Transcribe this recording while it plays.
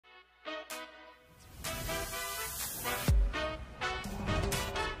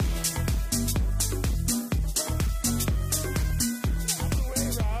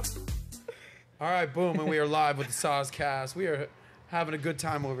All right, boom, and we are live with the Soscast. We are having a good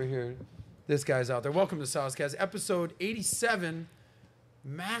time over here. This guy's out there. Welcome to Soscast, episode 87,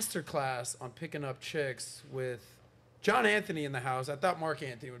 masterclass on picking up chicks with John Anthony in the house. I thought Mark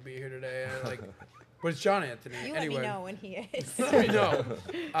Anthony would be here today. But it's John Anthony. You anyway, let me know when he is. let me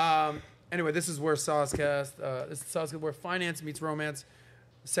know. Anyway, this is where Soscast, this is Soscast, where finance meets romance,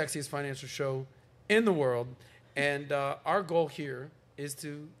 the sexiest financial show in the world. And our goal here is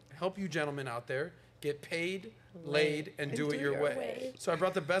to help you gentlemen out there get paid, laid, and do it your way. So I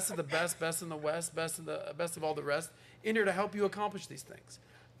brought the best of the best, best in the West, best of all the rest in here to help you accomplish these things.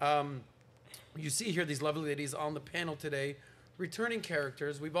 You see here these lovely ladies on the panel today, returning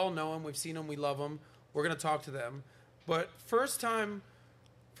characters. We've all known them, we've seen them, we love them. We're going to talk to them. But first time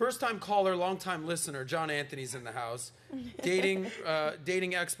caller, long time listener, John Anthony's in the house. Dating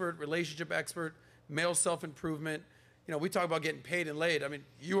expert, relationship expert, male self-improvement. You know, we talk about getting paid and laid. I mean,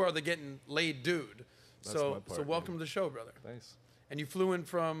 you are the getting laid dude. That's my part, so welcome to the show, brother. Thanks. And you flew in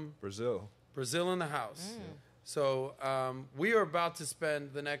from Brazil in the house. So we are about to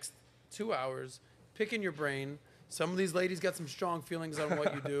spend the next 2 hours picking your brain. Some of these ladies got some strong feelings on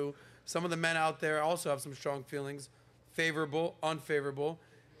what you do. Some of the men out there also have some strong feelings, favorable, unfavorable.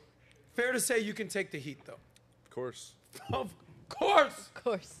 Fair to say you can take the heat, though. Of course. Of course. Of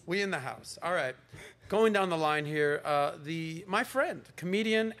course. We in the house. All right. Going down the line here, my friend,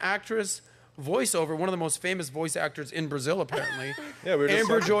 comedian, actress, voiceover, one of the most famous voice actors in Brazil, apparently. Yeah, we were just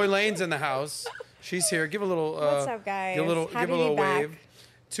Amber Joy Layne's in the house. She's here. Give a little. What's up, guys? Give a little Happy to be back. wave.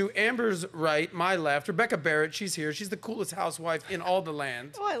 To Amber's right, my left, Rebecca Barrett. She's here. She's the coolest housewife in all the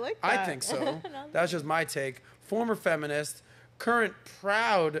land. Oh, I like I that. think so. That's just my take. Former feminist, current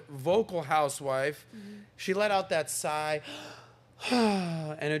proud vocal housewife. She let out that sigh.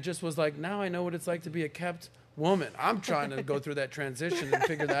 And it just was like, now I know what it's like to be a kept woman. I'm trying to go through that transition and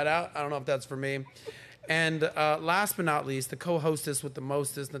figure that out. I don't know if that's for me. And last but not least, the co-hostess with the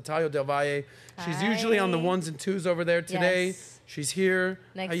mostest, Natalya Delvalle. She's usually on the ones and twos over there today. Yes. She's here.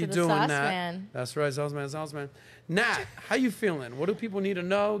 Next how you to the doing, sauce Nat? man. That's right, sauce man. Nat, how you feeling? What do people need to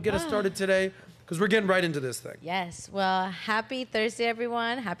know? Get us started today, because we're getting right into this thing. Yes. Well, happy Thursday,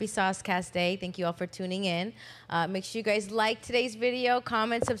 everyone. Happy Soscast Day. Thank you all for tuning in. Make sure you guys like today's video,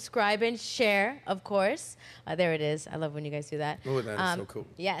 comment, subscribe, and share, of course. There it is. I love when you guys do that. Oh, that is so cool.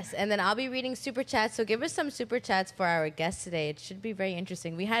 Yes. And then I'll be reading super chats. So give us some super chats for our guests today. It should be very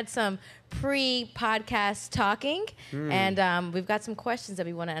interesting. We had some pre-podcast talking, and we've got some questions that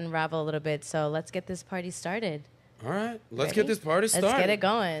we want to unravel a little bit. So let's get this party started. All right, let's Ready? get this party started. Let's get it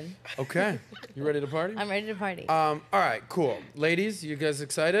going. Okay, you ready to party? I'm ready to party. All right, cool. Ladies, you guys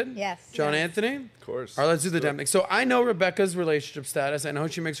excited? Yes. John Yes. Anthony? Of course. All right, let's do the damn thing. So I know Rebecca's relationship status. I know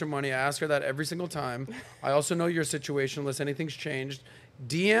she makes her money. I ask her that every single time. I also know your situation, unless anything's changed.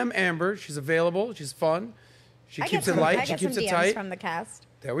 DM Amber. She's available. She's fun. She keeps it light. She keeps it tight. From the cast.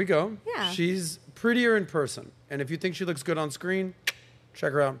 There we go. Yeah. She's prettier in person. And if you think she looks good on screen,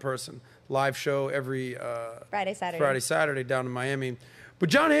 check her out in person. Live show every Friday, Saturday down in Miami. But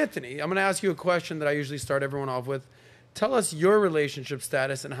John Anthony, I'm going to ask you a question that I usually start everyone off with. Tell us your relationship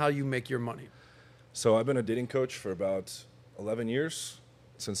status and how you make your money. So I've been a dating coach for about 11 years,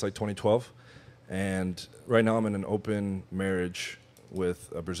 since like 2012. And right now I'm in an open marriage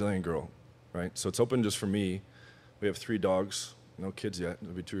with a Brazilian girl, right? So it's open just for me. We have 3 dogs, no kids yet. It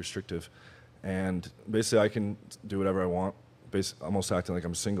would be too restrictive. And basically I can do whatever I want, almost acting like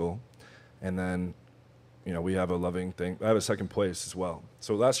I'm single. And then, you know, we have a loving thing. I have a second place as well.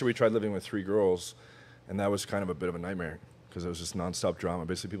 So last year we tried living with 3 girls, and that was kind of a bit of a nightmare because it was just nonstop drama.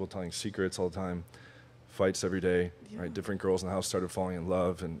 Basically people telling secrets all the time, fights every day, right? Different girls in the house started falling in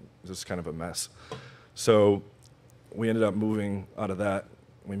love, and it was just kind of a mess. So we ended up moving out of that.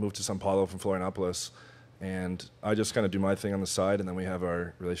 We moved to Sao Paulo from Florianopolis, and I just kind of do my thing on the side, and then we have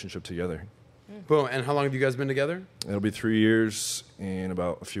our relationship together. Boom. And how long have you guys been together? It'll be 3 years in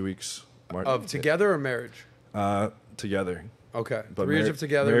about a few weeks. Of together or marriage? Together. Okay. But 3 years of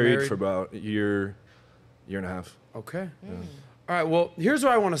together. Married for about a year and a half. Okay. All right. Well, here's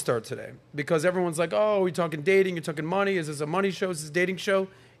where I want to start today, because everyone's like, oh, we're talking dating, you're talking money. Is this a money show? Is this a dating show?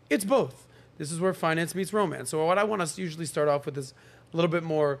 It's both. This is where finance meets romance. So what I want to usually start off with is a little bit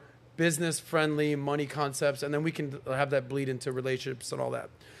more business-friendly money concepts, and then we can have that bleed into relationships and all that.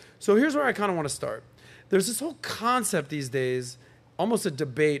 So here's where I kind of want to start. There's this whole concept these days, almost a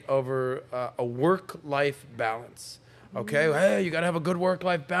debate over a work-life balance. Okay, hey, you got to have a good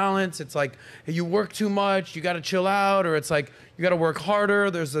work-life balance. It's like, hey, you work too much, you got to chill out, or it's like you got to work harder.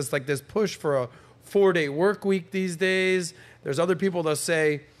 There's this push for a 4-day work week these days. There's other people that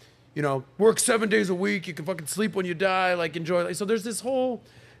say, you know, work 7 days a week. You can fucking sleep when you die. Like, enjoy. So there's this whole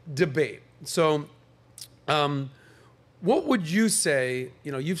debate. So, what would you say?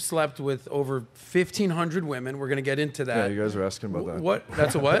 You know, you've slept with over 1,500 women. We're going to get into that. Yeah, you guys were asking about that. What?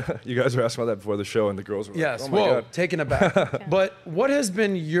 That's a what? You guys were asking about that before the show, and the girls were yes. like, oh my Whoa, God. taken aback. But what has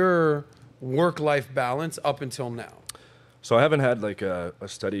been your work-life balance up until now? So I haven't had like a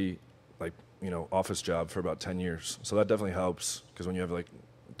steady, like, office job for about 10 years. So that definitely helps, because when you have like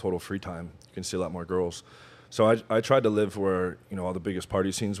total free time, you can see a lot more girls. So I tried to live where, all the biggest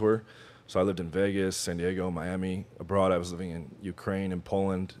party scenes were. So I lived in Vegas, San Diego, Miami. Abroad, I was living in Ukraine and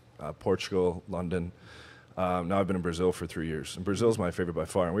Poland, Portugal, London. Now I've been in Brazil for 3 years. And Brazil's my favorite by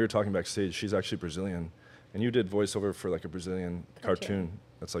far. And we were talking backstage. She's actually Brazilian. And you did voiceover for like a Brazilian cartoon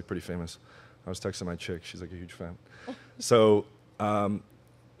that's like pretty famous. I was texting my chick. She's like a huge fan. So, I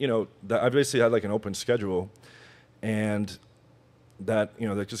basically had like an open schedule. And that,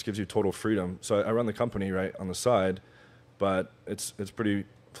 that just gives you total freedom. So I run the company, right, on the side. But it's pretty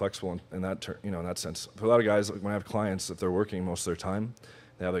flexible in that in that sense. For a lot of guys, like when I have clients, if they're working most of their time,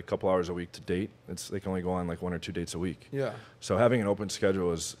 they have like a couple hours a week to date. They can only go on like 1 or 2 dates a week. Yeah. So having an open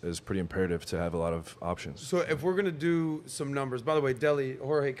schedule is pretty imperative to have a lot of options. So if we're gonna do some numbers, by the way,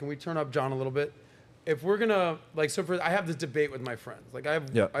 Jorge, can we turn up John a little bit? If we're gonna I have this debate with my friends. Like I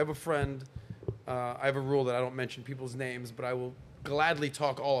have a friend. I have a rule that I don't mention people's names, but I will gladly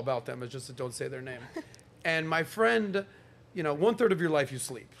talk all about them. It's just that don't say their name. And my friend. 1/3 of your life you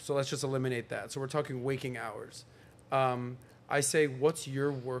sleep. So let's just eliminate that. So we're talking waking hours. I say, what's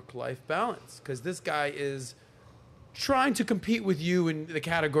your work-life balance? Because this guy is trying to compete with you in the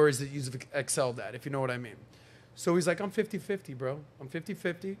categories that you've excelled at, if you know what I mean. So he's like, I'm 50-50, bro. I'm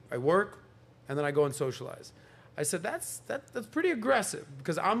 50-50. I work, and then I go and socialize. I said, that's pretty aggressive,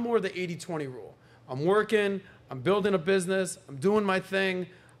 because I'm more the 80-20 rule. I'm working. I'm building a business. I'm doing my thing.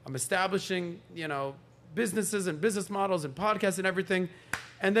 I'm establishing, businesses and business models and podcasts and everything.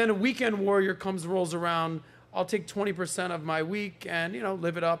 And then a weekend warrior rolls around. I'll take 20% of my week and,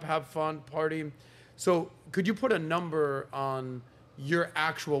 live it up, have fun, party. So could you put a number on your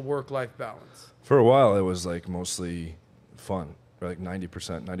actual work-life balance? For a while, it was like mostly fun, like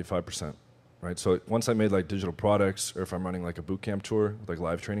 90%, 95%, right? So once I made like digital products, or if I'm running like a boot camp tour, like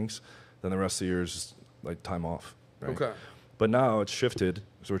live trainings, then the rest of the year is just like time off, right? Okay. But now it's shifted,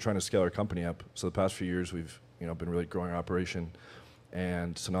 so we're trying to scale our company up. So the past few years, we've been really growing our operation,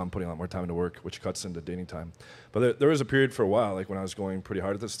 and so now I'm putting a lot more time into work, which cuts into dating time. But there was a period for a while, like when I was going pretty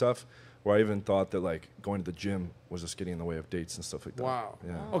hard at this stuff, where I even thought that like going to the gym was just getting in the way of dates and stuff like that. Wow.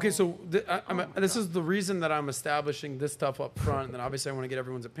 Yeah. Okay, so this is the reason that I'm establishing this stuff up front, and then obviously I want to get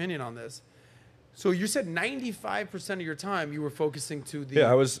everyone's opinion on this. So you said 95% of your time you were focusing to the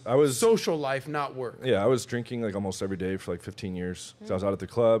I was social life, not work. Yeah, I was drinking like almost every day for like 15 years. So I was out at the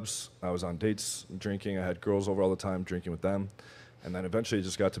clubs, I was on dates drinking, I had girls over all the time drinking with them. And then eventually it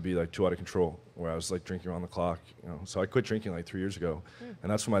just got to be like too out of control, where I was like drinking around the clock. So I quit drinking like 3 years ago,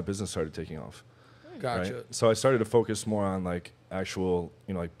 and that's when my business started taking off. Gotcha. Right? So I started to focus more on like actual,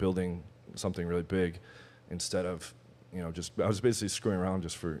 like building something really big, instead of, I was basically screwing around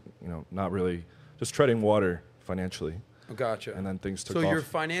just for, not really, just treading water financially. Gotcha. And then things took off. So your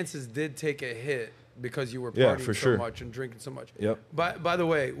finances did take a hit because you were partying so much and drinking so much. Yep. By the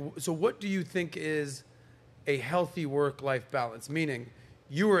way, so what do you think is a healthy work-life balance? Meaning,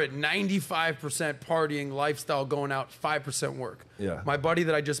 you were at 95% partying, lifestyle, going out, 5% work. Yeah. My buddy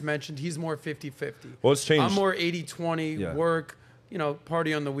that I just mentioned, he's more 50-50. Well, it's changed. I'm more 80-20, work,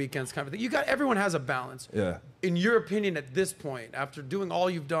 party on the weekends kind of thing. Everyone has a balance. Yeah. In your opinion, at this point, after doing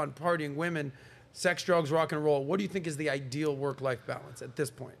all you've done, partying, women, sex, drugs, rock and roll, what do you think is the ideal work-life balance at this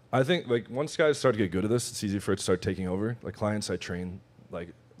point? I think like once guys start to get good at this, it's easy for it to start taking over. Like clients I train, like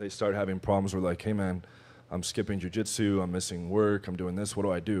they start having problems where like, hey man, I'm skipping jujitsu, I'm missing work, I'm doing this, what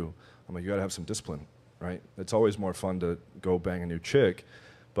do I do? I'm like, you gotta have some discipline, right? It's always more fun to go bang a new chick,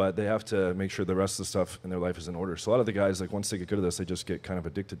 but they have to make sure the rest of the stuff in their life is in order. So a lot of the guys, like once they get good at this, they just get kind of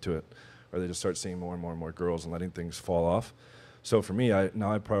addicted to it, or they just start seeing more and more and more girls and letting things fall off. So for me, I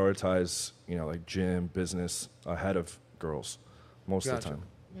prioritize, like gym, business ahead of girls most of the time.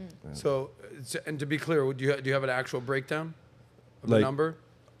 Yeah. So, and to be clear, do you have an actual breakdown of the number?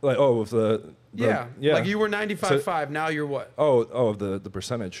 Like, with the yeah. Like you were 95.5, now you're what? The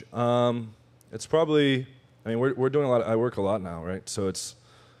percentage. It's probably, I mean, we're doing a lot, I work a lot now, right? So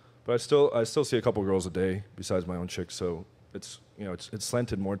but I still see a couple girls a day besides my own chick, so it's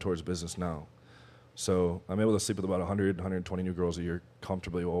slanted more towards business now. So I'm able to sleep with about 100, 120 new girls a year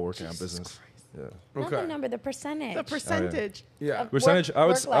comfortably while working on business. Christ. Yeah. Not the number, the percentage. The percentage. Oh, yeah. Percentage. I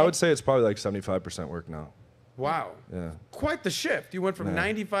would say it's probably like 75% work now. Wow. Yeah. Quite the shift. You went from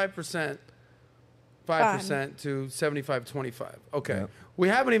 95%, 5% to 75-25. Okay. Yeah. We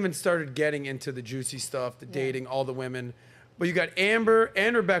haven't even started getting into the juicy stuff, the dating, all the women. But you got Amber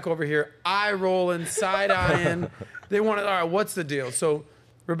and Rebecca over here, eye rolling, side eyeing. They want to, all right, what's the deal? So,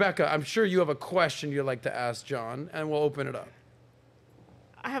 Rebecca, I'm sure you have a question you'd like to ask John, and we'll open it up.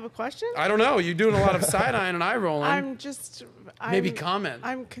 I have a question? I don't know. You're doing a lot of side eyeing and eye rolling. Maybe comment.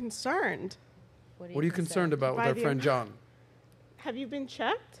 I'm concerned. What are you concerned about with our friend John? Have you been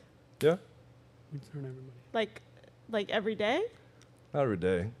checked? Yeah. Like every day? Not every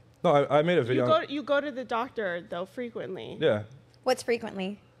day. No, I made a video. You go to the doctor though frequently. Yeah. What's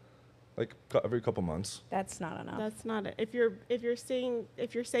frequently? Like every couple months. That's not enough. That's not it. If you're saying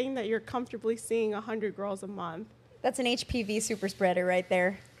that you're comfortably seeing 100 girls a month. That's an HPV super spreader right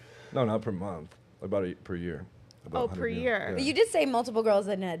there. No, not per month. About per year. Per year. Yeah. But you did say multiple girls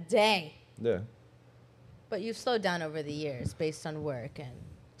in a day. Yeah. But you've slowed down over the years based on work and.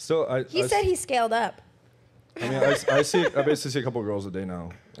 Still, he said he scaled up. I mean, I basically see a couple of girls a day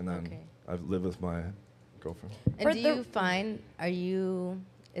now, and then I live with my girlfriend. And do you find,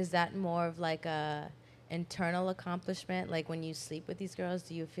 is that more of like a internal accomplishment? Like when you sleep with these girls,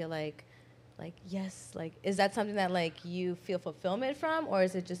 do you feel like yes, like, is that something that like you feel fulfillment from, or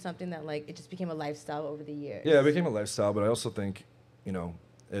is it just something that like it just became a lifestyle over the years? Yeah, it became a lifestyle, but I also think,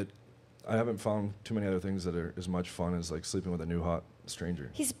 I haven't found too many other things that are as much fun as like sleeping with a new hot stranger.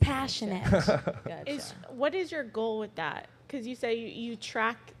 He's passionate. Gotcha. What is your goal with that? Because you say you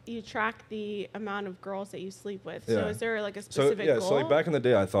track the amount of girls that you sleep with. Yeah. So is there like a specific goal? So like back in the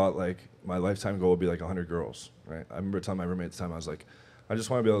day, I thought like my lifetime goal would be like 100 girls, right? I remember telling my roommate at the time, I was like, I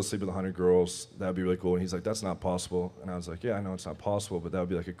just want to be able to sleep with 100 girls. That would be really cool. And he's like, that's not possible. And I was like, yeah, I know it's not possible, but that would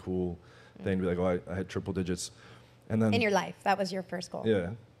be like a cool thing to be like, oh, I hit triple digits. And then in your life, that was your first goal.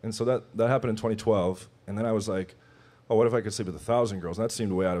 Yeah. And so that happened in 2012. And then I was like, oh, what if I could sleep with 1,000 girls? And that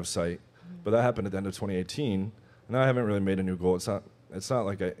seemed way out of sight. But that happened at the end of 2018. And I haven't really made a new goal. It's not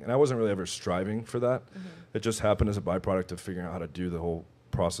like and I wasn't really ever striving for that. It just happened as a byproduct of figuring out how to do the whole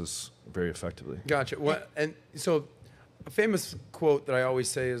process very effectively. Gotcha. And so a famous quote that I always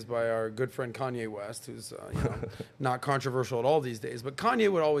say is by our good friend Kanye West, who's not controversial at all these days. But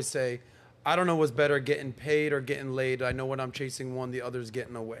Kanye would always say, I don't know what's better, getting paid or getting laid. I know when I'm chasing one, the other's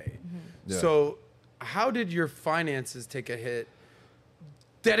getting away. Yeah. So how did your finances take a hit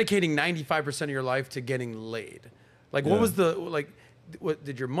dedicating 95% of your life to getting laid? Like, what was what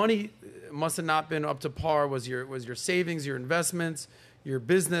did your money must have not been up to par? Was your savings, your investments, your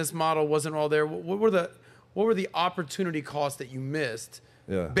business model wasn't all there? What were the opportunity costs that you missed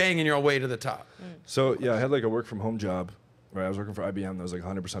banging your way to the top? So, I had like a work from home job. Right, I was working for IBM. That was like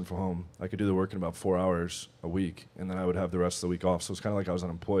 100% from home. I could do the work in about 4 hours a week, and then I would have the rest of the week off. So it's kind of like I was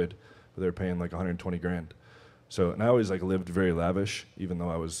unemployed, but they were paying like 120 grand. So, and I always like lived very lavish, even though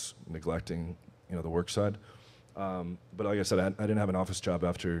I was neglecting, the work side. But like I said, I didn't have an office job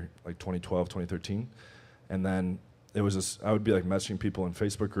after like 2012, 2013, and then it was I would be like messaging people in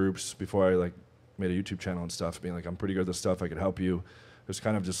Facebook groups before I like made a YouTube channel and stuff, being like, I'm pretty good at this stuff. I could help you. It was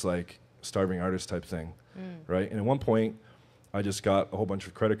kind of just like starving artist type thing, right? And at one point, I just got a whole bunch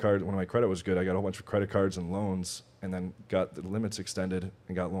of credit cards. When my credit was good, I got a whole bunch of credit cards and loans, and then got the limits extended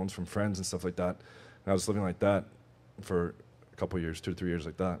and got loans from friends and stuff like that. And I was living like that for a couple of years, 2 to 3 years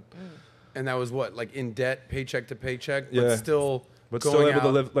like that. And that was what, like in debt, paycheck to paycheck, but still still able to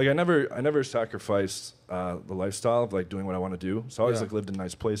live. Like I never sacrificed the lifestyle of like doing what I want to do. So I always like lived in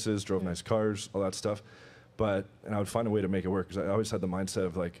nice places, drove nice cars, all that stuff. And I would find a way to make it work because I always had the mindset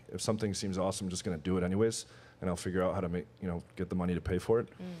of like, if something seems awesome, I'm just gonna do it anyways. And I'll figure out how to make, get the money to pay for it.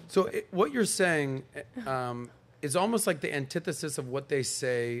 So what you're saying is almost like the antithesis of what they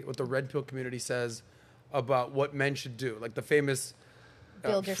say, what the red pill community says about what men should do. Like the famous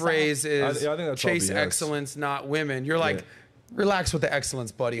phrase is, I think that's chase excellence, not women. You're like, relax with the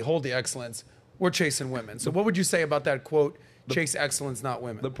excellence, buddy. Hold the excellence. We're chasing women. So what would you say about that quote, chase excellence, not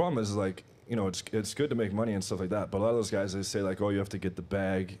women? The problem is like, it's good to make money and stuff like that, but a lot of those guys, they say like, oh, you have to get the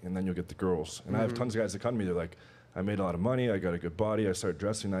bag and then you'll get the girls. And I have tons of guys that come to me, they're like, I made a lot of money, I got a good body, I started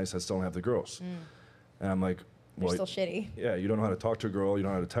dressing nice, I still don't have the girls. And I'm like, well, you're still shitty. Yeah, you don't know how to talk to a girl, you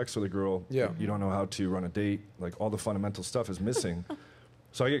don't know how to text with a girl, you don't know how to run a date, like all the fundamental stuff is missing.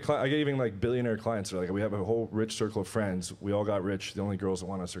 So I get even like billionaire clients that are like, we have a whole rich circle of friends. We all got rich. The only girls that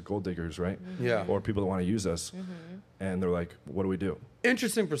want us are gold diggers, right? Yeah. Or people that want to use us. And they're like, what do we do?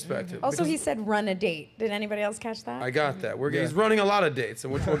 Interesting perspective. Also, he said run a date. Did anybody else catch that? I got that. He's running a lot of dates,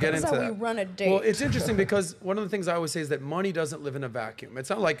 and which we'll get into. That's how we run a date. Well, it's interesting because one of the things I always say is that money doesn't live in a vacuum. It's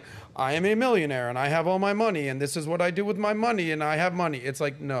not like I am a millionaire and I have all my money and this is what I do with my money and I have money. It's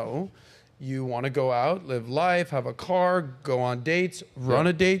like, no. You want to go out, live life, have a car, go on dates, run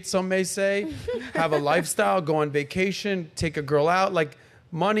a date, some may say, have a lifestyle, go on vacation, take a girl out. Like,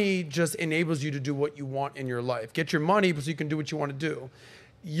 money just enables you to do what you want in your life. Get your money so you can do what you want to do.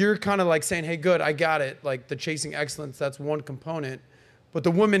 You're kind of like saying, hey, good, I got it. Like, the chasing excellence, that's one component. But the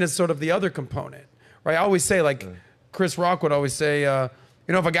woman is sort of the other component, right? I always say, like, Chris Rock would always say,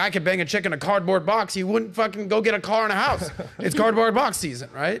 you know, if a guy could bang a chick in a cardboard box, he wouldn't fucking go get a car and a house. It's cardboard box season,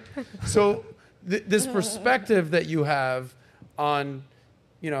 right? So this perspective that you have on,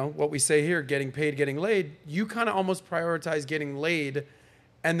 you know, what we say here, getting paid, getting laid, you kind of almost prioritize getting laid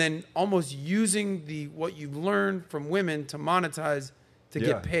and then almost using what you've learned from women to monetize to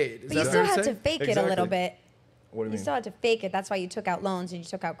get paid. But you still had to fake it a little bit. What do you mean? You still had to fake it. That's why you took out loans and you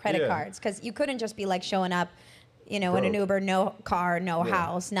took out credit cards. Because you couldn't just be like showing up, you know, in an Uber, no car, no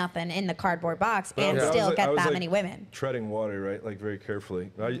house, nothing, in the cardboard box, and still get that many women. Treading water, right? Like, very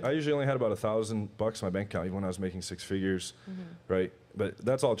carefully. I usually only had about $1,000 in my bank account, even when I was making six figures, right? But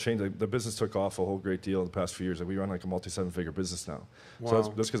that's all changed. Like, the business took off a whole great deal in the past few years. Like, we run like a multi-7-figure business now. Wow.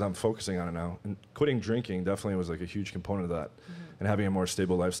 So that's because I'm focusing on it now. And quitting drinking definitely was like a huge component of that. And having a more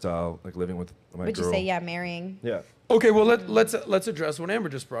stable lifestyle, like living with my Would girl. you say, marrying? Yeah. Okay, well, let's address what Amber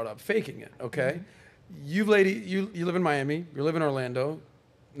just brought up, faking it, okay? You live in Miami, you live in Orlando.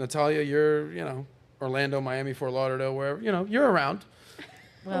 Natalya, you're, you know, Orlando, Miami, Fort Lauderdale, wherever, you know, you're around.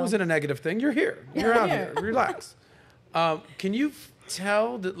 Well, that wasn't a negative thing. You're here. You're out here. Relax. Can you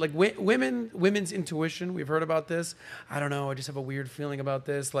tell that, like, women's intuition? We've heard about this. I don't know. I just have a weird feeling about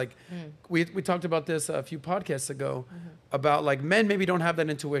this. Like, we talked about this a few podcasts ago about, like, men maybe don't have that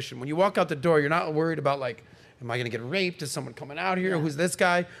intuition. When you walk out the door, you're not worried about, like, am I going to get raped? Is someone coming out here? Who's this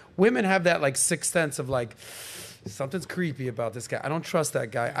guy? Women have that, like, sixth sense of, like, something's creepy about this guy. I don't trust that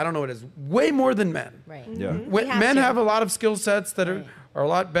guy. I don't know what it is. Way more than men. Right. Yeah. Men have a lot of skill sets that are a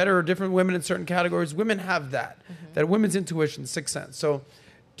lot better or different women in certain categories. Women have that women's intuition, sixth sense. So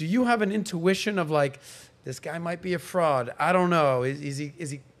do you have an intuition of, like, this guy might be a fraud? I don't know. Is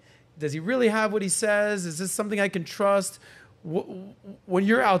he does he really have what he says? Is this something I can trust? When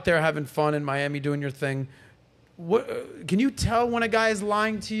you're out there having fun in Miami doing your thing, what can you tell when a guy is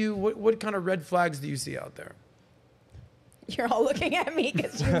lying to you? What kind of red flags do you see out there? You're all looking at me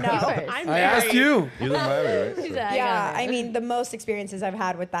because you know. I asked you. You live in Miami, right? So. Yeah, I mean, the most experiences I've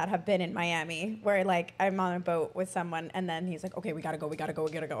had with that have been in Miami, where, like, I'm on a boat with someone, and then he's like, okay, we gotta go.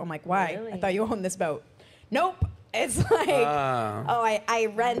 I'm like, why? Really? I thought you owned this boat. Nope. It's like, I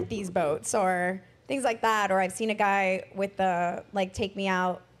rent these boats, or things like that. Or I've seen a guy with take me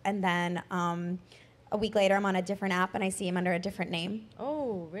out, and then a week later I'm on a different app, and I see him under a different name.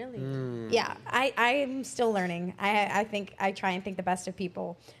 Oh, really? Yeah, I'm still learning. I think I try and think the best of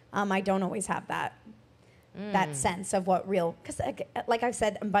people. I don't always have that sense of what real, because like I've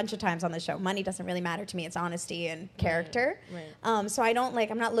said a bunch of times on the show, money doesn't really matter to me. It's honesty and character. Right. So I don't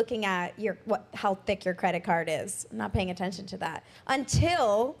I'm not looking at how thick your credit card is. I'm not paying attention to that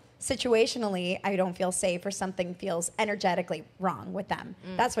until situationally I don't feel safe or something feels energetically wrong with them.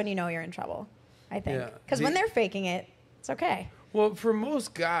 That's when you know you're in trouble, I think. Because when they're faking it, it's okay. Well, for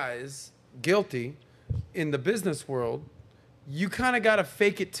most guys, guilty, in the business world, you kind of got to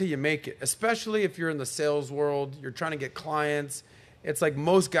fake it till you make it, especially if you're in the sales world, you're trying to get clients. It's like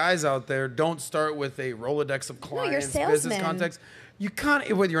most guys out there don't start with a Rolodex of clients, business contacts. You kind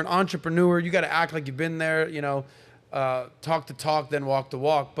of, whether you're an entrepreneur, you got to act like you've been there, you know, talk the talk, then walk the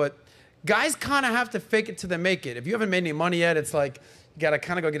walk. But guys kind of have to fake it till they make it. If you haven't made any money yet, it's like you got to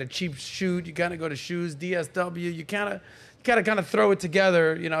kind of go get a cheap shoot. You got to go to Shoes, DSW. You kind of throw it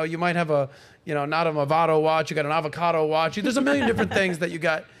together. You know, you might have not a Movado watch. You got an avocado watch. There's a million different things that you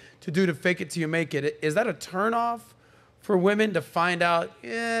got to do to fake it till you make it. Is that a turnoff for women to find out,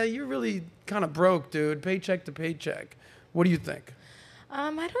 yeah, you're really kind of broke, dude, paycheck to paycheck? What do you think? I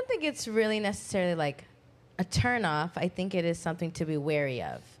don't think it's really necessarily like a turnoff. I think it is something to be wary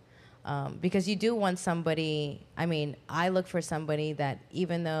of. Because you do want somebody, I look for somebody that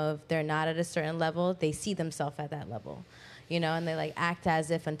even though if they're not at a certain level, they see themselves at that level, you know, and they like act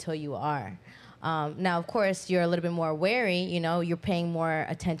as if until you are. Now, of course, you're a little bit more wary, you know, you're paying more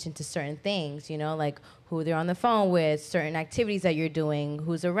attention to certain things, you know, like who they're on the phone with, certain activities that you're doing,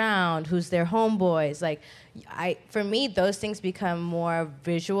 who's around, who's their homeboys. Like, for me, those things become more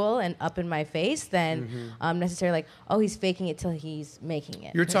visual and up in my face than necessarily like, oh, he's faking it till he's making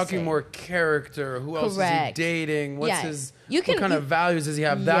it. You're talking more character. Who else is he dating? What's what kind of values does he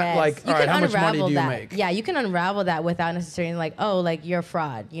have? That, like, all right, how much money do you make? Yeah, you can unravel that without necessarily like, oh, like you're a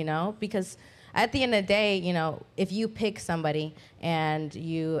fraud, you know? Because at the end of the day, you know, if you pick somebody and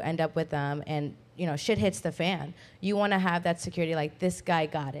you end up with them and shit hits the fan, you want to have that security, like, this guy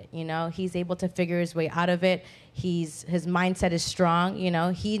got it, he's able to figure his way out of it. His mindset is strong,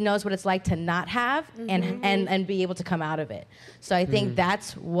 he knows what it's like to not have and be able to come out of it. So I think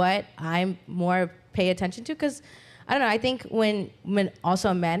that's what I'm more pay attention to, because I don't know, I think when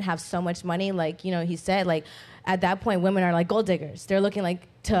also men have so much money, like, he said, like, at that point, women are like gold diggers. They're looking like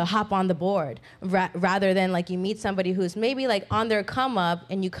to hop on the board rather than like you meet somebody who's maybe like on their come up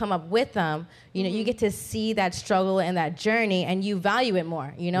and you come up with them. You get to see that struggle and that journey and you value it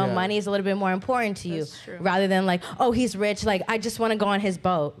more. Money is a little bit more important to you rather than like, oh, he's rich. Like, I just want to go on his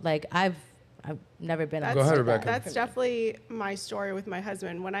boat. Like, I've never been on. Go ahead, Rebecca. That's definitely my story with my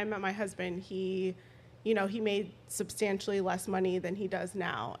husband. When I met my husband, he made substantially less money than he does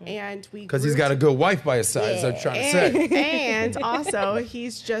now. And because he's got a good wife by his side, is what I'm trying to say. And also,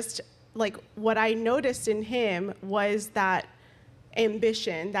 he's just, like, what I noticed in him was that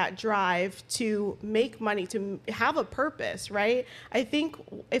ambition, that drive to make money, to have a purpose, right? I think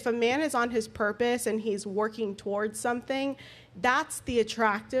if a man is on his purpose and he's working towards something, that's the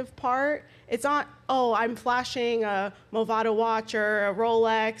attractive part. It's not, oh, I'm flashing a Movado watch or a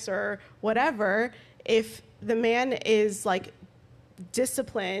Rolex or whatever. If the man is like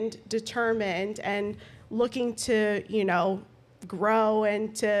disciplined, determined, and looking to, grow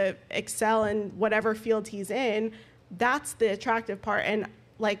and to excel in whatever field he's in, that's the attractive part. And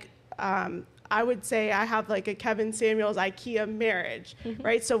like, I would say I have like a Kevin Samuels IKEA marriage,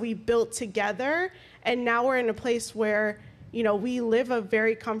 right? So we built together, and now we're in a place where, we live a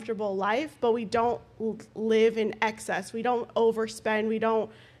very comfortable life, but we don't live in excess. We don't overspend. We don't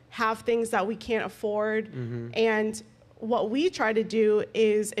have things that we can't afford. And what we try to do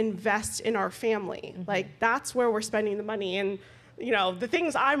is invest in our family. Like, that's where we're spending the money. And, the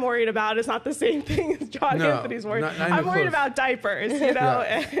things I'm worried about is not the same thing as John Anthony's worried. I'm worried about diapers, Yeah.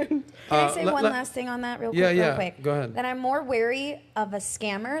 And can I say one last thing on that real quick? Go ahead. That I'm more wary of a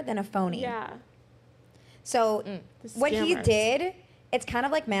scammer than a phony. Yeah. So what he did, it's kind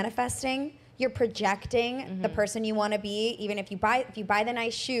of like manifesting. You're projecting the person you want to be. Even if you buy the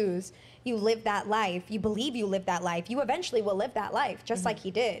nice shoes, you live that life. You believe you live that life. You eventually will live that life, just like he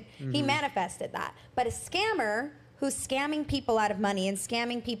did. He manifested that. But a scammer who's scamming people out of money and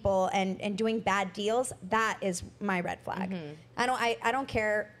scamming people and doing bad deals, that is my red flag. I don't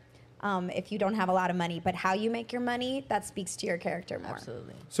care if you don't have a lot of money, but how you make your money, that speaks to your character more.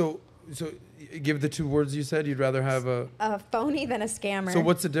 Absolutely. So give the two words you said. You'd rather have a phony than a scammer. So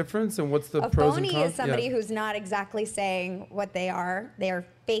what's the difference and what's the a pros and cons? A phony is somebody who's not exactly saying what they are. They are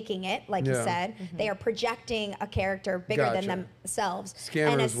faking it, like you said. They are projecting a character bigger than themselves.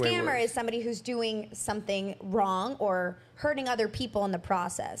 And a scammer is somebody who's doing something wrong or hurting other people in the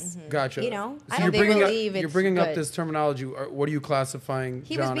process. Gotcha. So you're bringing up this terminology. What are you classifying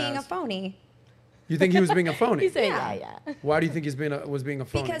He John was being as? a phony. You think he was being a phony? He said, yeah. Why do you think he was being a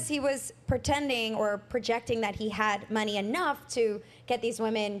phony? Because he was pretending or projecting that he had money enough to get these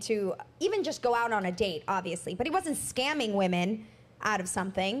women to even just go out on a date, obviously. But he wasn't scamming women out of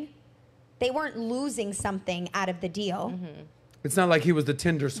something. They weren't losing something out of the deal. It's not like he was the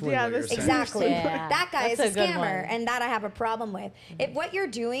Tinder swindler. Yeah, you're saying. Exactly. Yeah. That guy That's is a a good scammer, one. and that I have a problem with. If what you're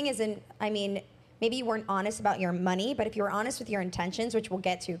doing isn't, maybe you weren't honest about your money, but if you were honest with your intentions, which we'll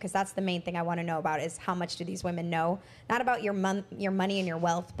get to, because that's the main thing I want to know about, is how much do these women know? Not about your money and your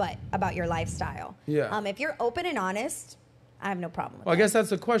wealth, but about your lifestyle. Yeah. If you're open and honest, I have no problem with Well, I that. guess that's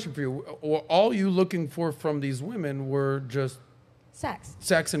the question for you. Were all you looking for from these women were just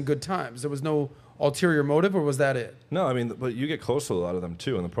sex and good times? There was no ulterior motive, or was that it? No, but you get close to a lot of them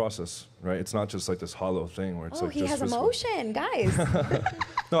too in the process, right? It's not just like this hollow thing where it's like he just has physical. emotion, guys.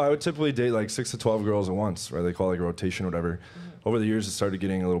 No, I would typically date like 6 to 12 girls at once, right? They call it like a rotation or whatever. Over the years, it started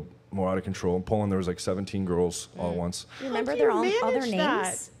getting a little more out of control. In Poland, there was like 17 girls all at once. You remember do their you all their manage names?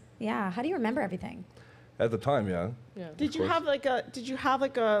 that? Yeah. How do you remember everything? At the time, yeah. Did you have like a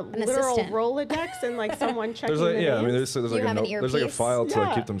literal assistant. Rolodex and like someone checking There's like, the yeah, names? there's Do you like have an there's like a earpiece? file to like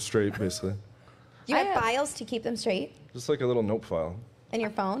Yeah. keep them straight, basically. You have files to keep them straight Just like a little note file. in your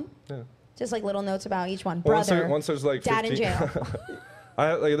phone? Yeah. Just like little notes about each one. Well, Brother, once there's like dad in 15 jail.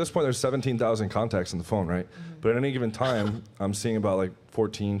 at this point, there's 17,000 contacts in the phone, right? But at any given time, I'm seeing about like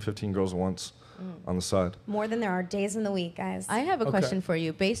 14, 15 girls at once on the side. More than there are days in the week, guys. I have a Okay. question for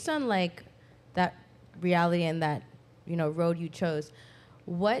you. Based on like that reality and that road you chose,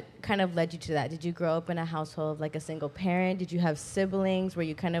 what kind of led you to that? Did you grow up in a household of like a single parent? Did you have siblings? Were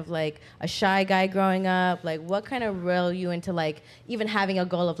you kind of like a shy guy growing up? Like, what kind of reel you into like even having a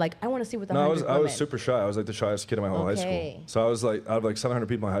goal of like, I want to see what the 100 I was super shy. I was like the shyest kid in my whole high Okay. school. So I was like, out of like 700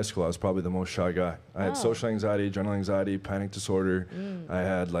 people in high school, I was probably the most shy guy. I had social anxiety, general anxiety, panic disorder. I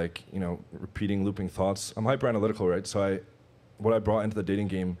had like, you know, repeating, looping thoughts. I'm hyper analytical, right? So what I brought into the dating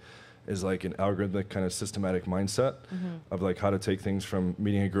game is like an algorithmic kind of systematic mindset of like how to take things from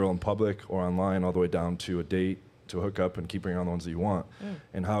meeting a girl in public or online all the way down to a date, to a hookup, and keep bringing on the ones that you want,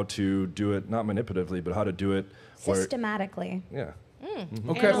 and how to do it, not manipulatively, but how to do it Systematically. yeah.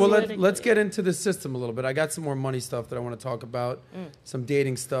 Okay, well, let's get into the system a little bit. I got some more money stuff that I want to talk about, some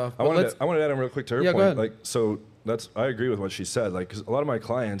dating stuff. I wanted to add in real quick to her Yeah, point. go ahead. Like, so I agree with what she said. Like, 'cause a lot of my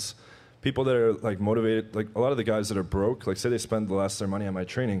clients, people that are like motivated, like a lot of the guys that are broke, like say they spend the last of their money on my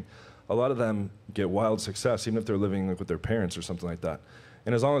training, a lot of them get wild success, even if they're living like with their parents or something like that.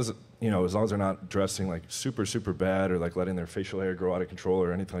 And as long as they're not dressing like super, super bad or like letting their facial hair grow out of control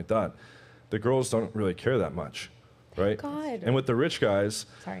or anything like that, the girls don't really care that much, right? God. And with the rich guys,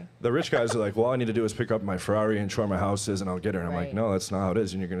 the rich guys are like, well, all I need to do is pick up my Ferrari and show where my house is and I'll get her. And I'm like, Right. no, that's not how it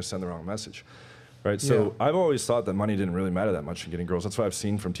is. And you're going to send the wrong message, right? So I've always thought that money didn't really matter that much in getting girls. That's what I've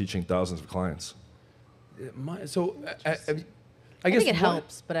seen from teaching thousands of clients. I guess think it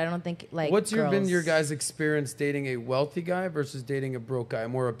helps, but I don't think like what's girls... been your guys' experience dating a wealthy guy versus dating a broke guy,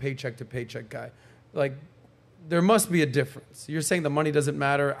 more a paycheck to paycheck guy? Like, there must be a difference. You're saying the money doesn't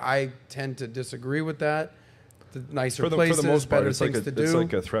matter. I tend to disagree with that. The nicer places, for the most part, better it's things like to do. it's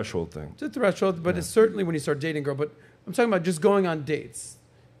like a threshold thing. It's a threshold, but it's certainly when you start dating a girl. But I'm talking about just going on dates.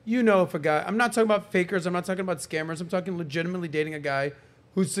 You know, if a guy, I'm not talking about fakers, I'm not talking about scammers, I'm talking legitimately dating a guy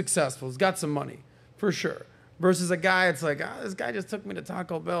who's successful, who's got some money, for sure. Versus a guy, it's like, this guy just took me to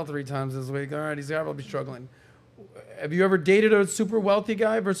Taco Bell 3 times this week. All right, he's probably struggling. Have you ever dated a super wealthy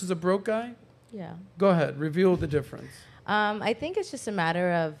guy versus a broke guy? Yeah. Go ahead, reveal the difference. I think it's just a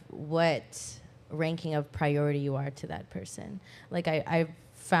matter of what ranking of priority you are to that person. Like I've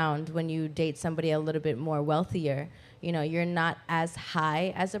found when you date somebody a little bit more wealthier, you're not as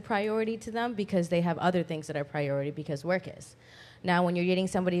high as a priority to them because they have other things that are priority because work is. Now, when you're dating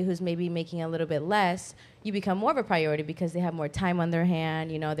somebody who's maybe making a little bit less, you become more of a priority because they have more time on their hand.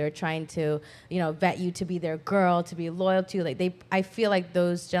 They're trying to, vet you to be their girl, to be loyal to you. Like I feel like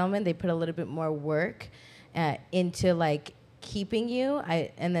those gentlemen, they put a little bit more work into like keeping you.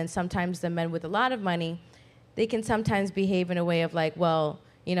 And then sometimes the men with a lot of money, they can sometimes behave in a way of like, well,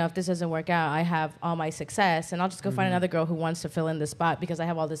 if this doesn't work out, I have all my success, and I'll just go find another girl who wants to fill in the spot because I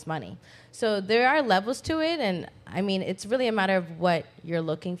have all this money. So there are levels to it, and I mean, it's really a matter of what you're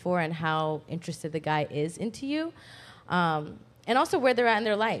looking for and how interested the guy is into you, and also where they're at in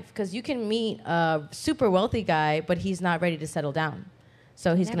their life. Because you can meet a super wealthy guy, but he's not ready to settle down.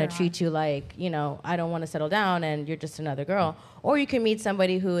 So he's going to treat you like, I don't want to settle down and you're just another girl. Or you can meet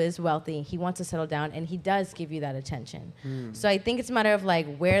somebody who is wealthy, he wants to settle down, and he does give you that attention. So I think it's a matter of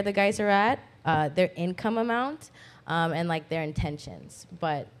like where the guys are at, their income amount, and like their intentions.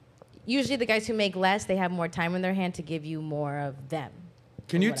 But usually the guys who make less, they have more time in their hand to give you more of them.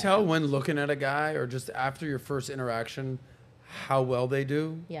 Can you tell when looking at a guy or just after your first interaction how well they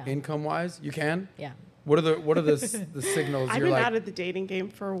do income-wise? You can? Yeah. What are the signals? I've you're been like, out of the dating game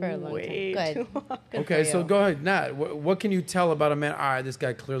for a long way time. too long. Good okay, for so you. go ahead, Nat. What can you tell about a man? All right, this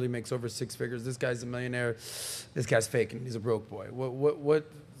guy clearly makes over 6 figures. This guy's a millionaire. This guy's faking. He's a broke boy.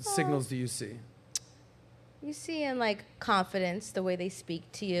 What signals do you see? You see in like confidence, the way they speak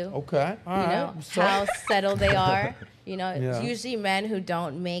to you. Okay, all right. How settled they are. Yeah. It's usually men who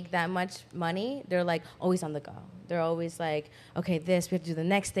don't make that much money. They're like always on the go. They're always like, okay, we have to do the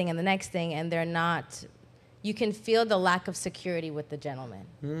next thing and the next thing, and they're not. You can feel the lack of security with the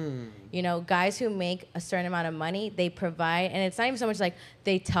gentleman. Guys who make a certain amount of money, they provide, and it's not even so much like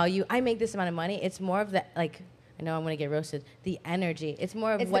they tell you, I make this amount of money. It's more of the, like, I know I'm going to get roasted, the energy. It's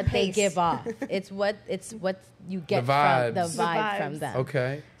more of what they give off. It's what you get from the vibe from them.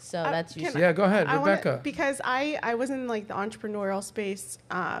 Okay. So that's usually. Yeah, go ahead, Rebecca. Because I was in like the entrepreneurial space,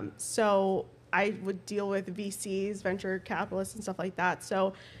 so I would deal with VCs, venture capitalists, and stuff like that.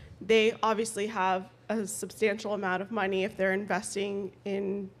 So they obviously have a substantial amount of money if they're investing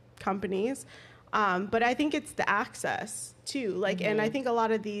in companies. But I think it's the access too. Like, and I think a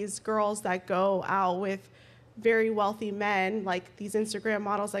lot of these girls that go out with very wealthy men, like these Instagram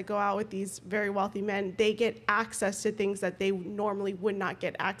models that go out with these very wealthy men, they get access to things that they normally would not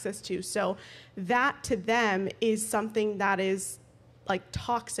get access to. So that to them is something that is like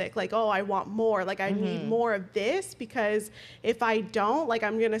toxic, like, oh, I want more, like I need more of this, because if I don't, like,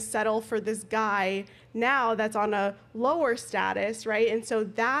 I'm gonna settle for this guy now that's on a lower status, right? And so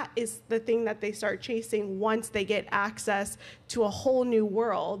that is the thing that they start chasing once they get access to a whole new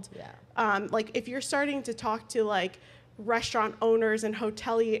world. Like if you're starting to talk to like restaurant owners and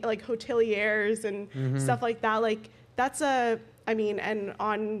hoteliers and stuff like that, like that's and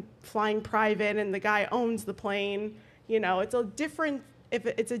on flying private and the guy owns the plane, it's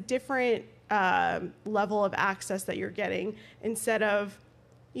a different level of access that you're getting, instead of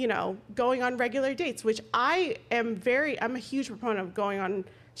going on regular dates, which I'm a huge proponent of going on,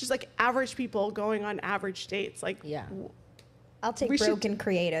 just like average people going on average dates. Like, I'll take broken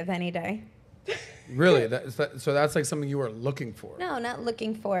creative any day. Really? So that's like something you are looking for? No, not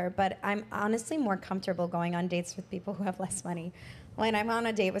looking for, but I'm honestly more comfortable going on dates with people who have less money. When I'm on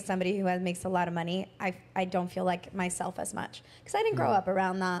a date with somebody who makes a lot of money, I don't feel like myself as much, because I didn't grow up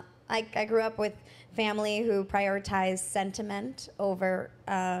around that. I grew up with family who prioritized sentiment over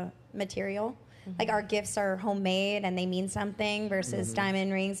material. Like our gifts are homemade and they mean something versus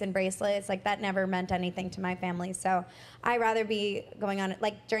diamond rings and bracelets. Like that never meant anything to my family. So I rather be going on,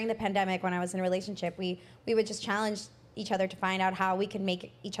 like during the pandemic when I was in a relationship, we would just challenge each other to find out how we could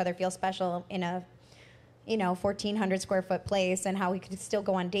make each other feel special in a 1,400 square foot place, and how we could still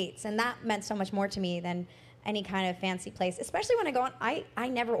go on dates. And that meant so much more to me than any kind of fancy place, especially when I go on. I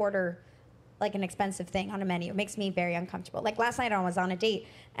never order like an expensive thing on a menu. It makes me very uncomfortable. Like last night I was on a date,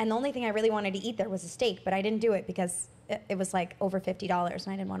 and the only thing I really wanted to eat there was a steak, but I didn't do it because it was like over $50,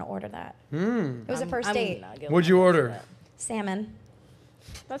 and I didn't want to order that. It was a first date. What'd you order? Salmon.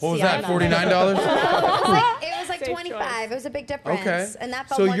 That's What was that, $49? It was like 25. It was a big difference. Okay. And that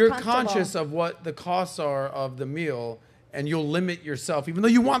felt so more you're comfortable. conscious of what the costs are of the meal, and you'll limit yourself, even though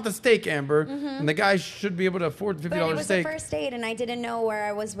you want the steak, Amber, and the guy should be able to afford $50 steak. But it was the first date, and I didn't know where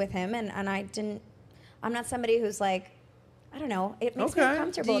I was with him, and I'm not somebody who's like, I don't know, it makes me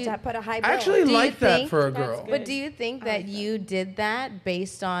uncomfortable to put a high bill. I actually like that for a girl. But do you think that you did that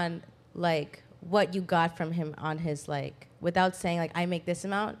based on like what you got from him on his, like, without saying like, I make this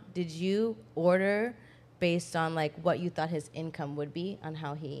amount? Did you order based on like what you thought his income would be on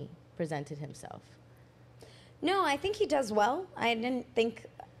how he presented himself? No, I think he does well. I don't think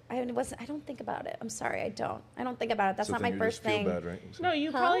about it. I'm sorry, I don't think about it. That's not my first thing. Feel bad, right? No, you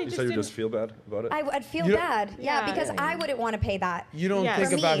probably You just said you didn't. just feel bad about it? I'd feel bad. Yeah, because Yeah. I wouldn't want to pay that. You don't Yes.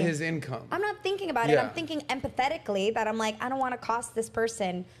 think For about me. his income. I'm not thinking about it. Yeah. I'm thinking empathetically that I'm like, I don't want to cost this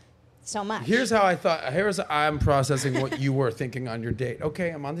person so much. Here's how I'm processing what you were thinking on your date. Okay,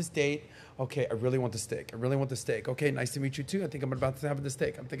 I'm on this date. Okay, I really want the steak. Okay, nice to meet you too. I think I'm about to have the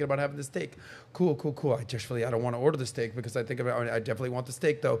steak. I'm thinking about having the steak. Cool. I don't want to order the steak because I definitely want the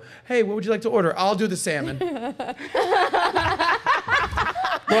steak though. Hey, what would you like to order? I'll do the salmon.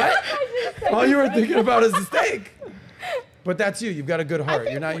 What? All you were thinking about is the steak. But that's you. You've got a good heart.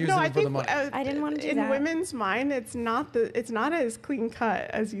 You're not using it for the money. I didn't want to do in that. women's mind, it's not as clean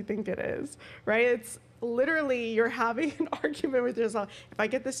cut as you think it is, right? It's literally you're having an argument with yourself. If I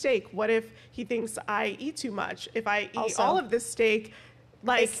get the steak, what if he thinks I eat too much? If I eat Also, all of this steak,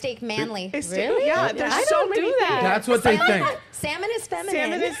 like Is steak manly? Really? Yeah, there's I so don't many do that. things. That's what they think. Salmon is feminine.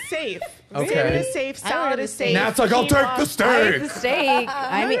 Salmon is safe. Okay. Salmon is safe. I Salad order is the safe. steak. Now it's like, I'll take the I eat steak. the steak.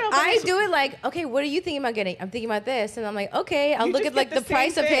 I mean, no, but I it's- do it like, okay, what are you thinking about getting? I'm thinking about this, and I'm like, okay, I'll You look just at like get the the same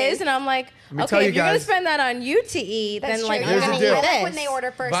price of thing. his, and I'm like, me tell okay, you if you're gonna guys- spend that on you to eat, That's then true. like You're you're Here's gonna the eat deal. I this. like when they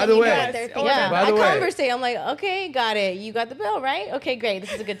order first. By and the you way- know what they're thinking. Yeah, By the I way- conversate. I'm like, okay, got it. You got the bill, right? Okay, great.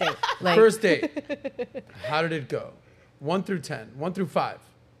 This is a good date. Like, First date. How did it go? 1 through 10. 1 through 5.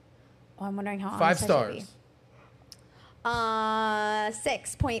 Oh, I'm wondering how 5 honest I should be. stars.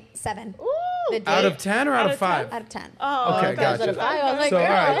 6.7 the date, Out of 10 or out of 5? out of 10. Oh, Okay, I thought it was out of gotcha. 5. I was like, So, all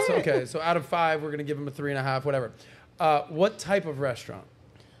girl. right. So out of 5, we're going to give him a 3.5, whatever. What type of restaurant?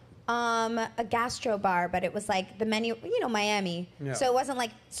 A gastro bar, but it was like the menu, Miami. Yeah. So it wasn't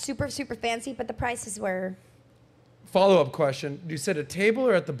like super, super fancy, but the prices were, Follow-up question. You said a table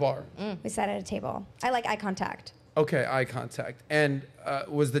or at the bar? we sat at a table. I like eye contact. Okay, eye contact. And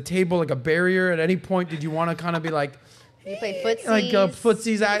was the table like a barrier at any point? Did you want to kind of be like, You play footsies. like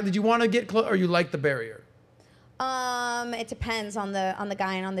footsies? Did you want to get close, or you like the barrier? It depends on the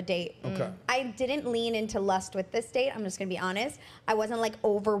guy and on the date. Okay. I didn't lean into lust with this date. I'm just gonna be honest. I wasn't like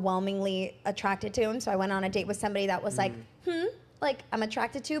overwhelmingly attracted to him, so I went on a date with somebody that was like, like I'm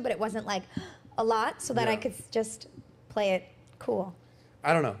attracted to, but it wasn't like a lot, so that Yeah. I could just play it cool.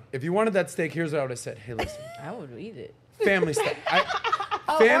 I don't know. If you wanted that steak, here's what I would have said. Hey, listen, I would eat it. family style.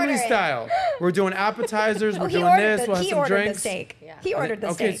 Family order it. style. We're doing appetizers. We're he doing ordered this. We'll have he some ordered drinks. the steak. Yeah. He ordered the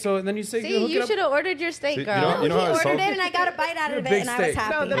Okay, steak. so then you say See, hook it you up. should have ordered your steak, See, girl. you know he how I ordered solved it, it? and I got a bite out of You're a it, big and I was steak.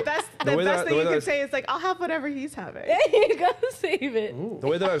 happy. No, the best The way thing you that I- can say is like, I'll have whatever he's having. There you go. Save it. The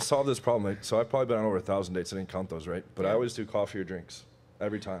way that I've solved this problem, like, so I've probably been on over 1,000 dates. I didn't count those, right? But I Yeah. always do coffee or drinks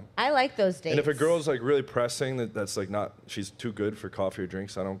every time. I like those dates. And if a girl's like really pressing that's like not, she's too good for coffee or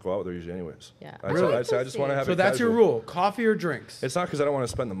drinks, I don't go out with her usually anyways. Yeah. Really? I'd say I just want to have So it that's your casual. rule: coffee or drinks. It's not because I don't want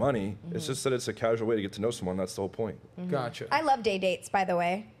to spend the money. It's just that it's a casual way to get to know someone. That's the whole point. Gotcha. I love day dates, by the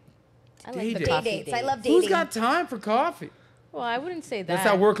way. I like Day the dates. coffee Day dates. I love Who's dating. got time for coffee? Well, I wouldn't say that. That's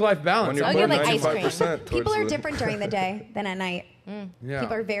that work-life balance. When you're I'll get, putting like, ice cream. 95% People towards are the- different during the day than at night. Yeah.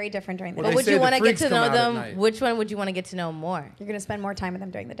 People are very different during the Well, day. they But would say you the want to get freaks to come know out at them? night. Which one would you want to get to know more? You're going to spend more time with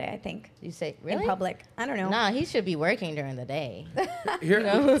them during the day, I think. You say really In public. I don't know. Nah, he should be working during the day. Here,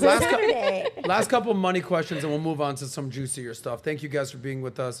 last, Saturday. last couple money questions, and we'll move on to some juicier stuff. Thank you guys for being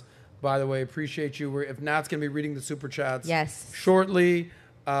with us. By the way, appreciate you. If Nat's going to be reading the super chats Yes. shortly.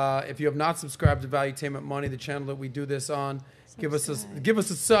 If you have not subscribed to Valuetainment Money, the channel that we do this on, give us a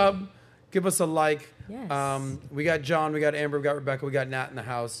sub, give us a like. Yes. We got John, we got Amber, we got Rebecca, we got Nat in the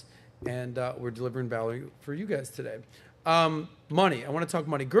house, and we're delivering value for you guys today. Money. I want to talk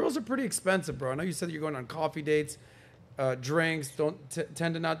money. Girls are pretty expensive, bro. I know you said that you're going on coffee dates, drinks, don't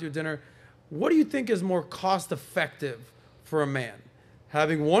tend to not do dinner. What do you think is more cost effective for a man?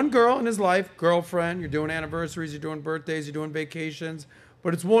 Having one girl in his life, girlfriend, you're doing anniversaries, you're doing birthdays, you're doing vacations,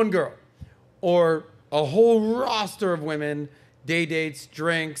 but it's one girl. Or a whole roster of women, day dates,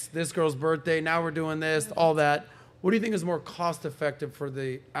 drinks, this girl's birthday, now we're doing this, all that. What do you think is more cost effective for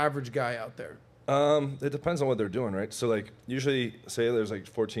the average guy out there? It depends on what they're doing, right? So like usually say there's like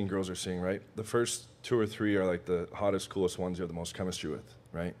 14 girls you're seeing, right? The first 2 or 3 are like the hottest, coolest ones you have the most chemistry with,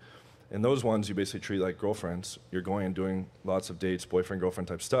 right? And those ones you basically treat like girlfriends. You're going and doing lots of dates, boyfriend, girlfriend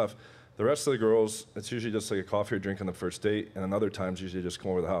type stuff. The rest of the girls, it's usually just like a coffee or drink on the first date, and then other times usually just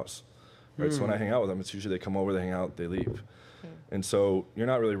come over to the house, right? So when I hang out with them, it's usually they come over, they hang out, they leave. And so you're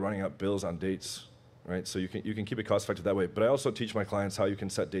not really running up bills on dates, right? So you can keep it cost effective that way. But I also teach my clients how you can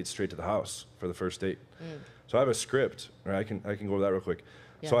set dates straight to the house for the first date. So I have a script, right? I can go over that real quick.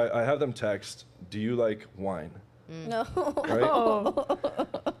 Yeah. So I have them text, do you like wine? No.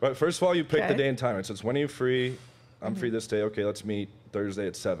 Right? But first of all, you pick the Okay. day and time. Right? So it's when are you free? I'm free this day. Okay, let's meet Thursday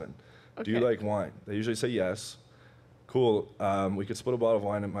at 7. Do you Okay. like wine? They usually say yes. Cool. We could split a bottle of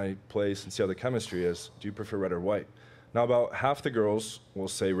wine at my place and see how the chemistry is. Do you prefer red or white? Now, about half the girls will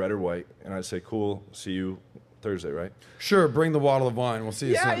say red or white, and I say, cool, see you Thursday, right? Sure, bring the bottle of wine. We'll see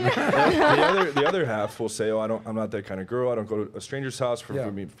you soon. The other half will say, oh, I'm not that kind of girl. I don't go to a stranger's house for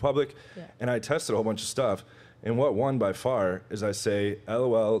me in public. Yeah. And I tested a whole bunch of stuff. And what won by far is I say,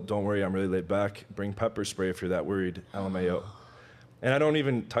 LOL, don't worry, I'm really laid back. Bring pepper spray if you're that worried, LMAO. And I don't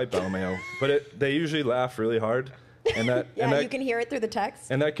even type LMAO, but they usually laugh really hard. And that, Yeah, and that, you can hear it through the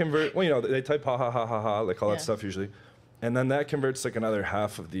text. and that convert, well, you know, they type ha ha ha ha ha, like all Yeah. that stuff usually. And then that converts like another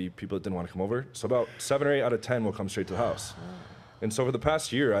half of the people that didn't want to come over. So about 7 or 8 out of 10 will come straight to the house. And so for the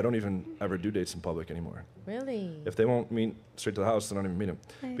past year, I don't even ever do dates in public anymore. Really? If they won't meet straight to the house, then I don't even meet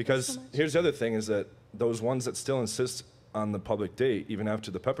them. Because here's the other thing is that those ones that still insist on the public date, even after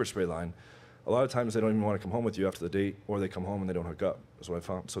the pepper spray line, a lot of times they don't even want to come home with you after the date, or they come home and they don't hook up, is what I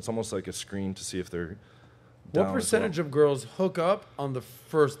found. So it's almost like a screen to see if they're down What percentage as of girls hook up on the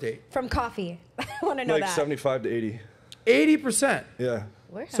first date? From coffee. I want to know well. Like that. 75 to 80. 80%. Yeah.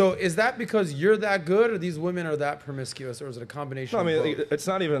 Where So is that because you're that good, or these women are that promiscuous, or is it a combination? No, I of mean, both? it's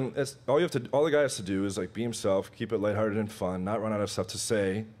not even. It's all all the guy has to do is like be himself, keep it lighthearted and fun, not run out of stuff to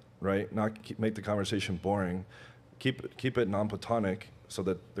say, right? Not make the conversation boring, keep it non-platonic, so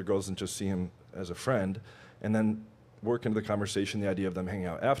that the girls doesn't just see him as a friend, and then work into the conversation the idea of them hanging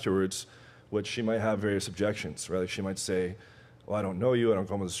out afterwards, which she might have various objections, right? Like she might say, "Well, I don't know you. I don't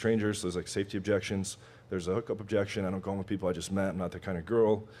go home with strangers." So there's like safety objections. There's a hookup objection. I don't go home with people I just met. I'm not that kind of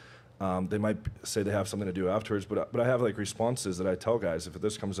girl. They might say they have something to do afterwards, but I have like responses that I tell guys, if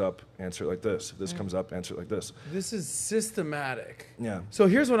this comes up, answer it like this. If this comes up, answer it like this. This is systematic. Yeah. So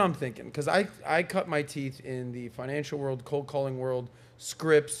here's what I'm thinking, because I cut my teeth in the financial world, cold calling world,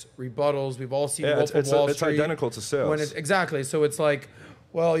 scripts, rebuttals. We've all seen Yeah, Wolf of Wall it's Street. identical to sales. Exactly. So it's like,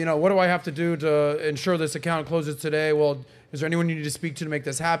 well, you know, what do I have to do to ensure this account closes today? Well, is there anyone you need to speak to make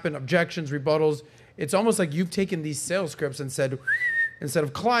this happen? Objections, rebuttals. It's almost like you've taken these sales scripts and said, instead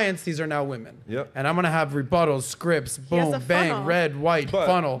of clients, these are now women. Yep. And I'm going to have rebuttals, scripts, has boom, a bang, funnel. red, white,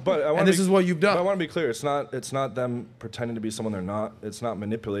 funnel. But I wanna and this be- is what you've done. But I want to be clear. It's not them pretending to be someone they're not. It's not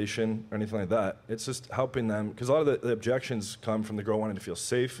manipulation or anything like that. It's just helping them, because a lot of the objections come from the girl wanting to feel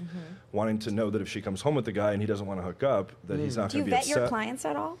safe, wanting to know that if she comes home with the guy and he doesn't want to hook up, that he's not Do going you to be vet upset. your clients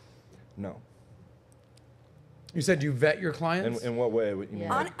at all? No. You said you vet your clients? In what way? What you mean?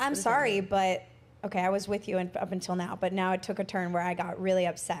 Yeah. I'm sorry, but okay, I was with you up until now, but now it took a turn where I got really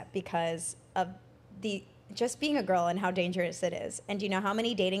upset because of just being a girl and how dangerous it is. And do you know how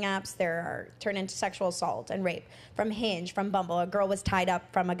many dating apps there are turn into sexual assault and rape? From Hinge, from Bumble. A girl was tied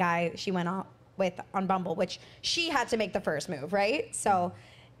up from a guy she went out with on Bumble, which she had to make the first move, right? So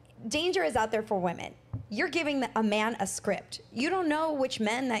danger is out there for women. You're giving a man a script. You don't know which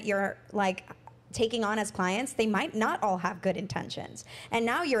men that you're like taking on as clients. They might not all have good intentions. And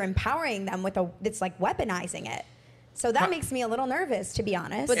now you're empowering them with it's like weaponizing it. So that makes me a little nervous, to be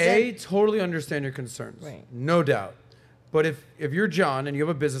honest. But totally understand your concerns. Right. No doubt. But if you're John and you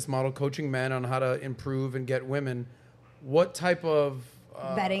have a business model coaching men on how to improve and get women, what type of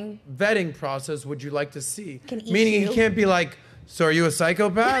vetting process would you like to see? Meaning he can't be like, so are you a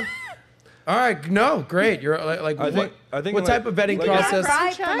psychopath? All right, no, great. You're like I think what type of vetting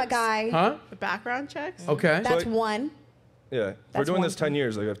process? From a guy. Huh? The background checks. Okay. That's one. Yeah, we're doing this 10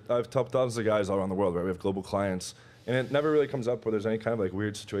 years. Like I've helped thousands of guys all around the world. Right, we have global clients, and it never really comes up where there's any kind of like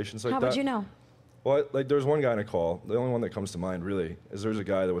weird situations like that. How would you know? Well, like there's one guy in a call. The only one that comes to mind really is there's a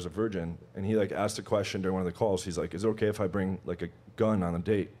guy that was a virgin, and he like asked a question during one of the calls. He's like, "Is it okay if I bring like a gun on a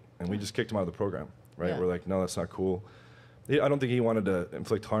date?" And we just kicked him out of the program. Right? Yeah. We're like, "No, that's not cool." I don't think he wanted to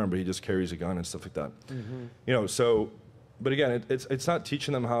inflict harm, but he just carries a gun and stuff like that. Mm-hmm. You know, so. But again, it's not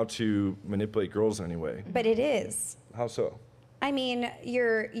teaching them how to manipulate girls in any way. But it is. How so? I mean,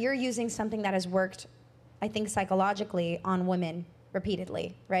 you're using something that has worked, I think, psychologically on women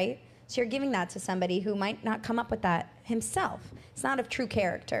repeatedly, right? So you're giving that to somebody who might not come up with that himself. It's not of true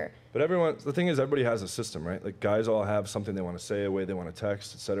character. But the thing is, everybody has a system, right? Like guys all have something they want to say, a way they want to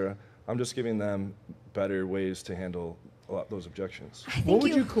text, etc. I'm just giving them better ways to handle those objections. What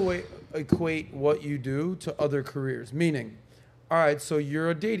would you equate what you do to other careers? Meaning, all right, so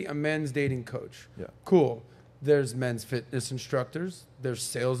you're a men's dating coach. Yeah. Cool. There's men's fitness instructors. There's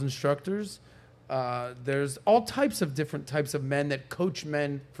sales instructors. There's all types of different types of men that coach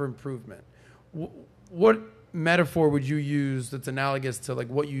men for improvement. What metaphor would you use that's analogous to like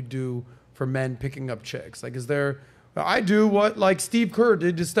what you do for men picking up chicks? Like, is there? I do what like Steve Kerr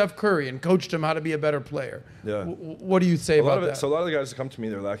did to Steph Curry and coached him how to be a better player. Yeah. What do you say about that? So a lot of the guys that come to me,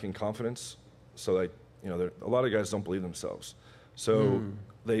 they're lacking confidence. So like, you know, a lot of guys don't believe themselves. So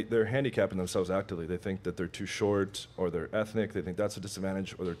they're handicapping themselves actively. They think that they're too short, or they're ethnic. They think that's a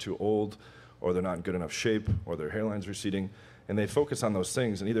disadvantage, or they're too old, or they're not in good enough shape, or their hairline's receding. And they focus on those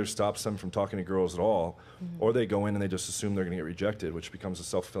things, and either stops them from talking to girls at all, or they go in and they just assume they're going to get rejected, which becomes a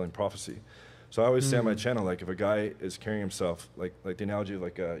self-fulfilling prophecy. So I always say on my channel, like if a guy is carrying himself, like the analogy of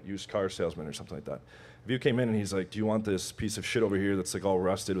like a used car salesman or something like that. If you came in and he's like, do you want this piece of shit over here that's like all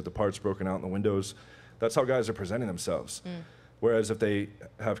rusted with the parts broken out in the windows? That's how guys are presenting themselves. Whereas if they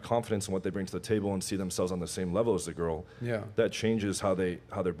have confidence in what they bring to the table and see themselves on the same level as the girl, that changes how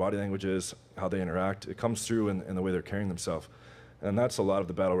their body language is, how they interact. It comes through in the way they're carrying themselves. And that's a lot of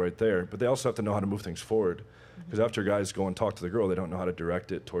the battle right there. But they also have to know how to move things forward. Because after guys go and talk to the girl, they don't know how to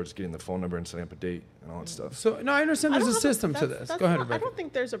direct it towards getting the phone number and setting up a date and all that stuff. So, no, I understand there's a system to this. Go ahead, Rebecca. I don't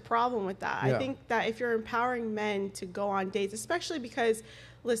think there's a problem with that. Yeah. I think that if you're empowering men to go on dates, especially because,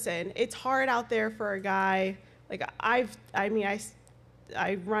 listen, it's hard out there for a guy. Like I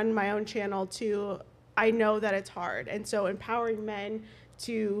run my own channel too. I know that it's hard. And so empowering men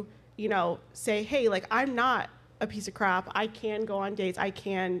to, you know, say, hey, like I'm not a piece of crap. I can go on dates. I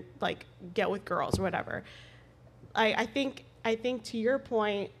can like get with girls or whatever. I think to your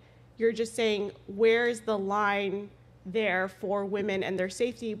point, you're just saying where's the line there for women and their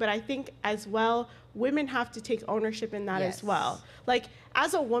safety. But I think as well, women have to take ownership in that as well. Like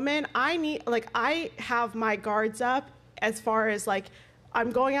as a woman, I have my guards up as far as like,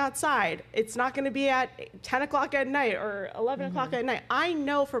 I'm going outside. It's not going to be at 10 o'clock at night or 11 o'clock at night. I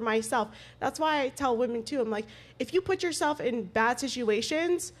know for myself. That's why I tell women too, I'm like, if you put yourself in bad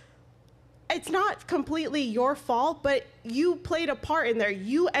situations, it's not completely your fault, but you played a part in there.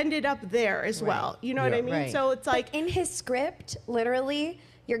 You ended up there as well. You know what I mean? Right. So it's like in his script, literally,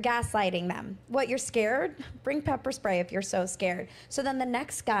 you're gaslighting them. What, you're scared? Bring pepper spray if you're so scared. So then the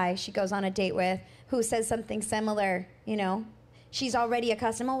next guy she goes on a date with who says something similar, you know, she's already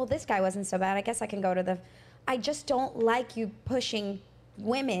accustomed, oh, well, this guy wasn't so bad. I guess I can go to the... I just don't like you pushing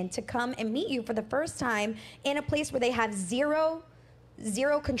women to come and meet you for the first time in a place where they have zero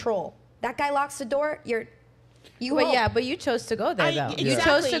control. That guy locks the door, But you chose to go there, though. You Exactly.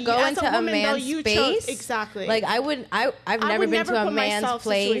 chose to go As into a a woman, man's you space. chose- exactly. Like, I've never would been never to a put man's myself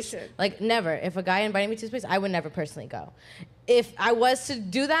place. situation. Like, never. If a guy invited me to his place, I would never personally go. If I was to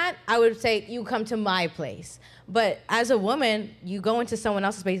do that, I would say, you come to my place. But as a woman, you go into someone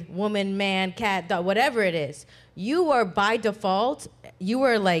else's space, woman, man, cat, dog, whatever it is. You are, by default,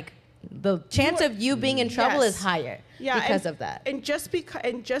 like, the chance of you being in trouble is higher because of that. And just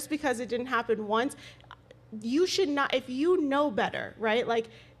because it didn't happen once, you should not, if you know better, right? Like,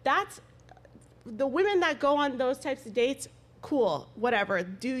 that's the women that go on those types of dates, cool, whatever,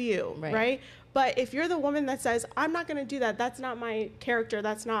 do you, right? But if you're the woman that says, I'm not going to do that, that's not my character,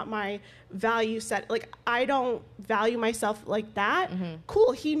 that's not my value set, like, I don't value myself like that,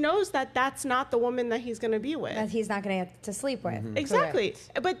 cool, he knows that that's not the woman that he's going to be with. That he's not going to have to sleep with. Exactly.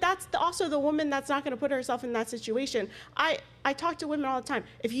 But that's also the woman that's not going to put herself in that situation. I talk to women all the time.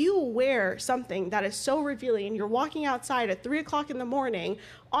 If you wear something that is so revealing and you're walking outside at 3 o'clock in the morning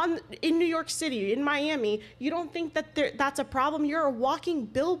in New York City, in Miami, you don't think that that's a problem? You're a walking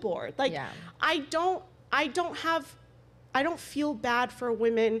billboard. Like, I don't feel bad for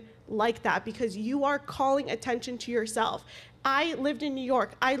women like that, because you are calling attention to yourself. I lived in New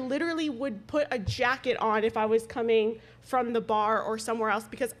York. I literally would put a jacket on if I was coming from the bar or somewhere else,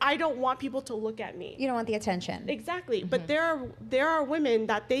 because I don't want people to look at me. You don't want the attention. Exactly. But there are women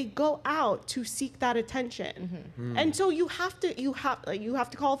that they go out to seek that attention. And so you have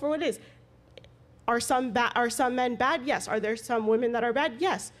to call for what it is. Are some men bad? Yes. Are there some women that are bad?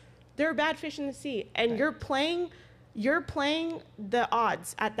 Yes. There are bad fish in the sea, and you're playing the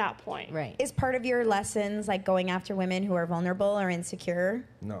odds at that point. Right. Is part of your lessons like going after women who are vulnerable or insecure?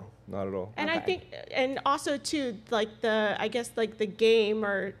 No, not at all. And I think, and also too, like the game,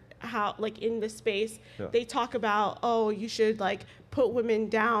 or how, like, in the space, they talk about, oh, you should like put women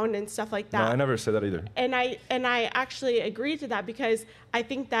down and stuff like that. No, I never said that either. And I actually agree to that, because I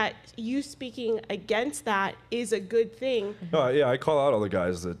think that you speaking against that is a good thing. No, yeah, I call out all the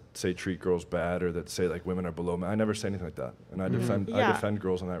guys that say treat girls bad, or that say like women are below men. I never say anything like that, and I defend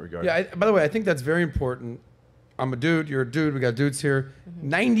girls in that regard. Yeah. By the way, I think that's very important. I'm a dude. You're a dude. We got dudes here.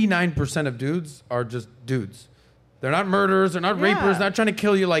 99% of dudes are just dudes. They're not murderers. They're not rapers. Not trying to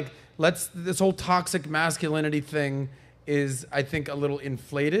kill you. Like, this whole toxic masculinity thing is, I think, a little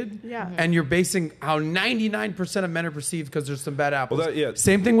inflated. Yeah. And you're basing how 99% of men are perceived because there's some bad apples. Well,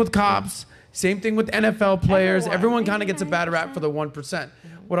 Same thing with cops. Same thing with NFL players. Everyone kind of gets a bad rap for the 1%.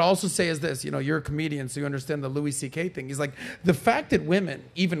 What I also say is this, you're a comedian, so you understand the Louis C.K. thing. He's like, the fact that women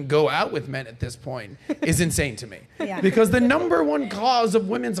even go out with men at this point is insane to me. Because the number one cause of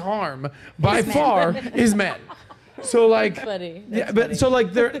women's harm by far is men. So like, funny. So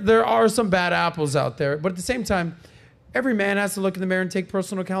like there are some bad apples out there, but at the same time, every man has to look in the mirror and take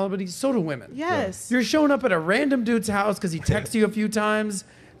personal accountability. So do women. Yes. You're showing up at a random dude's house because he texts you a few times.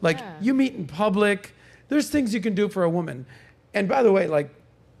 Like, you meet in public. There's things you can do for a woman. And by the way, like,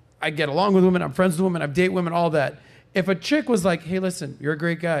 I get along with women. I'm friends with women. I date women, all that. If a chick was like, hey, listen, you're a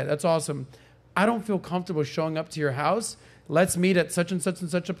great guy. That's awesome. I don't feel comfortable showing up to your house. Let's meet at such and such and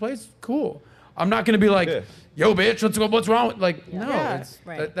such a place. Cool. I'm not going to be like, yo, bitch, what's wrong with, like, no.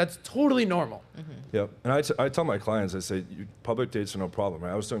 That's totally normal. Yep. And I tell my clients, I say, public dates are no problem.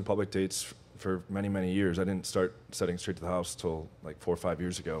 Right? I was doing public dates for many, many years. I didn't start setting straight to the house till like 4 or 5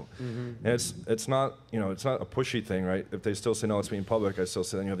 years ago. And it's not, it's not a pushy thing, right? If they still say, no, let's meet in public, I still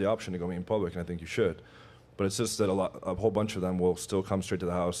say, then you have the option to go meet in public, and I think you should. But it's just that a whole bunch of them will still come straight to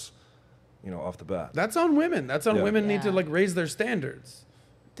the house, off the bat. That's on women. That's on women need to like raise their standards.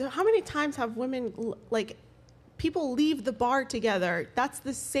 How many times have women, like, people leave the bar together? That's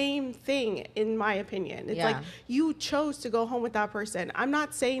the same thing, in my opinion. It's like, you chose to go home with that person. I'm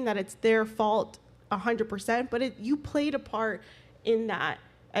not saying that it's their fault 100%, but you played a part in that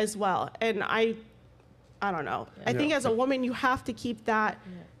as well. And I don't know. I think as a woman, you have to keep that.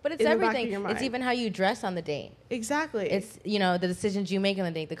 But it's everything. It's even how you dress on the date. Exactly. It's, the decisions you make on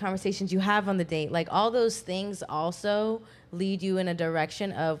the date, the conversations you have on the date. Like, all those things also lead you in a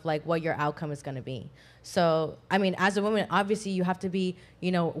direction of, like, what your outcome is going to be. So, I mean, as a woman, obviously you have to be,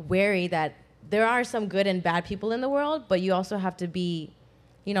 wary that there are some good and bad people in the world, but you also have to be,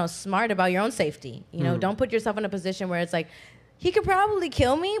 smart about your own safety. Don't put yourself in a position where it's like, he could probably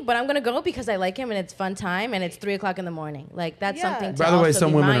kill me, but I'm going to go because I like him and it's fun time and it's 3 o'clock in the morning. Like, that's something to By the way, also some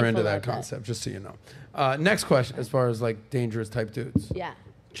be women are mindful into that of concept, just so you know. Next question, as far as like dangerous type dudes. Yeah.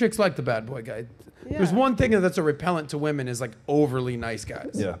 Chicks like the bad boy guy. There's one thing that's a repellent to women is like overly nice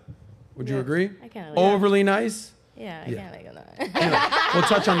guys. Yeah. Would you agree? I kind of Overly nice? Yeah, I kind of like that. Anyway, we'll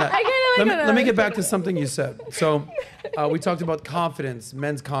touch on that. I kinda like that. Let me get back to something you said. So we talked about confidence,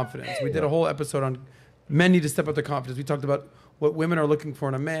 men's confidence. We did a whole episode on men need to step up their confidence. We talked about what women are looking for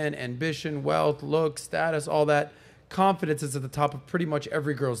in a man: ambition, wealth, looks, status, all that. Confidence is at the top of pretty much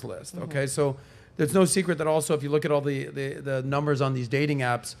every girl's list. Okay, so there's no secret that also if you look at all the numbers on these dating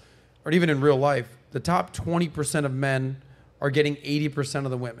apps, or even in real life, the top 20% of men are getting 80%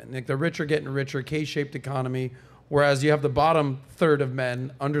 of the women. Like the rich are getting richer, K-shaped economy, whereas you have the bottom third of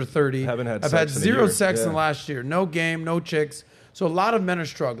men under 30 have had zero sex in the last year, no game, no chicks. So a lot of men are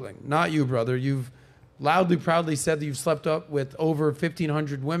struggling. Not you, brother. You've loudly, proudly said that you've slept up with over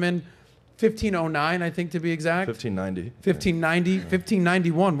 1,500 women. 1509, I think, to be exact. 1590. 1590,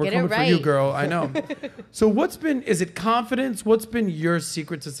 1591. We're Get it coming for you, right. girl. I know. So is it confidence? What's been your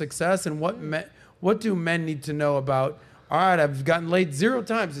secret to success? And what do men need to know about, all right, I've gotten laid 0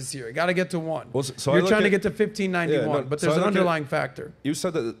 times this year. I got to get to 1. Well, so You're trying to get to 1591, but there's an underlying factor. You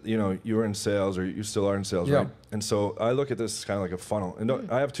said that, you were in sales, or you still are in sales, Yeah. right? And so I look at this kind of like a funnel. And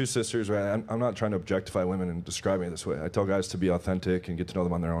I have 2 sisters, right? I'm not trying to objectify women and describe me this way. I tell guys to be authentic and get to know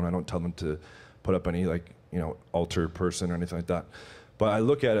them on their own. I don't tell them to put up any alter person or anything like that. But I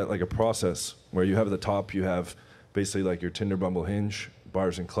look at it like a process where you have at the top, you have basically like your Tinder, Bumble, Hinge,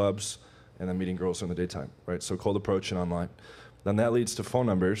 bars and clubs, and then meeting girls in the daytime, right? So cold approach and online. Then that leads to phone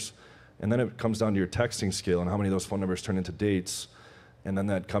numbers. And then it comes down to your texting skill and how many of those phone numbers turn into dates. And then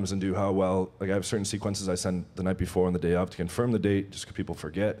that comes into how well, like I have certain sequences I send the night before and the day of to confirm the date, just because people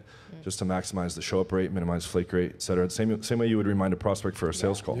forget, just to maximize the show-up rate, minimize flake rate, et cetera. Same way you would remind a prospect for a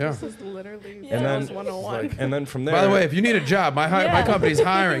sales call. Yeah. This is literally And then- sales 101. And then from there... By the way, if you need a job, my company's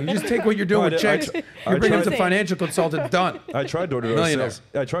hiring. You just take what you're doing No, with checks. I You bring them tried- to financial consultant, done. I tried door-to-door Millionaire. sales.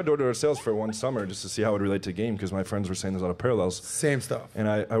 Yeah, I tried door-to-door sales for one summer just to see how it would relate to game, because my friends were saying there's a lot of parallels. Same stuff. And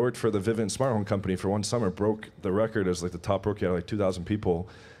I worked for the Vivint Smart Home Company for one summer, broke the record as like the top rookie out of like 2,000 people,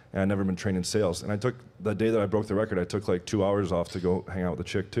 and I'd never been trained in sales. And I took, the day that I broke the record, I took like 2 hours off to go hang out with a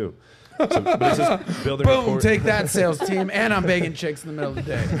chick too. So, but it's just building Boom, rapport. take that sales team, and I'm begging chicks in the middle of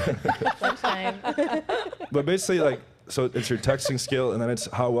the day. Sometime. But basically, so it's your texting skill, and then it's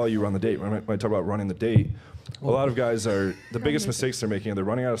how well you run the date. When I talk about running the date, a lot of guys the biggest mistakes they're making are they're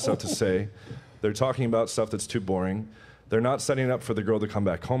running out of stuff to say, they're talking about stuff that's too boring, they're not setting it up for the girl to come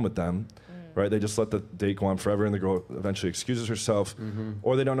back home with them, right? They just let the date go on forever, and the girl eventually excuses herself,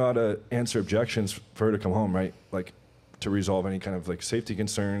 or they don't know how to answer objections for her to come home, right? Like to resolve any kind of like safety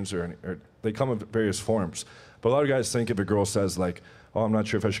concerns, or they come in various forms. But a lot of guys think if a girl says like, oh, I'm not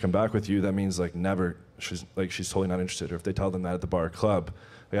sure if I should come back with you, that means like never, she's totally not interested. Or if they tell them that at the bar or club,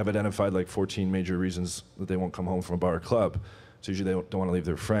 they have identified like 14 major reasons that they won't come home from a bar or club. So usually they don't want to leave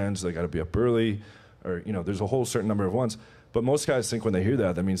their friends, they got to be up early, or there's a whole certain number of ones. But most guys think when they hear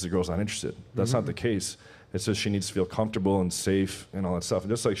that means the girl's not interested. That's not the case. It's just she needs to feel comfortable and safe and all that stuff. And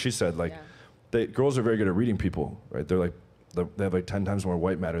just like she said, like girls are very good at reading people, right? They're like they have like 10 times more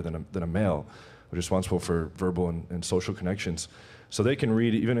white matter than a male, which is responsible for verbal and social connections. So they can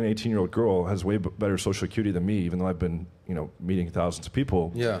read. Even an 18-year-old girl has way better social acuity than me, even though I've been meeting thousands of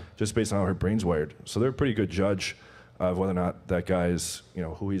people. Yeah. Just based on how her brain's wired. So they're a pretty good judge of whether or not that guy is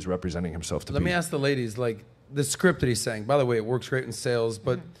who he's representing himself to be. Let me ask the ladies, like the script that he's saying. By the way, it works great in sales,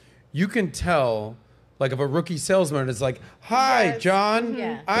 but you can tell. Like if a rookie salesman is like, "Hi, John,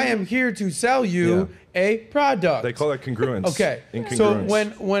 I am here to sell you a product." They call that congruence. Okay, so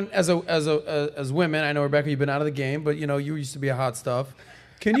when as women, I know Rebecca, you've been out of the game, but you used to be a hot stuff.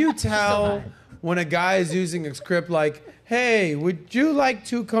 Can you tell when a guy is using a script like, "Hey, would you like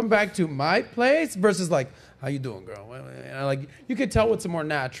to come back to my place?" versus like, "How you doing, girl?" Like you can tell what's more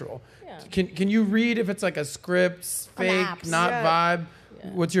natural. Yeah. Can you read if it's like a script, fake, not vibe?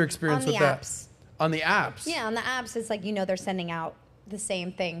 Yeah. What's your experience with that? Apps. On the apps? Yeah, on the apps, it's like, they're sending out the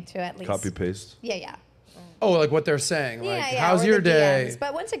same thing to at least... Copy paste? Yeah. Oh, like what they're saying. Yeah, like, how's your day? DMs.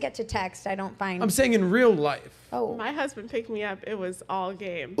 But once I get to text, I don't find... I'm saying in real life. Oh. My husband picked me up. It was all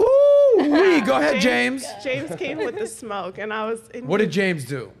game. Ooh, go ahead, James. James came with the smoke, and I was... What did James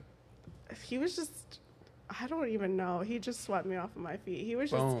do? He was just... I don't even know. He just swept me off of my feet. He was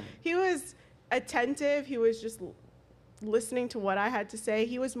Boom. He was attentive. He was just listening to what I had to say.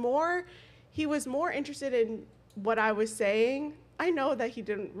 He was more interested in what I was saying. I know that he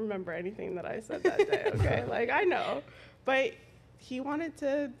didn't remember anything that I said that day, okay? Like, I know. But he wanted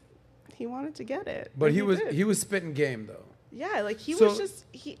to get it. But he was spitting game, though. Yeah, like was just...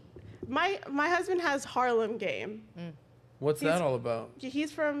 My husband has Harlem game. What's that all about?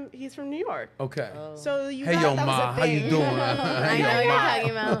 He's from New York. Okay. So hey, yo, ma, how you doing? I know what you're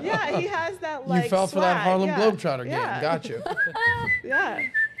talking about. Yeah, he has that like you fell for that Harlem Globetrotter game. Got you. Yeah.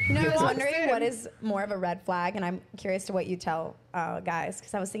 I was wondering what is more of a red flag, and I'm curious to what you tell guys,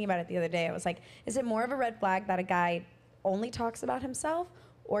 because I was thinking about it the other day. I was like, is it more of a red flag that a guy only talks about himself,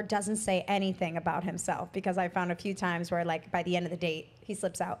 or doesn't say anything about himself, because I found a few times where like by the end of the date he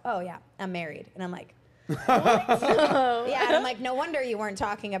slips out, oh yeah, I'm married, and I'm like, yeah, and I'm like, no wonder you weren't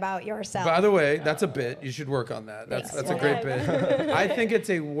talking about yourself. By the way, that's a bit. You should work on that. That's Thanks. a great bit. I think it's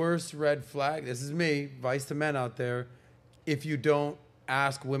a worse red flag. This is me, advice to men out there. If you don't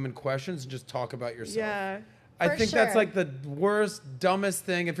ask women questions and just talk about yourself. Yeah. I For think that's sure. like the worst, dumbest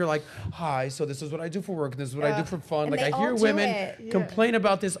thing. If you're like, hi, so this is what I do for work, and this is what I do for fun. And Like, they I hear all do women it. complain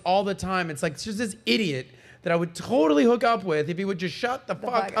about this all the time. It's like, it's just this idiot that I would totally hook up with if he would just shut the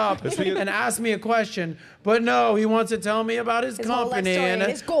fuck fuck up That's because- and ask me a question. But no, he wants to tell me about his His whole life company story and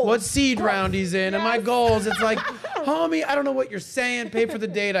and his goals. what seed round he's in and my goals. It's like, homie, I don't know what you're saying. Pay for the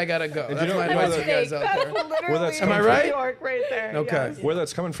date. I gotta go. And That's you know- my you know advice to that- you guys out there. Where that's Am I coming right? New York right there. Okay. Yes. Where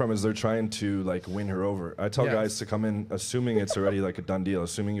that's coming from is they're trying to like win her over. I tell Yes. guys to come in assuming it's already like a done deal,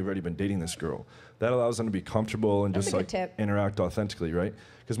 assuming you've already been dating this girl. That allows them to be comfortable and That's just a like good tip. interact authentically, right?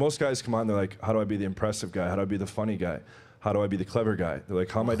 Because most guys come on, they're like, how do I be the impressive guy? How do I be the funny guy? How do I be the clever guy? They're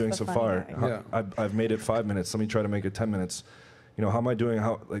like, how am I doing the so funny far? guy. How- Yeah. I've made it 5 minutes. Let me try to make it 10 minutes. You know, how am I doing?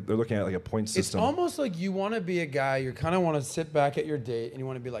 How like they're looking at like a point It's system. almost like you want to be a guy, you kind of want to sit back at your date and you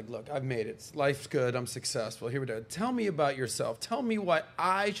want to be like, look, I've made it. Life's good. I'm successful. Here we go. Tell me about yourself. Tell me why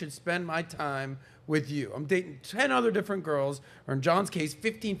I should spend my time with you. I'm dating 10 other different girls, or in John's case,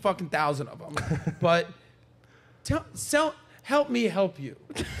 15 fucking thousand of them. But help me help you.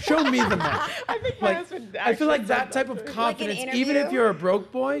 Show me the money. I think my husband I feel like actually that said type of too. confidence, Like an even if interview? you're a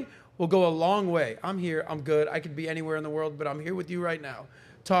broke boy, will go a long way. I'm here. I'm good. I could be anywhere in the world, but I'm here with you right now.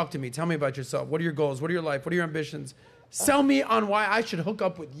 Talk to me. Tell me about yourself. What are your goals? What are your life? What are your ambitions? Sell me on why I should hook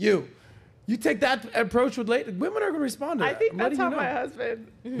up with you. You take that approach with Layne, women are going to respond to that. I think I'm that's letting how you my know.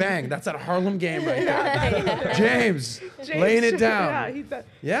 husband. Bang. That's a Harlem game right there. James, laying it down. Yeah, he said.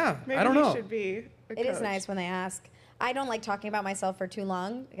 Yeah, Maybe I don't know. He should be. It is nice when they ask. I don't like talking about myself for too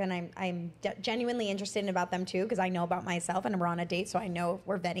long, and I'm genuinely interested in about them too, because I know about myself, and we're on a date, so I know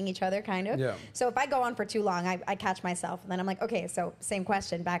we're vetting each other, kind of. Yeah. So if I go on for too long, I catch myself, and then I'm like, okay, so same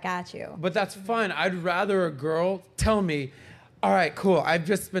question back at you. But that's fine. I'd rather a girl tell me, all right, cool, I've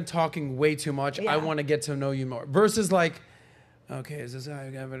just been talking way too much. Yeah. I want to get to know you more. Versus like, okay, is this how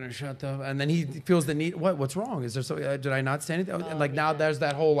you're going to shut up? And then he feels the need. What's wrong? Is there so? Did I not say anything? and like now there's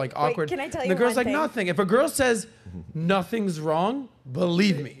that whole like awkward. can I tell and you the girl's one like thing? nothing. If a girl says nothing's wrong,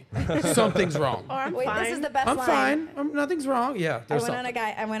 believe me, something's wrong. Or I'm Wait, fine. this is the best I'm line. fine. Nothing's wrong. Yeah, I there's went on something.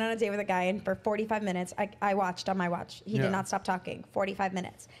 I went on a date with a guy, and for 45 minutes, I watched on my watch. He Yeah. did not stop talking. 45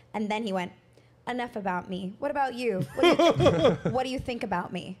 minutes, and then he went, "Enough about me. What about you? What do you think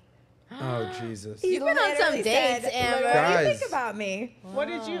about me?" Oh Jesus. He You've been on some literally dates, said, Amber. What do you Guys. think about me?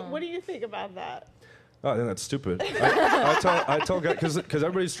 What do you think about that? Oh, I think that's stupid. I tell guys because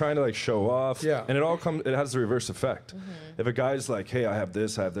everybody's trying to like show off, Yeah. and it has the reverse effect. If a guy's like, hey, I have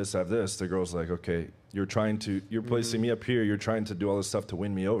this, I have this, I have this, the girl's like, okay, you're placing me up here, you're trying to do all this stuff to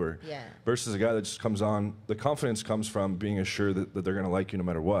win me over. Yeah. Versus a guy that just comes on, the confidence comes from being assured that they're gonna like you no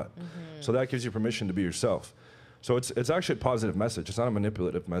matter what. So that gives you permission to be yourself. So it's actually a positive message. It's not a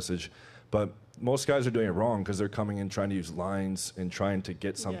manipulative message, but most guys are doing it wrong because they're coming in trying to use lines and trying to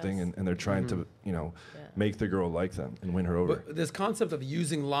get something, Yes. and they're trying to make the girl like them and win her over. But this concept of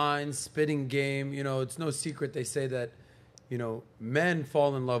using lines, spitting game, it's no secret they say that, men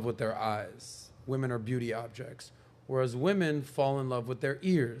fall in love with their eyes. Women are beauty objects. Whereas women fall in love with their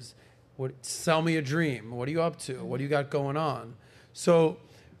ears. Sell me a dream. What are you up to? What do you got going on? So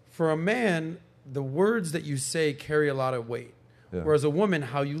for a man, the words that you say carry a lot of weight. Yeah. Whereas a woman,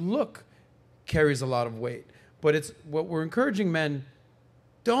 how you look carries a lot of weight. But it's what we're encouraging men,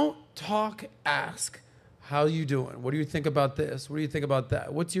 don't talk, ask. How you doing? What do you think about this? What do you think about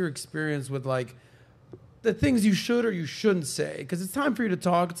that? What's your experience with like the things you should or you shouldn't say? Because it's time for you to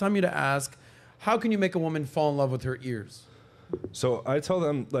talk. It's time for you to ask. How can you make a woman fall in love with her ears? So I tell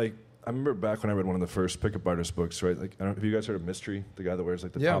them, like, I remember back when I read one of the first pickup artist books, right? Like, I don't know, have you guys heard of Mystery? The guy that wears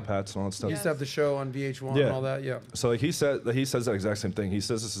like the Yeah. top hats and all that You stuff. used to have the show on VH1 Yeah. and all that. Yeah. So like he says that exact same thing. He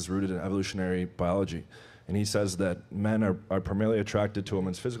says this is rooted in evolutionary biology. And he says that men are primarily attracted to a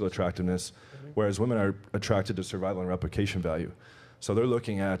woman's physical attractiveness, whereas women are attracted to survival and replication value. So they're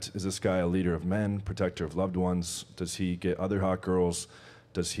looking at, is this guy a leader of men, protector of loved ones? Does he get other hot girls?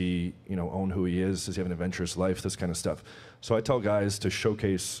 Does he, own who he is? Does he have an adventurous life? This kind of stuff. So I tell guys to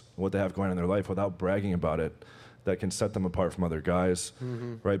showcase what they have going on in their life without bragging about it. That can set them apart from other guys,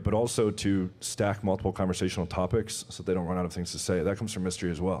 right? But also to stack multiple conversational topics so they don't run out of things to say. That comes from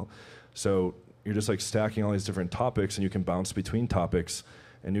Mystery as well. So you're just like stacking all these different topics, and you can bounce between topics,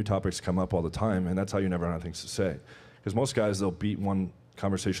 and new topics come up all the time, and that's how you never run out of things to say. Because most guys, they'll beat one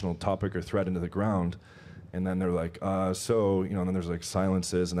conversational topic or thread into the ground, And then they're like, so, and then there's like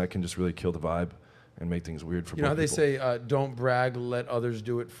silences, and that can just really kill the vibe and make things weird for You know how both they people. say, don't brag, let others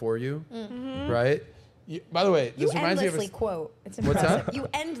do it for you, right? By the way, You this reminds me of endlessly quote. It's What's impressive. that? You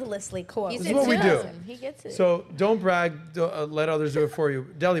endlessly quote. He's This is what we do. enthusiasm. He gets it. So don't brag, let others do it for you.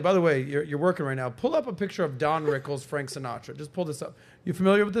 Deli, by the way, you're working right now. Pull up a picture of Don Rickles, Frank Sinatra. Just pull this up. You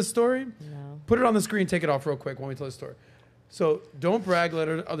familiar with this story? No. Put it on the screen, take it off real quick when we tell the story. So don't brag, let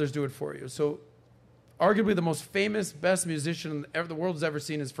others do it for you. So arguably the most famous, best musician the world has ever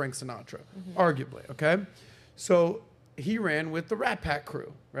seen is Frank Sinatra. Arguably, okay? So he ran with the Rat Pack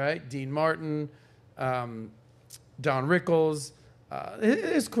crew, right? Dean Martin, Don Rickles,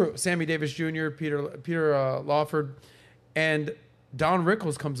 his crew, Sammy Davis Jr., Peter Lawford. And Don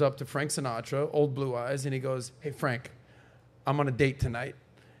Rickles comes up to Frank Sinatra, old Blue Eyes, and he goes, hey, Frank, I'm on a date tonight.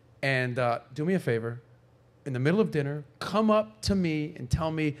 And do me a favor. In the middle of dinner, come up to me and tell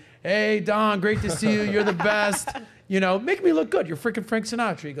me, hey, Don, great to see you. You're the best. Make me look good. You're freaking Frank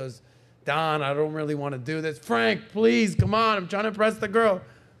Sinatra. He goes, Don, I don't really want to do this. Frank, please, come on. I'm trying to impress the girl.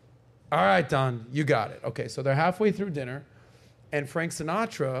 All right, Don, you got it. Okay, so they're halfway through dinner, and Frank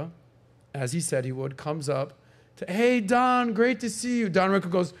Sinatra, as he said he would, comes up to, hey, Don, great to see you. Don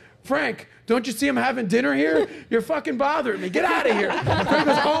Rickles goes, Frank, don't you see him having dinner here? You're fucking bothering me. Get out of here. Frank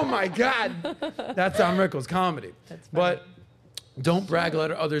goes, oh, my God. That's Don Rickles comedy. But don't brag,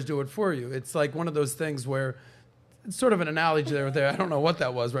 let others do it for you. It's like one of those things where it's sort of an analogy there. I don't know what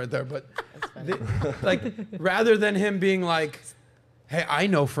that was right there, but rather than him being like, hey, I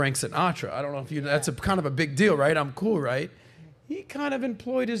know Frank Sinatra. I don't know if that's a kind of a big deal, right? I'm cool, right? He kind of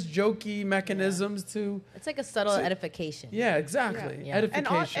employed his jokey mechanisms to... It's like a subtle edification. Yeah, exactly. Yeah.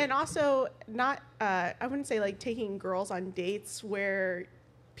 Edification. And also not, I wouldn't say like taking girls on dates where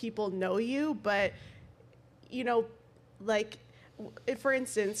people know you, but, like, for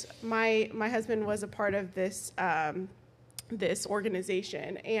instance, my husband was a part of this, this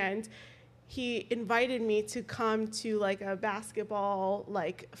organization, and he invited me to come to like a basketball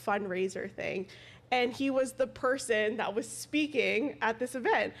like fundraiser thing. And he was the person that was speaking at this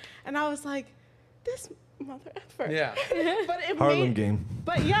event. And I was like, this mother effer. Yeah. But it Harlem game.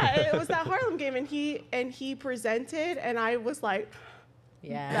 But yeah, it was that Harlem game, and he presented, and I was like,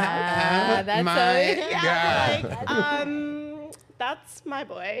 Yeah. That's that's my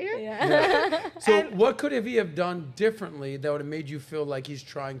boy. Yeah. So what could he have done differently that would have made you feel like he's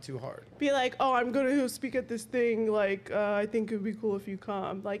trying too hard? Be like, oh, I'm going to speak at this thing. Like, I think it would be cool if you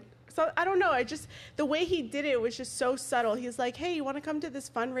come. Like, so I don't know. The way he did it was just so subtle. He's like, hey, you want to come to this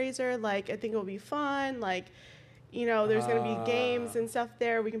fundraiser? Like, I think it'll be fun. Like, there's going to be games and stuff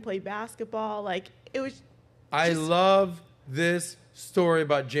there. We can play basketball. Like, it was. I love this story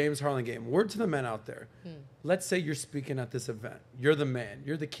about James Harlan game. Word to the men out there. Let's say you're speaking at this event. You're the man.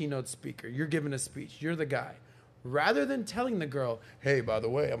 You're the keynote speaker. You're giving a speech. You're the guy. Rather than telling the girl, hey, by the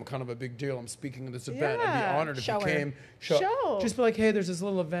way, I'm kind of a big deal. I'm speaking at this event. I'd be honored if you came. Show. Just be like, hey, there's this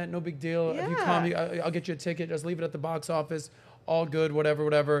little event. No big deal. Yeah. If you come, I'll get you a ticket. Just leave it at the box office. All good,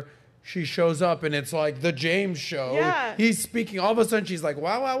 whatever. She shows up, and it's like the James show. Yeah. He's speaking. All of a sudden, she's like,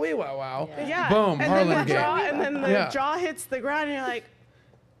 wow, wow, wee, wow, wow. Yeah. Boom, and Harlan then the game. and then the jaw hits the ground, and you're like,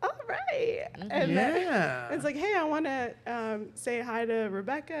 all right. And then it's like, hey, I want to say hi to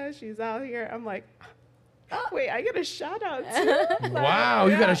Rebecca. She's out here. I'm like, wait, I get a shout out too. Wow,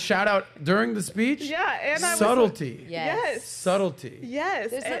 you got a shout out during the speech? Yeah, and I was subtlety. yes. Subtlety.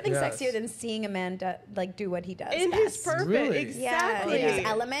 Yes. There's and- nothing Yes. sexier than seeing a man do what he does in his best. purpose. Really? Exactly. Yeah, in his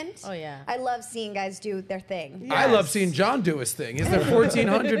element. Oh, yeah. I love seeing guys do their thing. Yeah. I love Yes. seeing John do his thing. He's there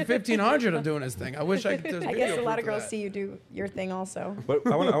 1,400, 1,500 of doing his thing. I wish I could. there's I video guess a lot of proof girls that. see you do your thing also. But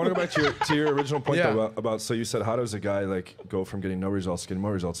I want to go back to your original point Yeah. though, about so you said how does a guy like go from getting no results to getting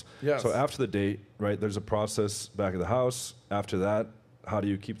more results? Yes. So after the date, right? There's a process back at the house. After that, how do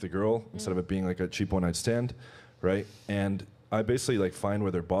you keep the girl instead of it being like a cheap one night stand, right? And I basically like find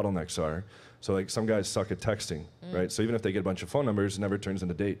where their bottlenecks are. So like some guys suck at texting, right? So even if they get a bunch of phone numbers, it never turns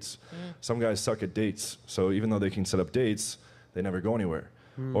into dates. Some guys suck at dates. So even though they can set up dates, they never go anywhere.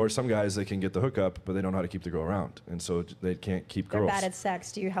 Or some guys, they can get the hookup, but they don't know how to keep the girl around. And so they can't keep They're girls. bad at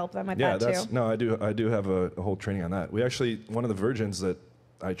sex. Do you help them with Yeah, that too? no, I do have a whole training on that. We actually, one of the virgins that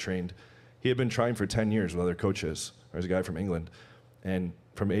I trained, he had been trying for 10 years with other coaches. There's a guy from England. And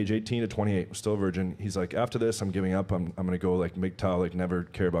from age 18 to 28, was still a virgin. He's like, after this, I'm giving up. I'm going to go like MGTOW, like never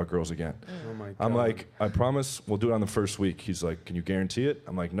care about girls again. Oh my God. I'm like, I promise we'll do it on the first week. He's like, can you guarantee it?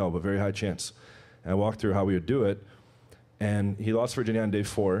 I'm like, no, but very high chance. And I walked through how we would do it. And he lost virginity on day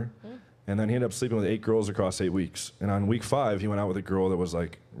 4. And then he ended up sleeping with 8 girls across 8 weeks. And on week 5, he went out with a girl that was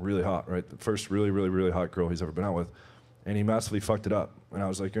like really hot, right? The first really, really, really hot girl he's ever been out with. and he massively fucked it up. And I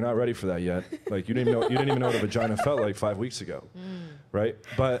was like, you're not ready for that yet. Like, you didn't even know what a vagina felt like 5 weeks ago, right?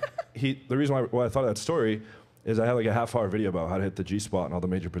 But the reason why I thought of that story is I had like a half-hour video about how to hit the G-spot and all the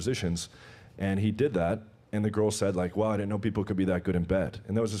major positions, and he did that, and the girl said like, wow, I didn't know people could be that good in bed.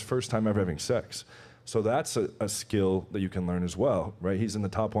 And that was his first time ever having sex. So that's a skill that you can learn as well, right? He's in the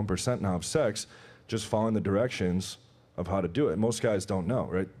top 1% now of sex, just following the directions of how to do it. Most guys don't know,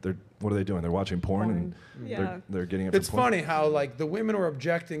 right? What are they doing? They're watching porn. And they're getting it. It's funny how like the women are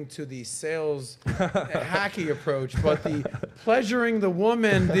objecting to the sales hacky approach, but the pleasuring the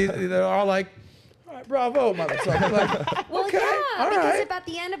woman, they're all like, all right, bravo, motherfucker. Like, Well, okay, yeah, all because right. if at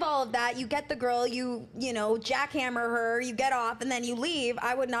the end of all of that, you get the girl, you know, jackhammer her, you get off, and then you leave,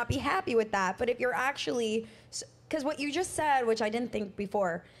 I would not be happy with that. But if you're actually, because what you just said, which I didn't think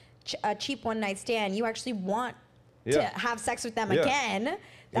before, a cheap one-night stand, you actually want to have sex with them again.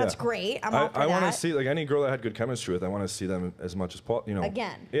 That's great. I'm all for that. I want to see, like, any girl I had good chemistry with, I want to see them as much as possible, you know.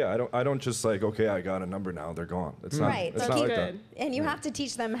 Again. Yeah, I don't just like, okay, I got a number now, they're gone. It's not, Right. it's So not keep like that. And you have to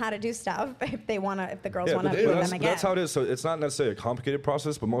teach them how to do stuff if they want to, if the girls want to but be with that's, them again. that's how it is. So it's not necessarily a complicated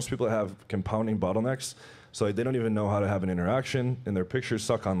process, but most people have compounding bottlenecks. So like, they don't even know how to have an interaction, and their pictures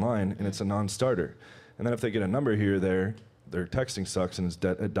suck online, and it's a non-starter. And then if they get a number here or there, their texting sucks and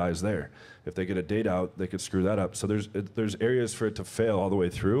it dies there. If they get a date out, they could screw that up. So there's areas for it to fail all the way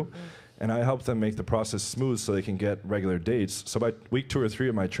through. And I help them make the process smooth so they can get regular dates. So by week 2 or 3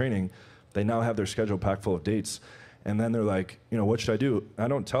 of my training, they now have their schedule packed full of dates. And then they're like, you know, what should I do? I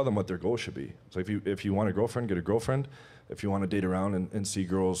don't tell them what their goal should be. So if you want a girlfriend, get a girlfriend. If you want to date around and see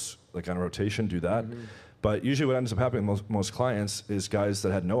girls like on a rotation, do that. But usually what ends up happening with most clients is guys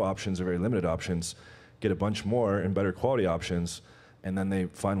that had no options or very limited options get a bunch more and better quality options, and then they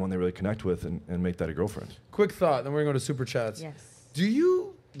find one they really connect with and make that a girlfriend. Quick thought, then we're going to go to Super Chats. Yes. Do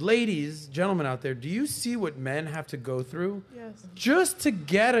you, ladies, gentlemen out there, do you see what men have to go through Yes. just to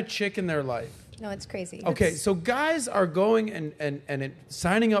get a chick in their life? No, it's crazy. Okay, so guys are going and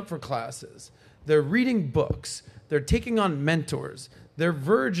signing up for classes. They're reading books. They're taking on mentors. They're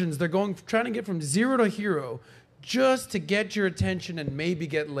virgins. They're trying to get from zero to hero just to get your attention and maybe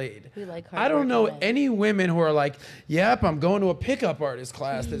get laid. We like I don't know hardworking men. any women who are like, yep, I'm going to a pickup artist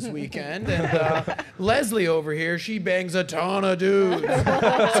class this weekend. And Leslie over here, she bangs a ton of dudes.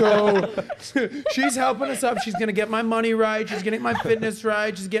 So she's helping us up. She's going to get my money right. She's getting my fitness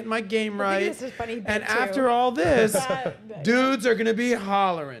right. She's getting my game right. this is funny And bit, too. after all this, dudes are going to be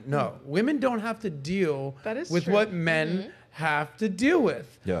hollering. No, women don't have to deal That is with true. what men have to deal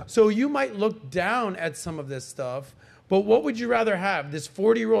with. Yeah. So you might look down at some of this stuff, but what would you rather have? This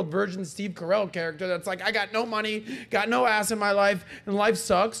 40-year-old virgin Steve Carell character that's like, I got no money, got no ass in my life, and life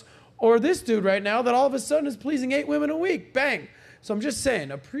sucks, or this dude right now that all of a sudden is pleasing 8 women a week. Bang. So I'm just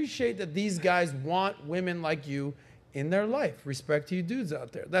saying, appreciate that these guys want women like you in their life. Respect to you dudes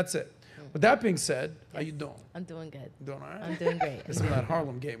out there. That's it. With that being said, how you doing? I'm doing good. You doing all right? I'm doing great. It's some of that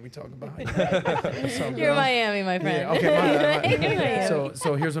Harlem game we talk about. You're Miami, my friend. Yeah, okay, my bad. Miami.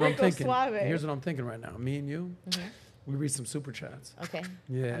 So here's what I'm Rico thinking. Suave. Here's what I'm thinking right now. Me and you, we read some super chats. Okay.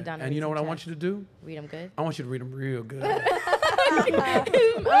 Yeah. I'm down to And read you know some what I chats. want you to do? Read them good. I want you to read them real good. I'm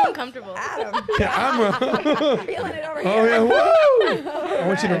uncomfortable. Adam, I'm feeling it over Oh here. yeah, woo! I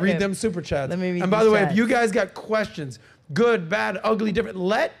want you to read Okay. them super chats. Let me read and by these the way, chats. if you guys got questions, good, bad, ugly, different,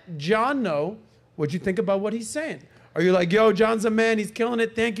 let John know what you think about what he's saying. Are you like, yo, John's a man, he's killing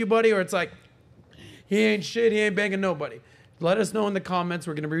it, thank you, buddy? Or it's like, he ain't shit, he ain't banging nobody. Let us know in the comments.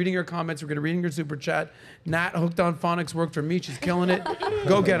 We're going to be reading your comments. We're going to be reading your super chat. Nat, hooked on phonics, worked for me. She's killing it.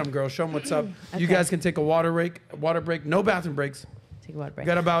 Go get them, girl. Show them what's up. You Okay. guys can take a water break. No bathroom breaks. Take a water break. We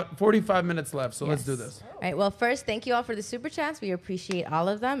got about 45 minutes left, so let's Yes. do this. All right. Well, first, thank you all for the super chats. We appreciate all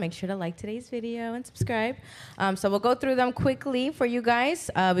of them. Make sure to like today's video and subscribe. So we'll go through them quickly for you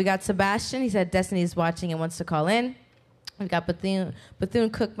guys. We got Sebastian. He said Destiny's watching and wants to call in. We got Bethune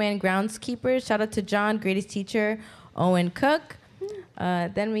Cookman groundskeeper. Shout out to John, greatest teacher, Owen Cook.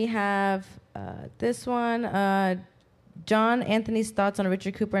 Then we have this one. John Anthony's thoughts on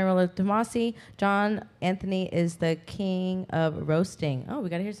Richard Cooper and Rollo Tomasi. John Anthony is the king of roasting. Oh, we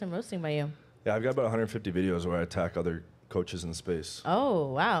got to hear some roasting by you. Yeah, I've got about 150 videos where I attack other coaches in the space.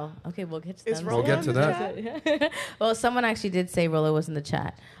 Oh, wow. Okay, we'll get to Is them. Rollo get in to the that. chat? Well, someone actually did say Rollo was in the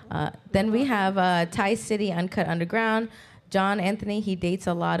chat. Then we have Thai City Uncut Underground. John Anthony, he dates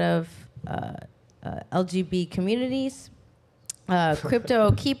a lot of LGBT communities.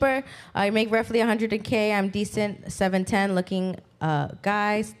 Crypto keeper. I make roughly 100K. I'm decent, 7'10", looking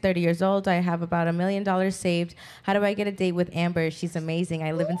guy, 30 years old. I have about $1 million saved. How do I get a date with Amber? She's amazing.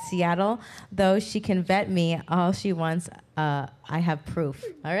 I live in Seattle, though she can vet me all she wants. I have proof.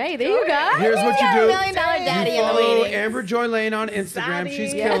 All right, there you go. Here's what you $1 do. million daddy You in the follow waiting. Amber Joy Layne on Instagram. Zaddy.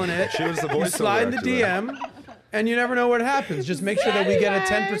 She's killing it. She was the You voice. slide in the DM, and you never know what happens. Just make sure that we get a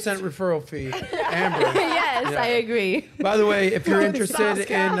 10% referral fee. Amber. Yes, I agree. By the way, if you're interested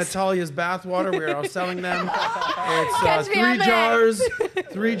in Natalya's bathwater, we are selling them. It's Catch me on there.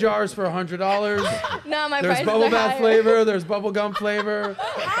 3 jars for $100. No, my There's prices bubble are bath higher. flavor, there's bubble gum flavor,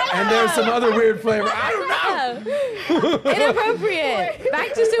 and there's some other weird flavor. I don't know. Inappropriate.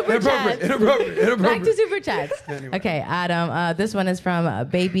 Back to super chats. Inappropriate. Back to super chats. Anyway. Okay, Adam. This one is from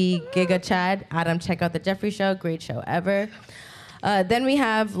Baby Giga Chad. Adam, check out the Jeffrey Show. Great show ever. Then we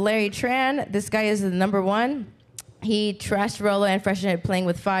have Larry Tran. This guy is the number one. He trashed Rolo and Fresh Ahead playing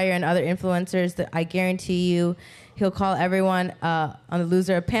with fire and other influencers. That I guarantee you, he'll call everyone on the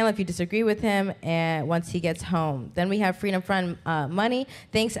loser panel if you disagree with him. And once he gets home, then we have Freedom Fund Money.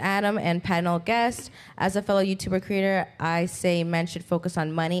 Thanks, Adam and panel guest. As a fellow YouTuber creator, I say men should focus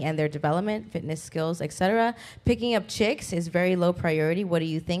on money and their development, fitness skills, etc. Picking up chicks is very low priority. What do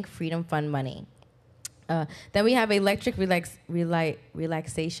you think? Freedom Fund Money. Then we have electric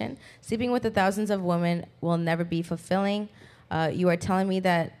relaxation. Sleeping with the thousands of women will never be fulfilling. You are telling me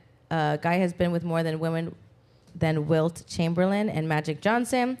that a guy has been with more than women than Wilt Chamberlain and Magic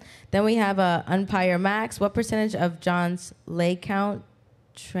Johnson. Then we have Umpire Max. What percentage of John's leg count,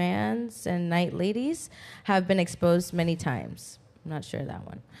 trans and night ladies, have been exposed many times? I'm not sure of that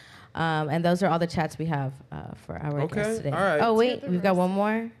one. And those are all the chats we have for our guests today. All right. Oh, wait, we've got one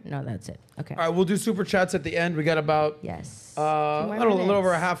more? No, that's it. Okay. All right, we'll do super chats at the end. We got about Yes. a little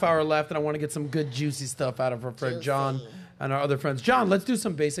over a half hour left, and I want to get some good juicy stuff out of our friend John and our other friends. John, let's do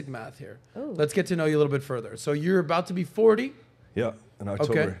some basic math here. Ooh. Let's get to know you a little bit further. So you're about to be 40. Yeah, in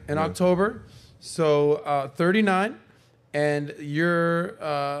October. Okay, in Yeah. October. So 39, and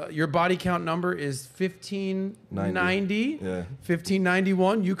your body count number is 1590. Yeah.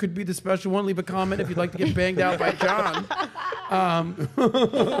 1591. You could be the special one. Leave a comment if you'd like to get banged out by John.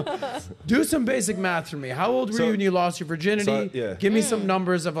 Do some basic math for me. How old were you when you lost your virginity? yeah. Give me some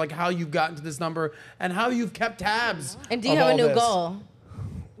numbers of like how you've gotten to this number and how you've kept tabs. And do you of have a all new this. goal?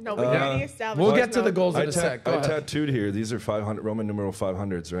 No, we already established. We'll get to no. the goals in I a sec. Go I ahead. tattooed here. These are 500 Roman numeral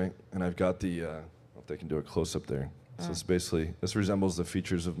 500s, right? And I've got the. I don't know if they can do a close up there. So it's basically this resembles the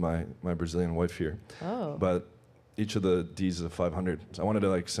features of my Brazilian wife here. Oh. But each of the D's is a 500. So I wanted to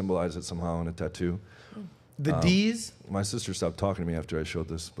like symbolize it somehow in a tattoo. The D's? My sister stopped talking to me after I showed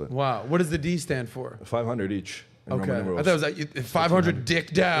this, but Wow. What does the D stand for? 500 each. in Okay. Roman I numerals. thought it was like 500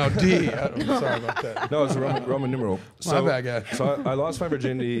 dick down D. I'm sorry about that. No, it's a Roman numeral. My bad, guy. So I lost my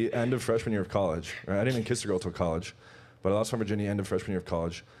virginity end of freshman year of college. Right? I didn't even kiss a girl till college, but I lost my virginity end of freshman year of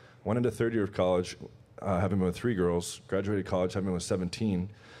college. Went into third year of college, having been with 3 girls. Graduated college, having been with 17.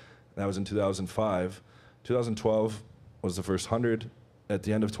 That was in 2005. 2012 was the first 100. At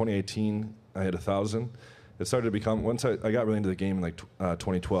the end of 2018, I hit 1,000. It started to become, once I got really into the game in like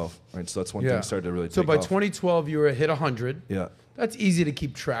 2012, right? So that's when things started to really take So by off. 2012, you were hit 100. Yeah. That's easy to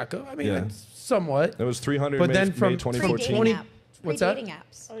keep track of. I mean, Yeah. it's somewhat. It was 300 But May, then May from 2014. 20 what's that? Pre-dating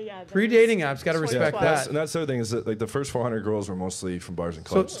apps. Oh yeah. that Pre-dating was apps, got to respect 2012. that. And that's the other thing is that like the first 400 girls were mostly from bars and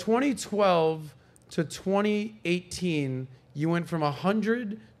So clubs. 2012 to 2018, you went from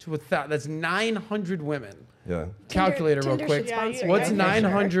 100 to 1,000. That's 900 women. Yeah. Calculator real Tinder quick. should sponsor What's you.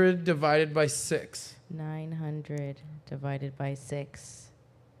 900 divided by 6? 900 divided by 6.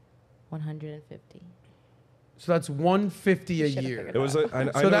 150. So that's 150 a Should've year. figured It was like,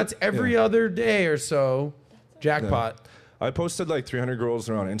 I So know- that's every yeah. other day or so. Jackpot. I posted like 300 girls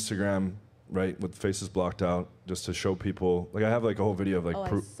around Instagram, right, with faces blocked out, just to show people. Like I have like a whole video of like, Oh,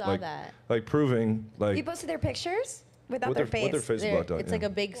 I saw like, that. like proving like You posted their pictures without with their with face. their faces There- blocked out. it's yeah. like a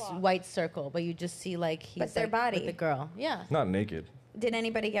big white circle, but you just see like he's But their like, body. with the girl. Yeah. Not naked. Did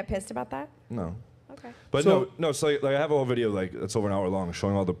anybody get pissed about that? No. Okay. But So- no. So like I have a whole video like it's over an hour long,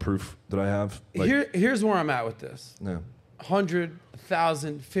 showing all the proof that I have. Like, Here's where I'm at with this. yeah. 100,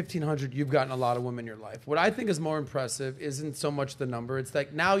 1,000, 1,500, you've gotten a lot of women in your life. What I think is more impressive isn't so much the number. It's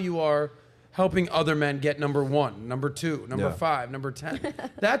like now you are helping other men get number 1, number 2, number Yeah. 5, number 10.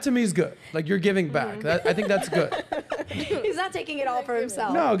 That to me is good. Like you're giving back. I think that's good. He's not taking it all for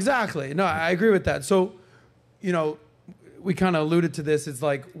himself. No, exactly. No, I agree with that. So, you know, we kind of alluded to this. It's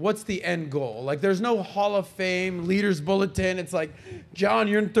like, what's the end goal? Like, there's no Hall of Fame, leaders bulletin. It's like, John,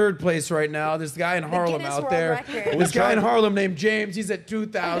 you're in third place right now. This guy in Harlem Guinness out World there. Record. This guy in Harlem named James. He's at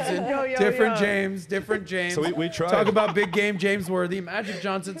 2,000. Different James. So we tried. Talk about big game James Worthy, Magic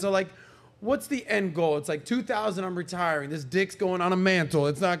Johnson. So, like, what's the end goal? It's like 2,000, I'm retiring. This dick's going on a mantle.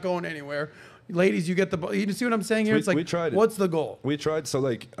 It's not going anywhere. Ladies, you get the ball. You see what I'm saying here? So it's like, we tried it. What's the goal? We tried. So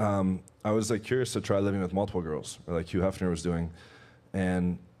like, I was like curious to try living with multiple girls, or like Hugh Hefner was doing.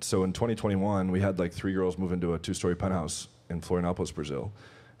 And so in 2021, we had like 3 girls move into a 2-story penthouse in Florianópolis, Brazil.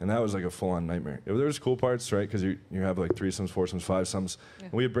 And that was like a full-on nightmare. There was cool parts, right? Because you have like 3-somes, 4-somes, 5-somes. Yeah.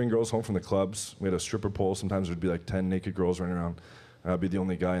 And we would bring girls home from the clubs. We had a stripper pole. Sometimes there'd be like 10 naked girls running around. And I'd be the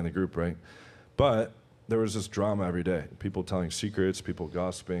only guy in the group, right? But there was this drama every day. People telling secrets, people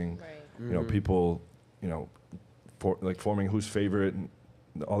gossiping, people, forming who's favorite and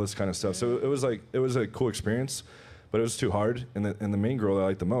all this kind of stuff. So it was a cool experience, but it was too hard. And the main girl that I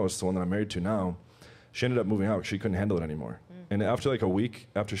liked the most, the one that I'm married to now, she ended up moving out. She couldn't handle it anymore. And after like a week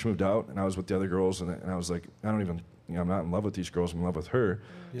after she moved out, and I was with the other girls, and I was like, I'm not in love with these girls. I'm in love with her.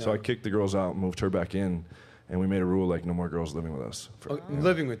 Yeah. So I kicked the girls out, moved her back in, and we made a rule like no more girls living with us.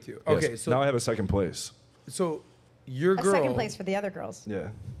 Living with you. Yes. Okay, so now I have a second place. So your girl. A second place for the other girls. Yeah.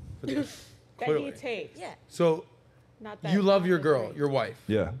 That Clearly. he takes. Yeah. So Not that you love your not girl, that your wife.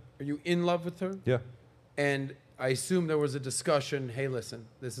 Yeah. Are you in love with her? Yeah. And I assume there was a discussion. Hey, listen,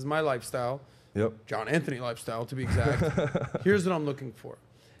 this is my lifestyle. Yep. John Anthony lifestyle, to be exact. Here's what I'm looking for.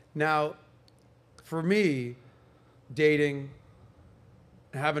 Now, for me, dating,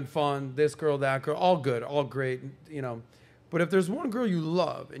 having fun, this girl, that girl, all good, all great, But if there's one girl you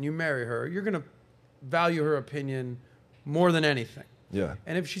love and you marry her, you're going to value her opinion more than anything. Yeah.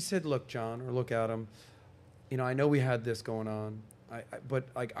 And if she said, look, John, or look, Adam, I know we had this going on, but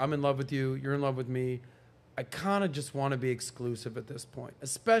like I'm in love with you, you're in love with me. I kind of just want to be exclusive at this point,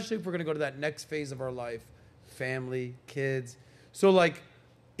 especially if we're going to go to that next phase of our life, family, kids. So like,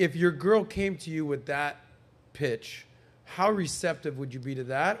 if your girl came to you with that pitch, how receptive would you be to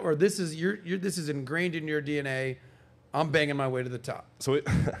that? Or this is this is ingrained in your DNA. I'm banging my way to the top.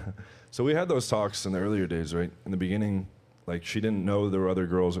 So we had those talks in the earlier days, right? In the beginning, like she didn't know there were other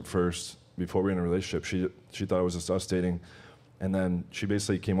girls at first. Before we were in a relationship, she thought it was just us dating. And then she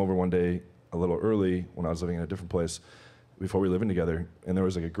basically came over one day a little early when I was living in a different place before we were living together. And there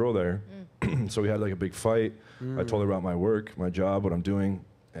was like a girl there. So we had like a big fight. I told her about my work, my job, what I'm doing,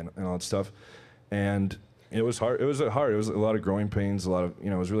 and all that stuff. And it was hard. It was hard. It was a lot of growing pains, a lot of, it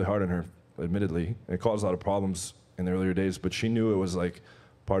was really hard on her, admittedly. And it caused a lot of problems in the earlier days, but she knew it was like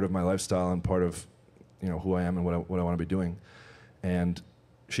part of my lifestyle and part of, who I am and what I want to be doing. And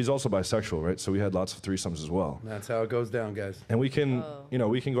she's also bisexual, right? So we had lots of threesomes as well. That's how it goes down, guys. And we can,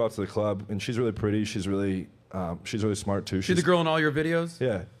 we can go out to the club, and she's really pretty. She's really smart too. She's the girl in all your videos?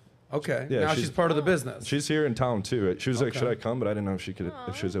 Yeah. Okay. Yeah, now she's part of the business. She's here in town too. She was like, "Should I come?" But I didn't know if she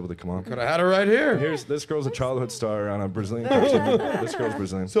was able to come on. Could have had her right here. This girl's a childhood star on a Brazilian cartoon. This girl's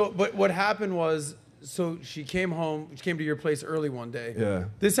Brazilian. So, but what happened was, so she came home. She came to your place early one day. Yeah.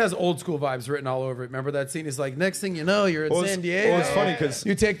 This has old school vibes written all over it. Remember that scene? It's like, next thing you know, you're in San Diego. Well, it's funny because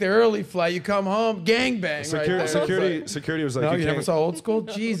you take the early flight, you come home, gangbang. Security was like, no, you never saw old school.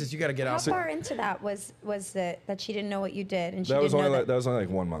 Jesus, you got to get How out. far into that was that she didn't know what you did, and she that was didn't only know that was only like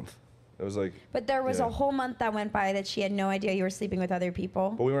 1 month. It was like. But there was a whole month that went by that she had no idea you were sleeping with other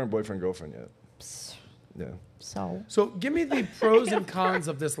people. But we weren't boyfriend girlfriend yet. Yeah. So give me the pros and cons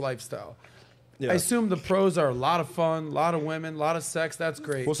of this lifestyle. Yeah. I assume the pros are a lot of fun, a lot of women, a lot of sex. That's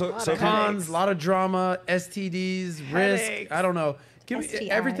great. Well, so cons, a lot of drama, STDs, risk. I don't know. Give me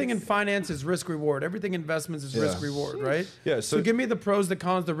everything in finance is risk reward. Everything in investments is risk reward, right? Yeah. So give me the pros, the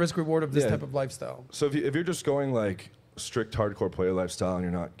cons, the risk reward of this type of lifestyle. So if you're just going like strict hardcore player lifestyle and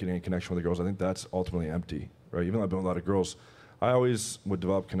you're not getting any connection with the girls, I think that's ultimately empty, right? Even though I've been with a lot of girls, I always would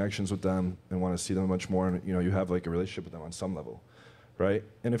develop connections with them and want to see them much more, and you have like a relationship with them on some level, right?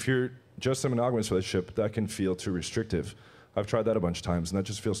 And if you're just a monogamous relationship, that can feel too restrictive. I've tried that a bunch of times, and that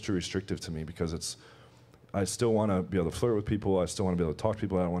just feels too restrictive to me because I still want to be able to flirt with people. I still want to be able to talk to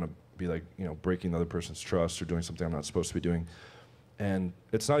people. I don't want to be like, breaking the other person's trust or doing something I'm not supposed to be doing. And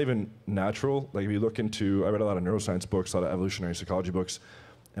it's not even natural. Like if you look into, I read a lot of neuroscience books, a lot of evolutionary psychology books,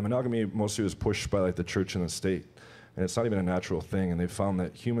 and monogamy mostly was pushed by like the church and the state. And it's not even a natural thing. And they found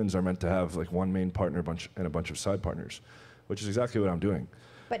that humans are meant to have like one main partner and a bunch of side partners, which is exactly what I'm doing.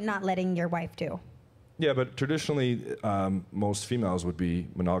 But not letting your wife do. Yeah, but traditionally, most females would be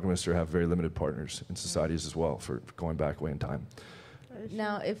monogamous or have very limited partners in societies as well, for going back way in time.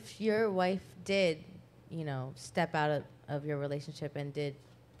 Now, if your wife did, step out of your relationship and did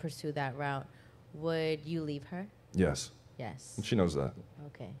pursue that route, would you leave her? Yes. Yes. And she knows that.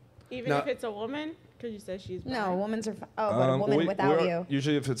 Okay. Even No. if it's a woman, because you said she's No, bi. women's are. But a woman without you.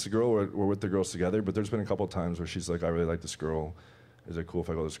 Usually, if it's a girl, we're with the girls together. But there's been a couple of times where she's like, "I really like this girl. Is it cool if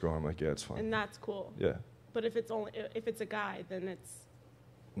I go with this girl?" I'm like, "Yeah, it's fine." And that's cool. Yeah. But if it's a guy, then it's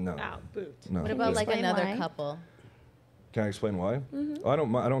No. out, boot. No. What about like explain another why? couple? Can I explain why? I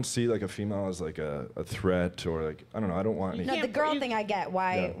don't see like a female as like a threat or like I don't know. I don't want any. No, Yeah, the but girl you- thing I get.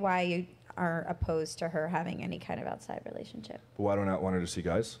 Why you are opposed to her having any kind of outside relationship? Why don't I want her to see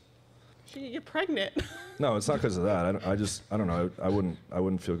guys? She could get pregnant. No, it's not because of that. I don't know. I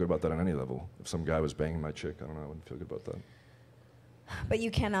wouldn't feel good about that on any level. If some guy was banging my chick, I don't know. I wouldn't feel good about that. But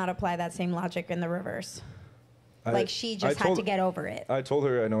you cannot apply that same logic in the reverse. I- Like she just I had told- to get over it. I told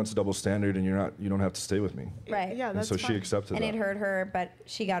her I know it's a double standard and you don't have to stay with me. Right. Yeah, And that's so she fine. accepted And that. it hurt her, but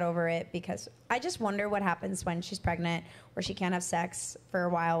she got over it because I just wonder what happens when she's pregnant or she can't have sex for a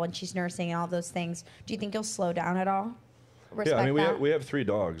while when she's nursing and all those things. Do you think you'll slow down at all? Respect Yeah, I mean that? we have 3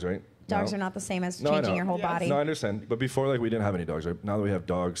 dogs, right? Dogs now. are not the same as No, I changing know. your whole Yes. body. No, I understand. But before, like, we didn't have any dogs. Right? Now that we have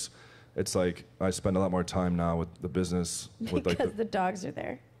dogs, it's like I spend a lot more time now with the business. With like because the dogs are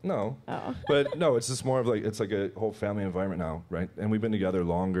there. no, Oh. but no, it's just more of like it's like a whole family environment now, right? And we've been together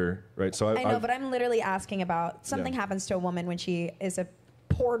longer, right? So I know, but I'm literally asking about something Yeah. happens to a woman when she is a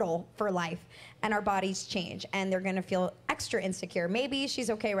portal for life and our bodies change and they're going to feel extra insecure. Maybe she's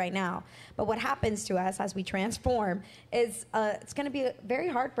okay right now, but what happens to us as we transform is it's going to be very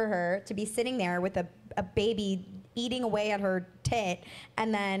hard for her to be sitting there with a baby eating away at her tit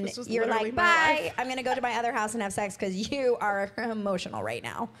and then This was you're literally like, my bye, life." I'm going to go to my other house and have sex because you are emotional right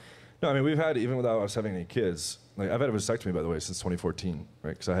now. no, I mean we've had even without us having any kids. Like I've had a vasectomy by the way since 2014,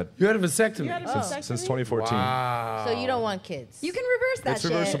 right? Because I had You had a vasectomy. You had a since vasectomy? 2014. Wow. So you don't want kids? You can reverse that It's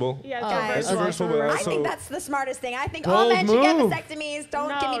shit. reversible. Yeah, Guys, It's reversible, but I also think that's the smartest thing. I think Bold all men should get move. vasectomies. Don't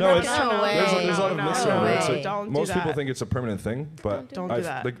No, give me No, birth it's- control. No way. there's a lot of No, myths no, around it. no It's way. like Don't do most people that. think it's a permanent thing, but Don't do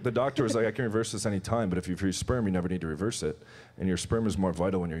that. The doctor was like, I can reverse this any time, but if you freeze sperm, you never need to reverse it, and your sperm is more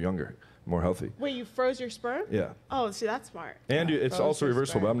vital when you're younger, more healthy. Wait, you froze your sperm? Yeah, Oh, see, that's smart. and it's froze also your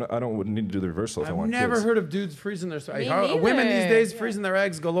reversible. sperm. But I wouldn't need to do the reversal if I I've want never kids. heard of dudes freezing their Me women these neither. days freezing their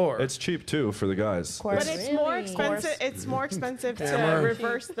eggs galore. It's cheap too for the guys. course. But it's more Really? expensive. It's more expensive to Camera.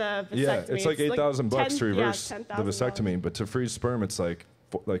 reverse the vasectomy. Yeah, it's like $8,000 to reverse the $10,000. vasectomy, but to freeze sperm, it's like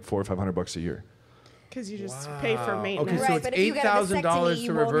 $400 or $500 a year. Because you just pay for Wow. maintenance. Okay, so Right, it's but if you get a $8,000 vasectomy, to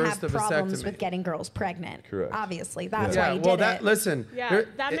you won't reverse have the problems vasectomy. with getting girls pregnant. Correct. Obviously, that's yeah, why he well, did that it. listen. Yeah,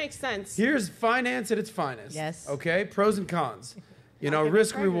 that makes sense. Here's finance at its finest. Yes. Okay, pros and cons. You know, I'll get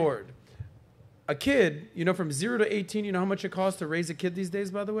risk pregnant. reward. A kid, you know, from 0 to 18, you know how much it costs to raise a kid these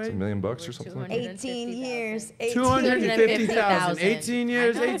days, by the way? $1 million or something like that. 18 years. 18 250,000. 18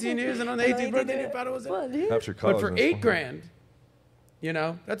 years, I know. 18 years, and on the 18th birthday, you found out it was it. After But college, for that's $8 fine. grand, you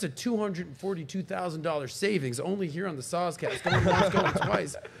know, that's a $242,000 savings only here on the Soscast. Going once, going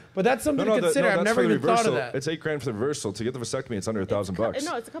twice. But that's something to consider. I've that's never for the even thought of reversal. that. It's $8,000 for the reversal. To get the vasectomy, it's under $1,000.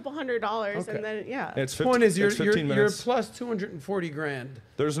 No, it's a couple $100, Okay. and then yeah. And it's Point is, you're 15 minutes. plus 240 grand.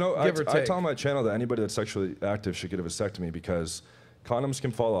 There's no. I give or take. tell on my channel that anybody that's sexually active should get a vasectomy because condoms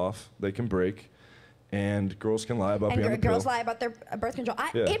can fall off, they can break, and girls can lie about being on And the girls pill. lie about their birth control.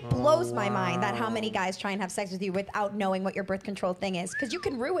 Yeah. It blows my mind that how many guys try and have sex with you without knowing what your birth control thing is, because you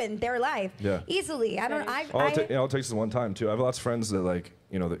can ruin their life Yeah. easily. I don't. All it takes is one time too. I have lots of friends that like,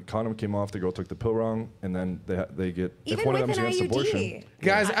 you know, the condom came off, the girl took the pill wrong, and then they get if even one with of them's an against IUD. abortion.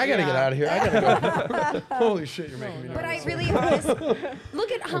 Guys, I gotta get Yeah. out of here. I gotta go. Holy shit, you're making me But nervous. I really honestly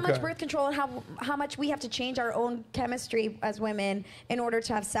look at how Okay. much birth control and how much we have to change our own chemistry as women in order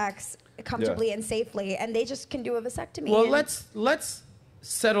to have sex comfortably and safely, and they just can do a vasectomy. Well, and- let's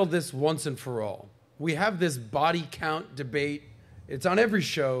settle this once and for all. We have this body count debate. It's on every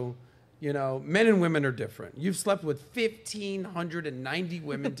show. You know, men and women are different. You've slept with 1,590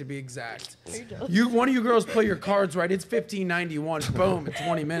 women to be exact. One of you girls play your cards right. It's 1,591. Boom, in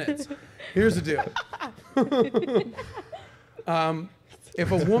 20 minutes. Here's the deal.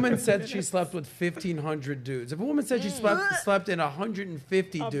 If a woman said she slept with 1,500 dudes, if a woman said she slept in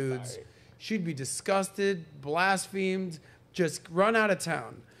 150 dudes, she'd be disgusted, blasphemed, just run out of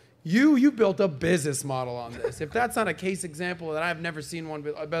town. You built a business model on this. If that's not a case example, that I've never seen one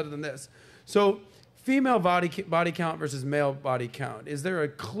better than this. So, female body count versus male body count. Is there a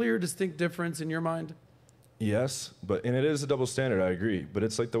clear, distinct difference in your mind? Yes, and it is a double standard. I agree, but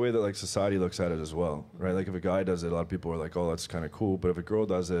it's like the way that like society looks at it as well, right? Like if a guy does it, a lot of people are like, "Oh, that's kind of cool," but if a girl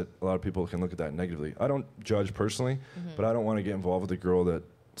does it, a lot of people can look at that negatively. I don't judge personally, but I don't want to get involved with a girl that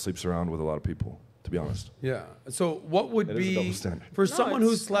sleeps around with a lot of people. To be honest. Yeah. So what would It is a double be standard. for someone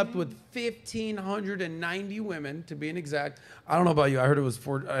who it's slept with 1,590 women, to be an exact? I don't know about you. I heard it was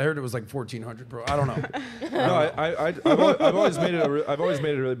like 1,400, bro. I don't know. No, I've always made it. I've always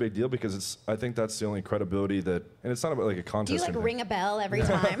made it a really big deal because I think that's the only credibility that, and it's not about like a Do contest. you like or anything. ring a bell every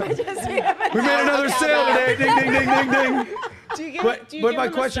time? I just, We made another sale today. Ding, ding, ding, ding, ding. Do you give, But- do you but give my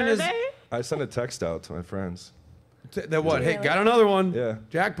them a question is- survey? I sent a text out to my friends. That what? Hey, Really? got another one. Yeah.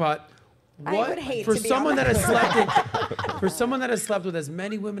 Jackpot. I What would hate for to be someone on that that has slept for someone that has slept with as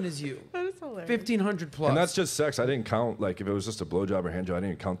many women as you, That is hilarious. 1,500 plus. And that's just sex. I didn't count like if it was just a blowjob or hand job. I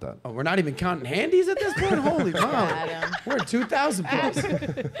didn't count that. Oh, we're not even counting handies at this point. Holy moly, Adam. we're at 2,000 plus. All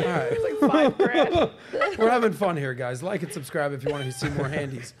right. Like $5,000. We're having fun here, guys. Like and subscribe if you want to see more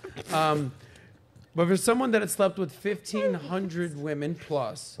handies. But for someone that had slept with 1,500 women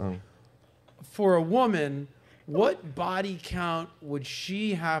plus, for a woman, what body count would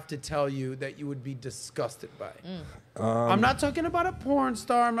she have to tell you that you would be disgusted by? I'm not talking about a porn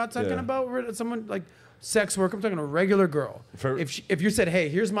star. I'm not talking Yeah. about someone like sex work. I'm talking a regular girl. For- If you said, hey,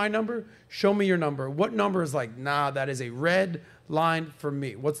 here's my number, show me your number. What number is like, nah, that is a red line for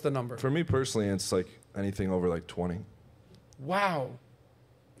me? What's the number? For me personally, it's like anything over like 20. Wow.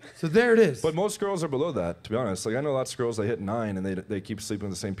 So there it is. But most girls are below that, to be honest. Like I know lots of girls, they hit 9 and they keep sleeping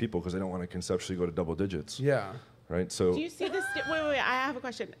with the same people because they don't want to conceptually go to double digits. yeah. Right. So Do you see this? Wait. I have a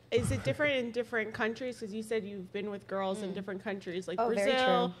question. Is it different in different countries? Because you said you've been with girls in different countries, like Oh, very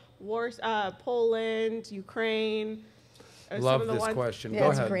Brazil, Poland, Ukraine. are some Love of the this ones- question. Yeah, Go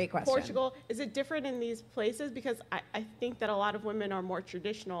it's a ahead. great question. Portugal. Is it different in these places? Because I think that a lot of women are more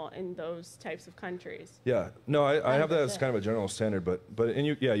traditional in those types of countries. yeah, no, I have that as 100%. kind of a general standard, but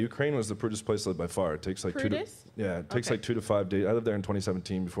Ukraine was the prudest place to live by far. It takes like Prudist? it takes Okay. like 2 to 5 days. I lived there in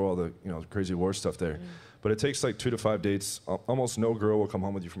 2017 before all the crazy war stuff there. But it takes like 2 to 5 dates. Almost no girl will come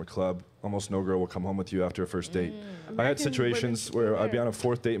home with you from a club. Almost no girl will come home with you after a first date. I American had situations women where I'd be there. on a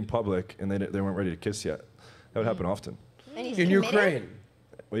 4th date in public and they weren't ready to kiss yet. That would happen often. And he's In committed? Ukraine.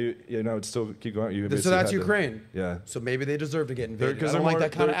 Well, it'd still keep going. You So basically that's had to- Ukraine. Yeah. So maybe they deserve to get invaded. Because I don't they're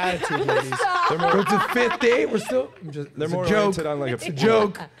like that kind of more- attitude, ladies. It's the 5th date. We're still. They're It's more a joke. oriented on like It's a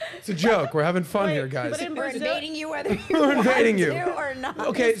joke. It's a joke. We're having fun Wait, here, guys. but in We're Brazil, invading you whether you We're want invading you. to or not.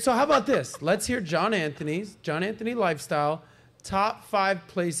 Okay, so how about this? Let's hear John Anthony Lifestyle, top 5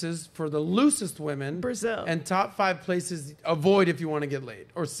 places for the loosest women. Brazil. And top 5 places avoid if you want to get laid,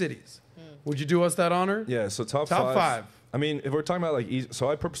 or cities. Would you do us that honor? Yeah, so top Top 5. I mean, if we're talking about like easy, so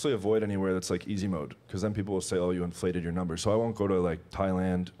I purposely avoid anywhere that's like easy mode because then people will say, "Oh, you inflated your number." So I won't go to like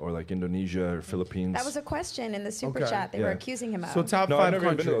Thailand or like Indonesia or Philippines. That was a question in the super Okay. chat they were Yeah. accusing him of. So top no, 5 I've never even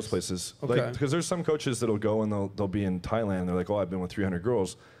countries. been to those places. Okay. Like, because there's some coaches that'll go and they'll be in Thailand. They're like, "Oh, I've been with 300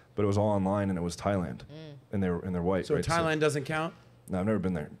 girls," but it was all online and it was Thailand, and they're white. So right? Thailand doesn't count? No, I've never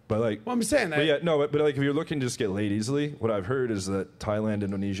been there. But like, Well, I'm saying that. but yeah, no, but like if you're looking to just get laid easily, what I've heard is that Thailand,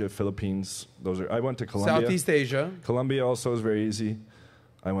 Indonesia, Philippines, those are. I went to Colombia. Southeast Asia. Colombia also is very easy.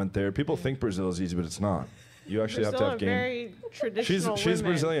 I went there. People think Brazil is easy, but it's not. You actually Brazil have to have are game. very traditional She's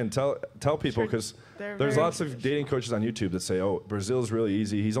women. Brazilian. Tell people because They're there's very lots of dating coaches on YouTube that say, "Oh, Brazil's really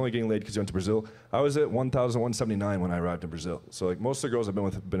easy. He's only getting laid because he went to Brazil." I was at 1,179 when I arrived in Brazil. So like most of the girls I've been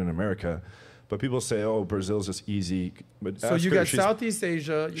with have been in America, but people say, "Oh, Brazil's just easy." But So ask you her, got she's- Southeast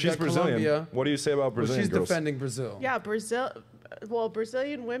Asia. You She's got Brazilian. Colombia. What do you say about Well, Brazilian she's girls? defending Brazil. Yeah,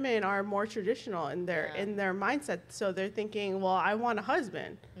 Brazilian women are more traditional in their mindset. So they're thinking, well, I want a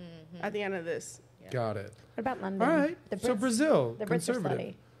husband at the end of this. Got it. What about London? All right. The So Brits- Brazil, The Brits are conservative.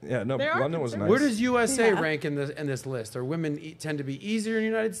 slutty. Yeah, no, They are London was nice. Where does USA Yeah. rank in this list? Are women tend to be easier in the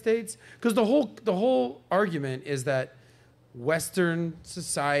United States? Because the whole argument is that Western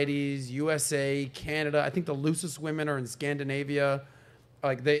societies, USA, Canada, I think the loosest women are in Scandinavia.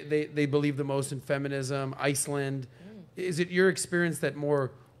 Like they believe the most in feminism. Iceland. Is it your experience that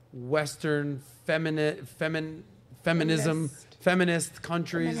more Western feminism, feminist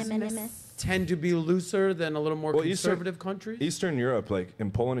countries tend to be looser than a little more Well, conservative countries? Eastern Europe, like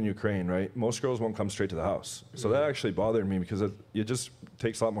in Poland and Ukraine, right? Most girls won't come straight to the house. So that actually bothered me because it just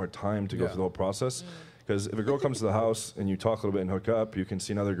takes a lot more time to go Yeah. through the whole process. Because if a girl comes to the house and you talk a little bit and hook up, you can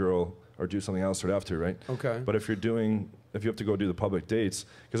see another girl or do something else right after, right? Okay. But if you have to go do the public dates,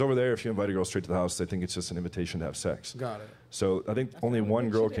 because over there, if you invite a girl straight to the house, they think it's just an invitation to have sex. Got it. So I think only one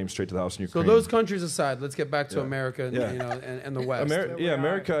girl came straight to the house in So Ukraine. those countries aside, let's get back to Yeah. America and, Yeah. and the West.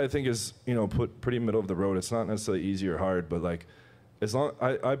 America, I think is put pretty middle of the road. It's not necessarily easy or hard, but like, as long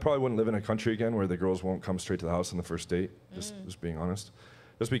I probably wouldn't live in a country again where the girls won't come straight to the house on the first date. Just being honest,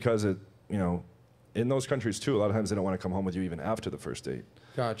 just because in those countries too, a lot of times they don't want to come home with you even after the first date.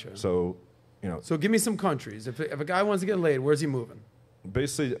 Gotcha. So, So give me some countries. If a guy wants to get laid, where's he moving?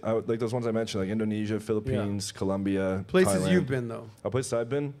 basically, like those ones I mentioned, like Indonesia, Philippines, Colombia, Places Thailand. you've been though. Places I've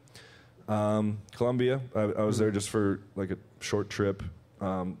been, Colombia. I was there just for like a short trip.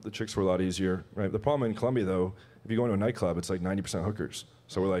 The chicks were a lot easier, right? The problem in Colombia though, if you go into a nightclub, it's like 90% hookers.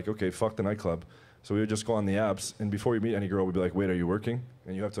 So we're like, okay, fuck the nightclub. So we would just go on the apps, and before we meet any girl, we'd be like, wait, are you working?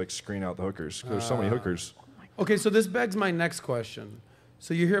 And you have to like screen out the hookers, 'cause there's so many hookers. Okay, so this begs my next question.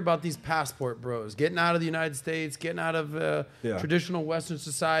 So you hear about these passport bros getting out of the United States, getting out of traditional Western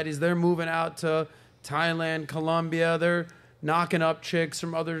societies. They're moving out to Thailand, Colombia. They're knocking up chicks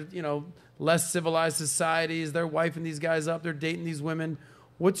from other, less civilized societies. They're wifing these guys up. They're dating these women.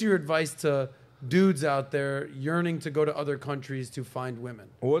 What's your advice to dudes out there yearning to go to other countries to find women?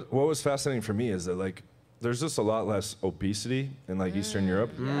 What was fascinating for me is that like there's just a lot less obesity in like Eastern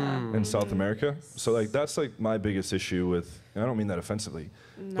Europe and South America. So like that's like my biggest issue with, and I don't mean that offensively,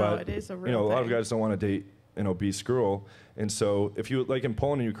 but it is a real a lot of thing. guys don't want to date an obese girl. And so if you like in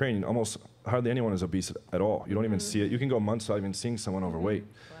Poland and Ukraine, almost hardly anyone is obese at all. You don't even see it. You can go months without even seeing someone overweight,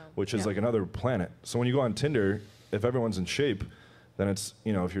 which is like another planet. So when you go on Tinder, if everyone's in shape, then it's,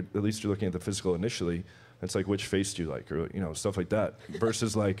 if you're, at least you're looking at the physical initially, it's like, which face do you like? Or, stuff like that.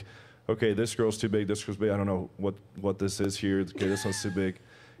 Versus like, okay, this girl's too big, this girl's big, I don't know what this is here. Okay, this one's too big.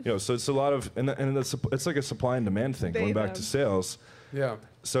 So it's a lot of, and it's like a supply and demand thing, going back to sales. Yeah.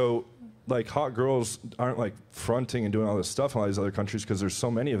 So like hot girls aren't like fronting and doing all this stuff in all these other countries because there's so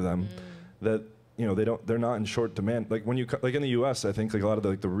many of them that, they're not in short demand. Like when like in the US, I think like a lot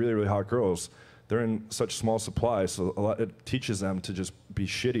of the really, really hot girls, they're in such small supply, so it teaches them to just be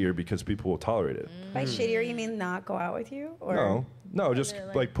shittier because people will tolerate it. By shittier, you mean not go out with you? Or No, just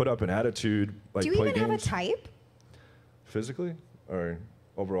like put up an attitude, like do you play even games. have a type? Physically or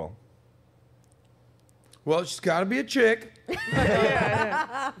overall? Well, she's got to be a chick.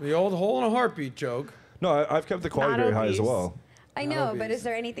 The old hole in a heartbeat joke. No, I've kept the quality Not very high as obese. well. I Not know, obese. but is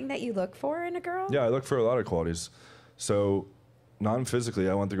there anything that you look for in a girl? Yeah, I look for a lot of qualities. So non-physically,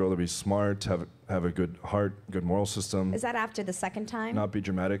 I want the girl to be smart, have a good heart, good moral system, Is that after the second time? not be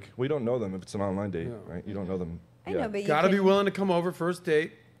dramatic. We don't know them if it's an online date, Yeah. right? You don't know them. I know, but you Got to be can- willing to come over first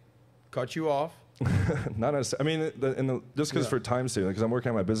date, cut you off. Not necessarily. I mean, just because for time's sake, because I'm working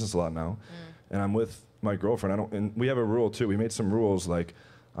on my business a lot now, and I'm with my girlfriend. And we have a rule too. We made some rules like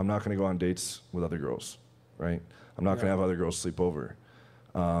I'm not going to go on dates with other girls, right? I'm not going to have other girls sleep over.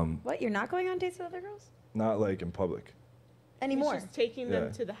 What? You're not going on dates with other girls Not like in public. anymore? He's just taking them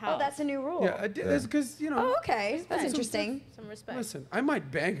Yeah. to the house. Oh, that's a new rule. Yeah, that's because Oh, okay. That's Respect. interesting. Some respect. Listen, I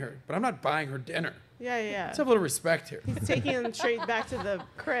might bang her, but I'm not buying her dinner. yeah. Let's have a little respect here. He's taking them straight back to the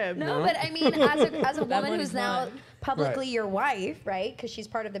crib. No, but I mean, as a woman money's who's now mine. publicly Right. your wife, right? Because she's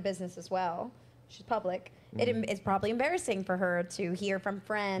part of the business as well. She's public. It's probably embarrassing for her to hear from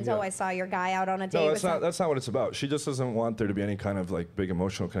friends. Yeah. Oh, I saw your guy out on a date No, with that's not what it's about. She just doesn't want there to be any kind of like big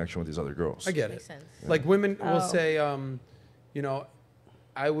emotional connection with these other girls. I get it. Makes sense. Like women will Oh. say,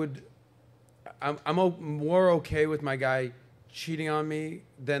 I'm more okay with my guy cheating on me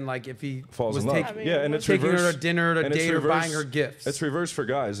than like if he Falls was in love. taking Yeah, and it's taking her reverse. to dinner, to and it's date, or reverse- buying her gifts. It's reverse for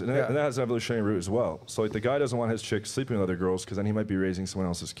guys, and, Yeah. and that has an evolutionary root as well. So like the guy doesn't want his chick sleeping with other girls because then he might be raising someone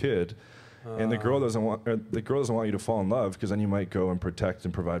else's kid, and the girl doesn't want you to fall in love because then you might go and protect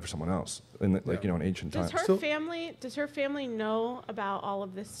and provide for someone else in in ancient Does times. her family know about all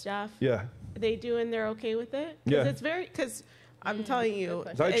of this stuff? Yeah. They do, and they're okay with it. Yeah. Because I'm telling you,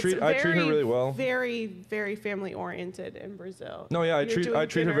 question. I treat her really well. Very, very family oriented in Brazil. No, yeah, I You're treat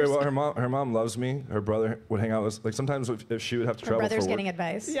doing her very well. dinners. Her mom loves me. Her brother would hang out with like sometimes if she would have to her travel brother's for work. getting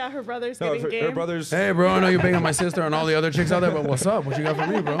advice. Yeah, her brother's No, getting her game. brother's. Hey, bro, I know you're banging my sister and all the other chicks out there, but what's up? What you got for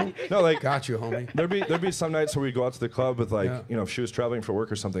me, bro? No, like Got you, homie. there'd be some nights where we'd go out to the club with like Yeah. if she was traveling for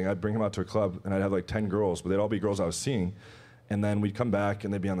work or something, I'd bring him out to a club and I'd have like 10 girls, but they'd all be girls I was seeing. And then we'd come back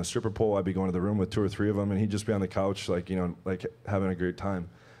and they'd be on the stripper pole. I'd be going to the room with 2 or 3 of them, and he'd just be on the couch, like having a great time.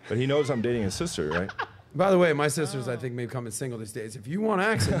 But he knows I'm dating his sister, right? By the way, my sisters, I think, may be coming single these days. If you want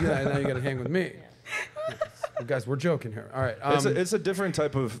accent, now you got to hang with me. Well, guys, we're joking here. All right. It's a different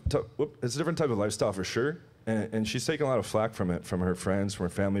type of lifestyle for sure. And she's taking a lot of flack from it, from her friends, from her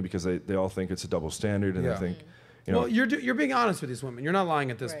family, because they all think it's a double standard, and Yeah. they think, Well, you're being honest with these women. You're not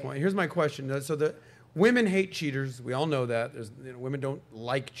lying at this Right. point. Here's my question. So the women hate cheaters. We all know that. Women don't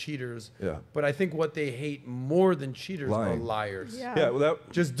like cheaters. Yeah. But I think what they hate more than cheaters Lying. are liars. Yeah. yeah, well,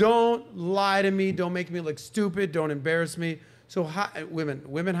 that Just don't lie to me. Don't make me look stupid. Don't embarrass me. So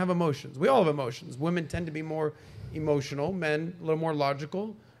women have emotions. We all have emotions. Women tend to be more emotional. Men a little more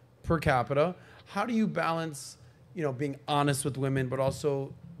logical per capita. How do you balance, being honest with women, but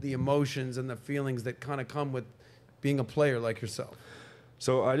also the emotions and the feelings that kind of come with being a player like yourself?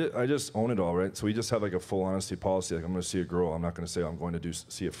 So I just own it all, right? So we just have like a full honesty policy. Like I'm going to see a girl. I'm not going to say I'm going to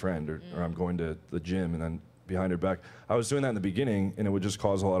see a friend or I'm going to the gym and then behind her back. I was doing that in the beginning and it would just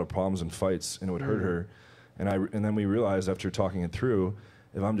cause a lot of problems and fights and it would hurt her. And then we realized after talking it through,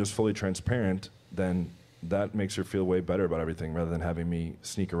 if I'm just fully transparent, then that makes her feel way better about everything rather than having me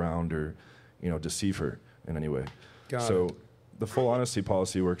sneak around or, deceive her in any way. So the full honesty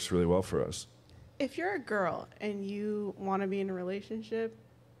policy works really well for us. If you're a girl and you want to be in a relationship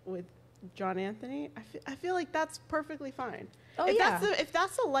with John Anthony, I feel like that's perfectly fine. Oh, If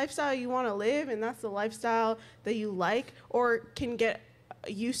that's the lifestyle you want to live and that's the lifestyle that you like or can get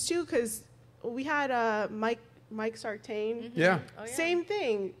used to, because we had Mike Sartain. Yeah. Oh, yeah. Same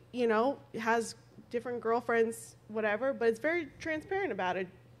thing, has different girlfriends, whatever, but it's very transparent about it.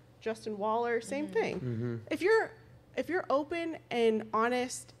 Justin Waller, same thing. If you're open and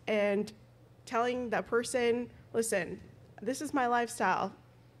honest and telling that person, listen, this is my lifestyle,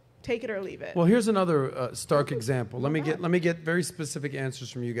 take it or leave it. Well, here's another stark example. Let me get very specific answers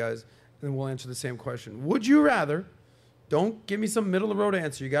from you guys, and then we'll answer the same question. Would you rather? Don't give me some middle of the road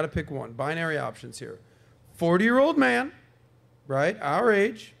answer. You got to pick one. Binary options here. 40-year-old man, right, our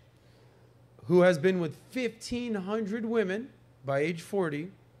age, who has been with 1,500 women by age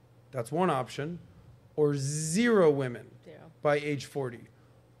 40. That's one option. Or 0 women by age 40.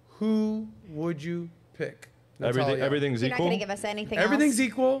 Who would you pick? Everything's You're not equal. going to give us anything Everything's else?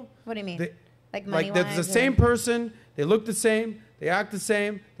 equal. What do you mean? They- like Like money-wise? the same person, they look the same, they act the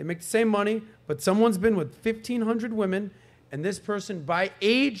same, they make the same money, but someone's been with 1,500 women, and this person by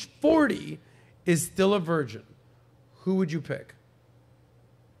age 40 is still a virgin. Who would you pick?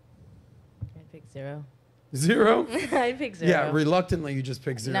 I'd pick 0. 0? I'd pick 0. Yeah, reluctantly you just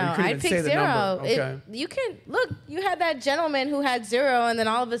pick 0. No, you couldn't I'd even pick say 0. the number. Okay. You can look. You had that gentleman who had 0, and then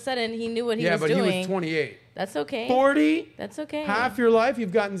all of a sudden he knew what he Yeah, was but doing. he was 28. That's okay. 40? That's okay. Half your life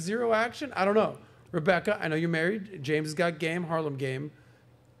you've gotten 0 action? I don't know. Rebecca, I know you're married. James has got game, Harlem game.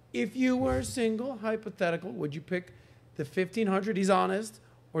 If you were single, hypothetical, would you pick the 1,500, he's honest,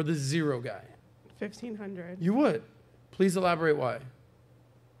 or the 0 guy? 1,500. You would. Please elaborate why.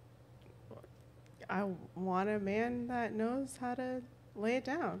 I want a man that knows how to lay it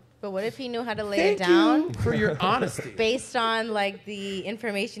down. But what if he knew how to lay Thank it down you for your honesty. based on like the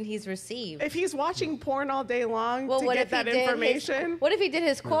information he's received? If he's watching porn all day long Well, to what get if he that did information, what if he did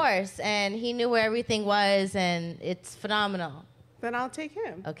his course and he knew where everything was and it's phenomenal? then I'll take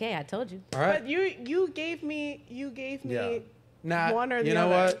him. Okay, I told you. All right. But you gave me Yeah. Nah, one or you the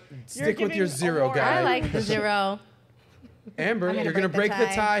know other. what? Stick with your giving 0 award. guy. I like the 0. Amber, I'm gonna you're going to break break the the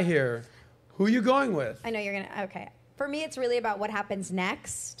tie. tie here. Who are you going with? I know you're going to. Okay. For me, it's really about what happens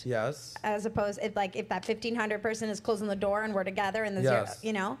next. Yes. As opposed, if that 1,500 person is closing the door and we're together and the Yes.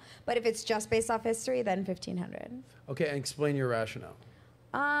 0, But if it's just based off history, then 1,500. Okay, and explain your rationale.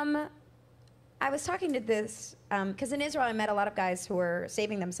 I was talking to this because in Israel I met a lot of guys who were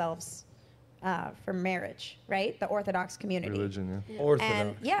saving themselves for marriage, right? The Orthodox community. Religion, yeah. Orthodox.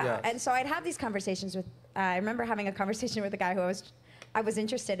 And yes. and so I'd have these conversations with. I remember having a conversation with a guy who I was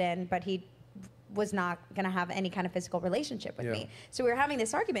interested in, but he was not going to have any kind of physical relationship with Yeah. me. So we were having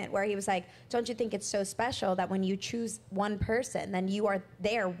this argument where he was like, "Don't you think it's so special that when you choose one person, then you are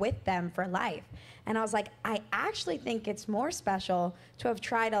there with them for life?" And I was like, "I actually think it's more special to have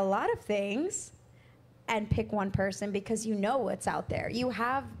tried a lot of things." And pick one person because you know what's out there. You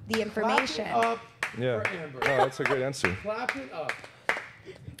have the information. Clap it up Yeah. for Amber. No, that's a great answer. Clap it up.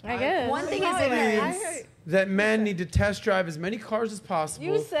 I guess. One thing is I ignorance. heard- That men need to test drive as many cars as possible.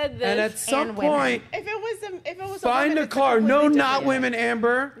 You said this. And at some And women. point, If it was find woman, a it's car. No, completely not different. women,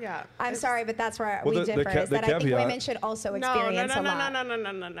 Amber. Yeah. I'm sorry, but that's where Well, we the differ. Is that I think caveat- women should also No, experience no, a no, lot no, no,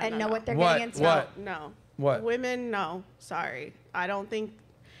 no, no, no, and know what they're What? getting into. What? No. What? Women, no. Sorry. I don't think.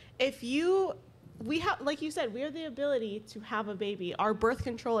 If you. We have, like you said, we have the ability to have a baby. Our birth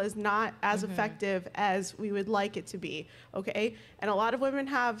control is not as effective as we would like it to be, okay? And a lot of women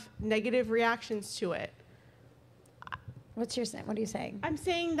have negative reactions to it. What are you saying? I'm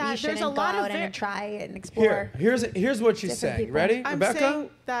saying You that there's shouldn't a lot go of out and try and Here, explore. here's what she's Different saying. people. Ready, I'm Rebecca? saying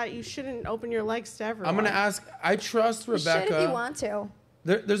that you shouldn't open your legs to everyone. I'm going to ask. I trust You should Rebecca. if you want to.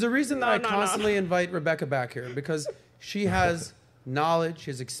 There's a reason that No, I no, no. constantly invite Rebecca back here because she has knowledge,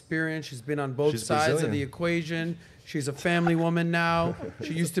 she has experience, she's been on both She's sides of Brazilian. the equation. She's a family woman now.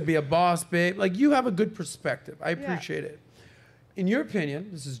 She used to be a boss babe. Like, you have a good perspective. I appreciate it. In your opinion,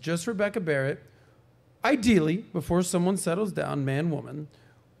 this is just Rebecca Barrett, ideally, before someone settles down, man, woman,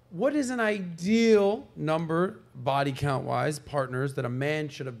 what is an ideal number, body count-wise, partners that a man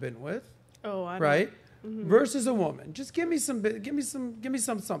should have been with, Oh, I don't. right, versus a woman? Just give me something.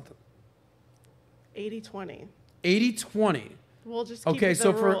 80-20. 80-20. We'll just keep Okay, it the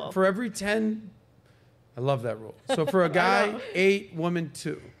so rule. for every 10, I love that rule. So for a guy, 8, woman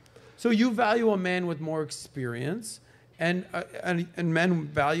 2. So you value a man with more experience, and men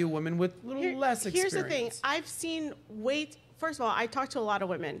value women with a little less experience. Here's the thing. I've seen first of all, I talk to a lot of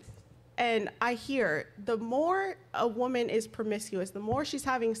women, and I hear the more a woman is promiscuous, the more she's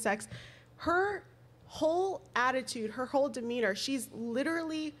having sex, her whole attitude, her whole demeanor, she's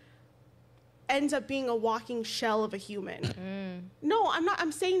literally ends up being a walking shell of a human. No,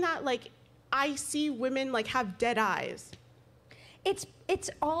 I'm saying that like I see women like have dead eyes. It's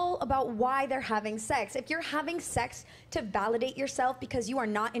all about why they're having sex. If you're having sex to validate yourself because you are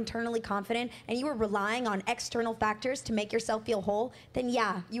not internally confident and you are relying on external factors to make yourself feel whole, then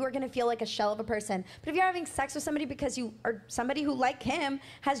yeah, you are going to feel like a shell of a person. But if you're having sex with somebody because you are somebody who, like him,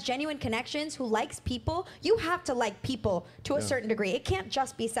 has genuine connections, who likes people, you have to like people to a certain degree. It can't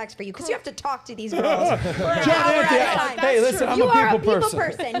just be sex for you because you have to talk to these girls for an hour at a time. Hey, listen, I'm You a are people a people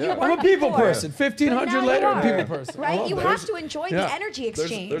person. person. You I'm weren't a people before. person. 1,500 But now later, you I'm a people are. person. Right? Well, You have to enjoy the energy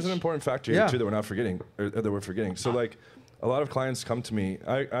exchange. There's an important factor here too that we're not forgetting, or that we're forgetting. So like, a lot of clients come to me.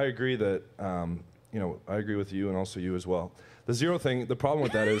 I agree that I agree with you and also you as well. The zero thing. The problem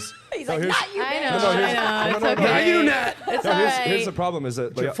with that is He's like, not you, I man. know. It's okay. Not you, Nat. It's no, all here's the right. problem is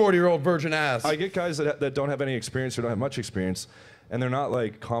that Your like, 40-year-old virgin ass. I get guys that don't have any experience or don't have much experience, and they're not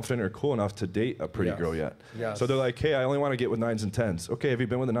like confident or cool enough to date a pretty Yes. girl yet. Yes. So they're like, hey, I only want to get with 9s and 10s. Okay, have you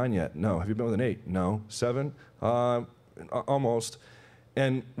been with a 9 yet? No. Have you been with an 8? No. 7? Almost.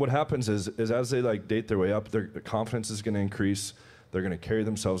 And what happens is as they like date their way up, their confidence is going to increase. They're going to carry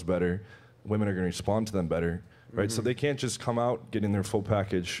themselves better. Women are going to respond to them better, right? So they can't just come out getting their full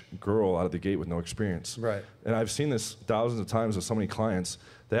package girl out of the gate with no experience. Right. And I've seen this thousands of times with so many clients.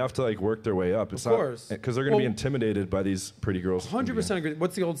 They have to like work their way up. It's Of course. because they're going to be Well, intimidated by these pretty girls. 100% agree.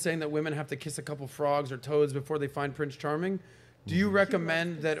 What's the old saying that women have to kiss a couple frogs or toads before they find Prince Charming? Do you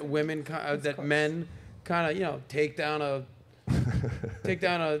recommend that men kind of take down a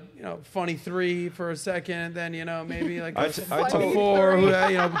funny 3 for a second, then maybe like a I told- 4,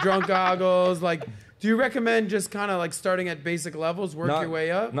 drunk goggles. Like, do you recommend just kind of like starting at basic levels, work your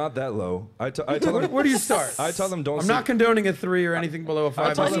way up? Not that low. I tell them. Where do you start? I tell them don't. I'm sleep- not condoning a 3 or anything below a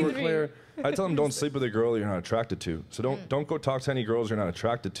 5. tell Just so them- we're clear. I tell them don't sleep with a girl you're not attracted to. So don't go talk to any girls you're not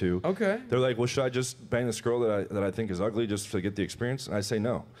attracted to. Okay. They're like, well, should I just bang this girl that I think is ugly just to get the experience? And I say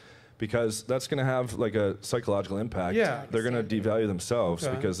no, because that's going to have like a psychological impact. Yeah. They're going to devalue themselves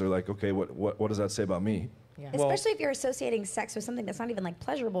Okay. because they're like, okay, what does that say about me? Yeah. Especially if you're associating sex with something that's not even like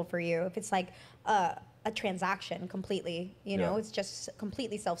pleasurable for you. If it's like a transaction completely, Yeah. it's just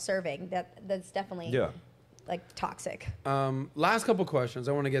completely self-serving. That's definitely like toxic. Last couple questions.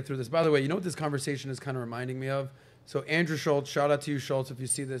 I want to get through this. By the way, you know what this conversation is kind of reminding me of? So Andrew Schultz, shout out to you, Schultz, if you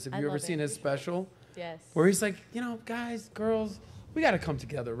see this. Have I you ever love seen his Andrew special? Yes. Where he's like, guys, girls, we got to come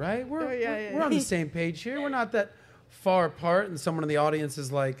together, right? We're on the same page here. We're not that far apart. And someone in the audience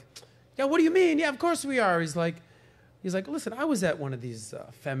is like, yeah, what do you mean? Yeah, of course we are. He's like, listen, I was at one of these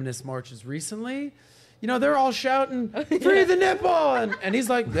feminist marches recently. They're all shouting, free the nipple. And he's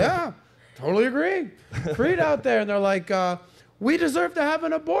like, yeah, totally agree. Free it out there. And they're like, we deserve to have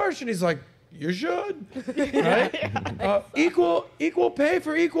an abortion. He's like, you should, right? Equal pay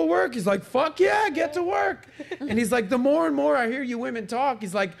for equal work. He's like, fuck yeah, get to work. And he's like, the more and more I hear you women talk,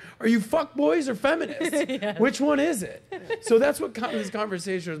 he's like, are you fuck boys or feminists? Yes. Which one is it? So that's what this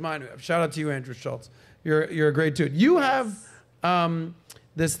conversation reminded me of. Shout out to you, Andrew Schultz. You're a great dude. You have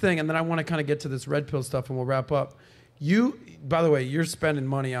this thing, and then I want to kind of get to this red pill stuff, and we'll wrap up. By the way, you're spending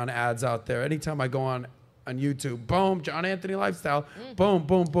money on ads out there. Anytime I go on YouTube, boom, John Anthony Lifestyle, boom,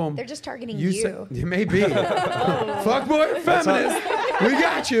 boom, boom. They're just targeting you. You may be. Fuck boy, feminist. We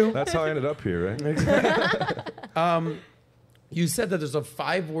got you. That's how I ended up here, right? You said that there's a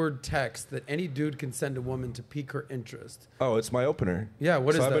 5-word text that any dude can send a woman to pique her interest. Oh, it's my opener. Yeah,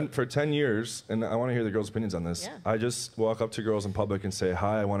 what is I've that? been for 10 years, and I want to hear the girls' opinions on this. Yeah. I just walk up to girls in public and say,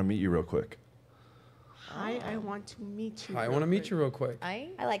 hi, I want to meet you real quick. Hi, I want to meet you. I want to meet you real quick. I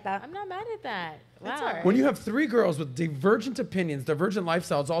like that. I'm not mad at that. That's Wow. all right. When you have 3 girls with divergent opinions, divergent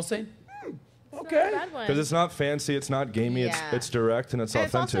lifestyles, all saying, okay. Because it's not fancy, it's not gamey, Yeah. it's direct, and it's And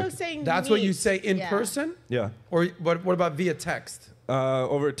it's authentic. also saying That's what you meet. say in Yeah. person? Yeah. Or what about via text?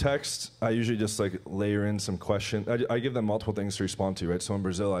 Over text, I usually just like layer in some question. I give them multiple things to respond to, right? So in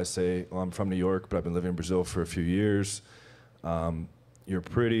Brazil, I say, well, I'm from New York, but I've been living in Brazil for a few years. You're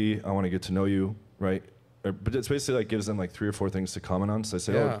pretty. I want to get to know you, right? But it's basically like gives them like 3 or 4 things to comment on. So I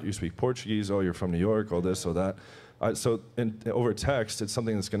say, Yeah. oh, you speak Portuguese. Oh, you're from New York. Oh, this, oh, that. Over text, it's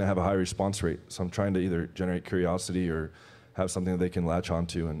something that's going to have a high response rate. So I'm trying to either generate curiosity or have something that they can latch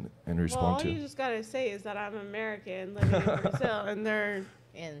onto and respond Well, all to. you just gotta say is that I'm American living in Brazil, and they're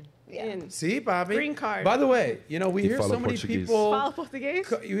in. See, Bobby. Green card. By the way, we hear follow so many Portuguese. people. Follow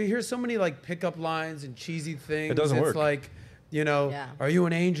Portuguese? You hear so many like pickup lines and cheesy things. It doesn't it's work. like, are you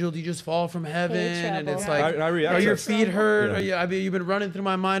an angel? Do you just fall from heaven? And it's trouble. like, I react are to your that. feet hurt? Yeah. You've been running through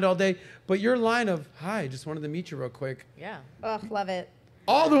my mind all day. But your line of, hi, just wanted to meet you real quick. Yeah. Oh, love it.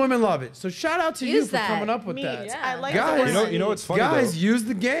 All the women love it. So shout out to you Use for that. coming up with Me. that. Yeah. I like Guys, the word You know what's funny Guys, though? use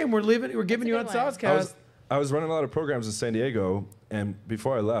the game. We're giving you on That's a good Soscast. I was running a lot of programs in San Diego, and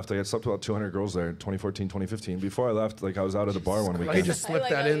before I left, I had slept with about 200 girls there, 2014, 2015. Before I left, I was out at a bar one He weekend. just slipped I like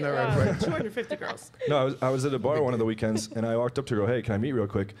that how in you- there real quick. 250 girls. No, I was at a bar one of the weekends, and I walked up to her, hey, can I meet real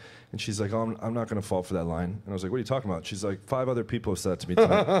quick? And she's like, oh, I'm not going to fall for that line. And I was like, what are you talking about? She's like, 5 other people have said that to me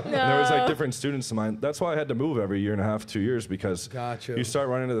tonight. And there was like different students of mine. That's why I had to move every year and a half, 2 years, because Gotcha. you start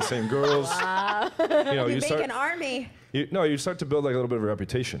running into the same girls. You you make start, an army. you start to build like a little bit of a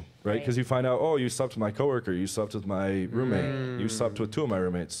reputation, right? Right. Because you find out, oh, you slept with my coworker, you slept with my roommate, you slept with 2 of my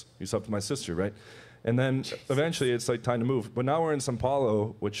roommates, you slept with my sister, right? And then eventually it's like time to move. But now we're in Sao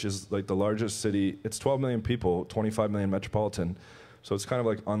Paulo, which is like the largest city. It's 12 million people, 25 million metropolitan. So it's kind of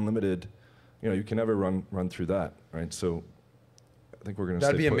like unlimited. You can never run through that, right? So I think we're going to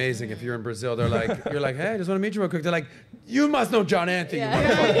That'd stay be put. amazing if you're in Brazil. You're like, hey, I just want to meet you real quick. They're like, you must know John Anthony. You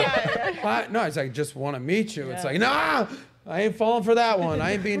motherfucker." No, it's like, just want to meet you. It's like, nah, I ain't falling for that one.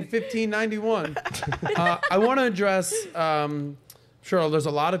 I ain't being 1591. I want to address, sure, there's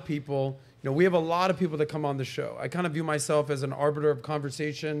a lot of people. We have a lot of people that come on the show. I kind of view myself as an arbiter of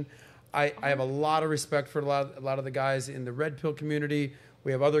conversation. I have a lot of respect for a lot of the guys in the red pill community.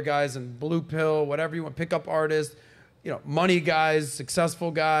 We have other guys in blue pill, whatever you want, pickup artists, money guys,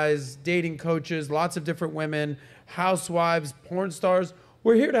 successful guys, dating coaches, lots of different women, housewives, porn stars.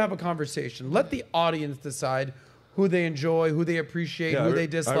 We're here to have a conversation. Let the audience decide who they enjoy, who they appreciate, who they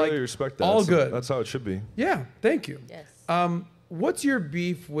dislike. I really respect that. All good. That's how it should be. Yeah, thank you. Yes. What's your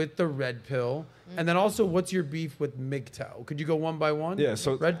beef with the red pill? And then also, what's your beef with MGTOW? Could you go one by one? Yeah,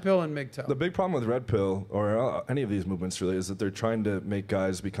 so red pill and MGTOW. The big problem with red pill or any of these movements really is that they're trying to make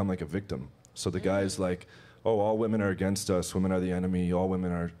guys become like a victim. So the guys like, oh, all women are against us, women are the enemy, all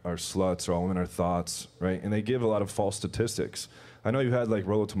women are sluts, or all women are thoughts, right? And they give a lot of false statistics. I know you had like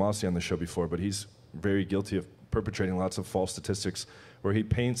Rollo Tomasi on the show before, but he's very guilty of perpetrating lots of false statistics where he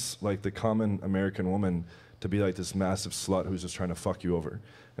paints like the common American woman to be like this massive slut who's just trying to fuck you over.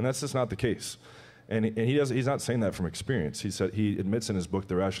 And that's just not the case. And he's not saying that from experience. He admits in his book,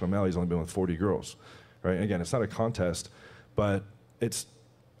 The Rational Male, he's only been with 40 girls, right? And again, it's not a contest, but it's,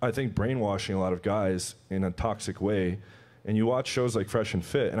 I think, brainwashing a lot of guys in a toxic way. And you watch shows like Fresh and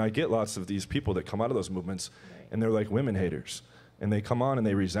Fit, and I get lots of these people that come out of those movements, and they're like women haters. And they come on and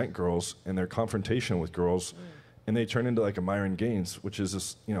they resent girls, and they're confrontational with girls, and they turn into like a Myron Gaines, which is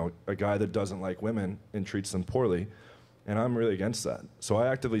this, a guy that doesn't like women and treats them poorly. And I'm really against that. So I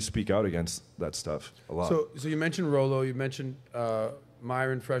actively speak out against that stuff a lot. So you mentioned Rollo, you mentioned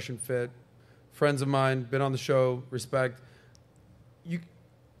Myron, Fresh and Fit, friends of mine, been on the show, respect. You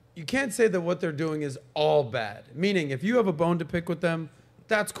can't say that what they're doing is all bad. Meaning, if you have a bone to pick with them,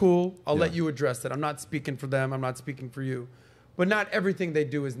 that's cool. I'll let you address that. I'm not speaking for them. I'm not speaking for you. But not everything they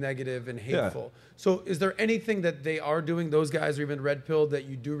do is negative and hateful. So is there anything that they are doing, those guys or even red pill, that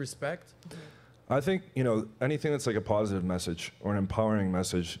you do respect? I think, anything that's like a positive message or an empowering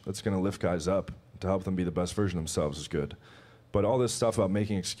message that's going to lift guys up to help them be the best version of themselves is good. But all this stuff about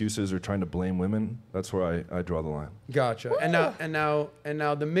making excuses or trying to blame women, that's where I draw the line. Gotcha. Woo. And now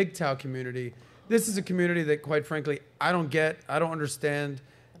the MGTOW community, this is a community that, quite frankly, I don't get, I don't understand.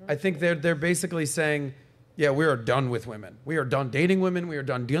 I think they're basically saying, yeah, we are done with women. We are done dating women. We are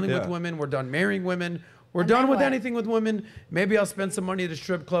done dealing with women. We're done marrying women. We're done with anything with women. Maybe I'll spend some money at a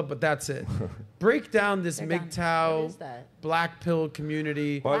strip club, but that's it. Break down this They're done. What MGTOW is that? black pill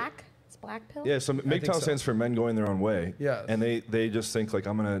community. Black? It's black pill? Yeah, so MGTOW so. stands for men going their own way. Yes. And they just think like,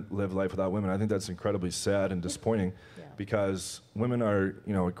 I'm going to live life without women. I think that's incredibly sad and disappointing because women are,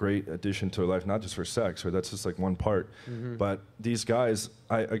 a great addition to life, not just for sex, or that's just like one part. But these guys,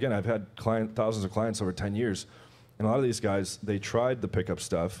 I've had thousands of clients over 10 years. And a lot of these guys, they tried the pickup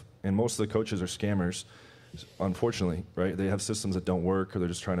stuff, and most of the coaches are scammers, unfortunately, right? They have systems that don't work, or they're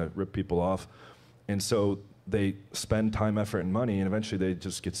just trying to rip people off. And so they spend time, effort, and money, and eventually they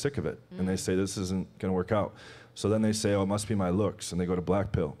just get sick of it. And they say, this isn't going to work out. So then they say, oh, it must be my looks, and they go to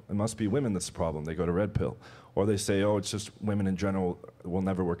black pill. It must be women that's the problem. They go to red pill. Or they say, oh, it's just women in general will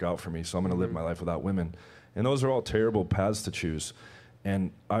never work out for me, so I'm going to live my life without women. And those are all terrible paths to choose.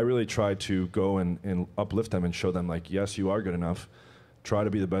 And I really try to go and uplift them and show them, like, yes, you are good enough. Try to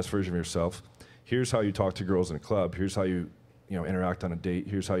be the best version of yourself. Here's how you talk to girls in a club. Here's how you interact on a date.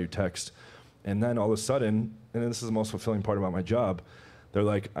 Here's how you text. And then all of a sudden, and this is the most fulfilling part about my job, they're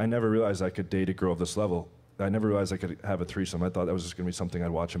like, I never realized I could date a girl of this level. I never realized I could have a threesome. I thought that was just going to be something I'd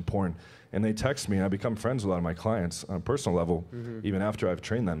watch in porn. And they text me, and I become friends with a lot of my clients on a personal level, even after I've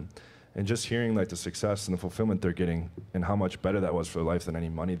trained them. And just hearing like the success and the fulfillment they're getting and how much better that was for their life than any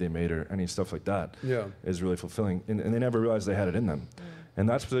money they made or any stuff like that is really fulfilling. And they never realized they had it in them. And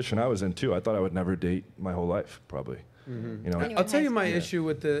that's the position I was in too. I thought I would never date my whole life, probably. I'll tell you my issue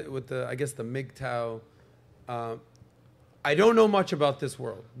with the I guess the MGTOW. I don't know much about this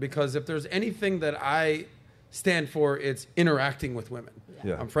world, because if there's anything that I stand for, it's interacting with women.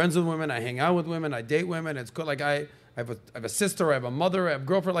 Yeah. I'm friends with women. I hang out with women. I date women. It's good. Like I have a sister. I have a mother. I have a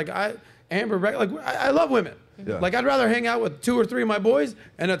girlfriend. Like Amber. Like I love women. Yeah. Like I'd rather hang out with 2 or 3 of my boys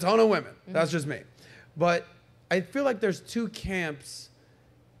and a ton of women. That's just me. But I feel like there's 2 camps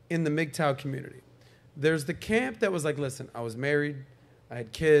in the MGTOW community. There's the camp that was like, listen, I was married, I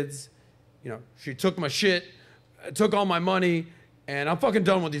had kids, she took my shit, took all my money, and I'm fucking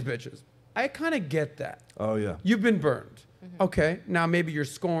done with these bitches. I kind of get that. Oh, yeah. You've been burned. Okay, now maybe you're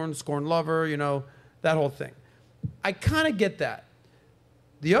scorn lover, that whole thing. I kind of get that.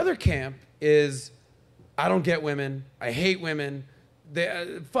 The other camp is, I don't get women, I hate women,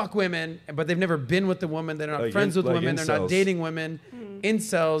 they fuck women, but they've never been with the woman, they're not friends with women, they're not dating women.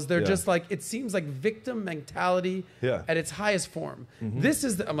 Incels, they're just like, it seems like victim mentality at its highest form. This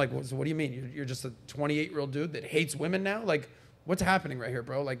is, I'm like, so what do you mean? You're just a 28-year-old dude that hates women now? Like, what's happening right here,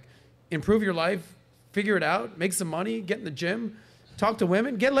 bro? Like, improve your life, figure it out, make some money, get in the gym, talk to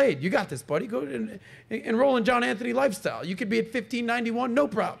women, get laid. You got this, buddy. Go and enroll in John Anthony lifestyle. You could be at 1591, no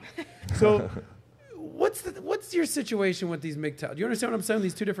problem. So what's your situation with these MGTOW? Do you understand what I'm saying?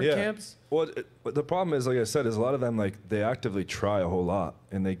 These 2 different camps? Well, the problem is, like I said, is a lot of them, like, they actively try a whole lot,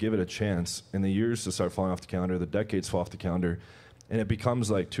 and they give it a chance, and the years to start falling off the calendar, the decades fall off the calendar, and it becomes,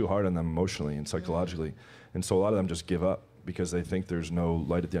 like, too hard on them emotionally and psychologically. And so a lot of them just give up because they think there's no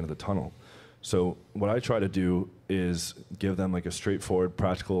light at the end of the tunnel. So what I try to do is give them, like, a straightforward,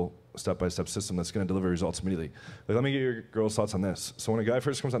 practical, step-by-step system that's going to deliver results immediately. Like, let me get your girls' thoughts on this. So when a guy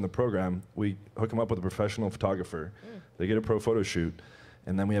first comes on the program, we hook him up with a professional photographer. They get a pro photo shoot,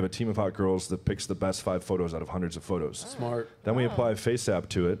 and then we have a team of hot girls that picks the best 5 photos out of hundreds of photos. Smart. Then we apply FaceApp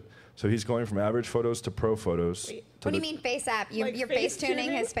to it. So he's going from average photos to pro photos. What do you mean FaceApp? You're face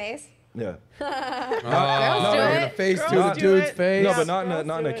tuning his face? Yeah. No, you're gonna face to the dude's face. No, but not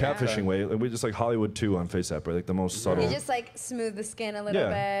in a catfishing way. Like, we just like Hollywood 2 on FaceApp, right? Like the most subtle. You just like smooth the skin a little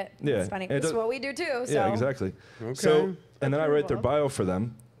bit. Yeah. It's funny. It's what we do too. So. Yeah, exactly. Okay. So, and then I write their bio for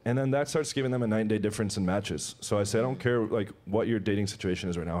them, and then that starts giving them a 9-day difference in matches. So I say, I don't care like what your dating situation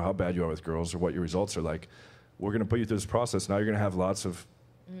is right now, how bad you are with girls, or what your results are like. We're gonna put you through this process. Now you're gonna have lots of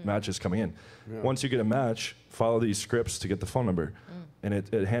matches coming in. Once you get a match, follow these scripts to get the phone number. And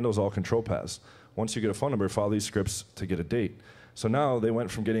it handles all control paths. Once you get a phone number, follow these scripts to get a date. So now they went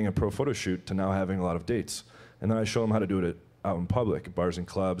from getting a pro photo shoot to now having a lot of dates. And then I show them how to do it out in public, bars and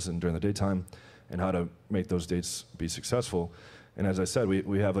clubs and during the daytime, and how to make those dates be successful. And as I said,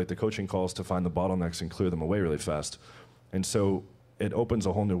 we have like the coaching calls to find the bottlenecks and clear them away really fast. And so it opens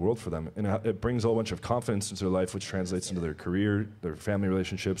a whole new world for them. And it brings a whole bunch of confidence into their life, which translates into their career, their family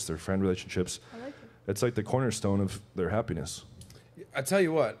relationships, their friend relationships. It's like the cornerstone of their happiness. I tell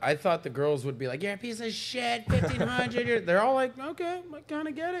you what, I thought the girls would be like, "Yeah, piece of shit, 1,500." They're all like, "Okay, I kind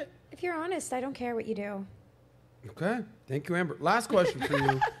of get it." If you're honest, I don't care what you do. Okay, thank you, Amber. Last question for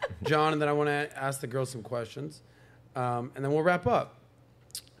you, John, and then I want to ask the girls some questions, and then we'll wrap up.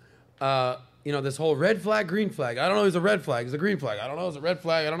 This whole red flag, green flag. I don't know. It's a red flag. It's a green flag. I don't know. It's a red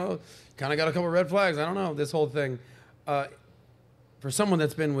flag. I don't know. Kind of got a couple red flags. I don't know. This whole thing. For someone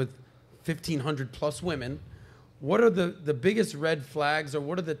that's been with 1,500 plus women. What are the biggest red flags, or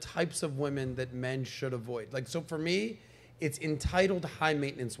what are the types of women that men should avoid? Like, so for me, it's entitled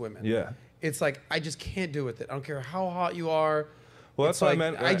high-maintenance women. Yeah. It's like, I just can't do with it. I don't care how hot you are. Well, that's like, what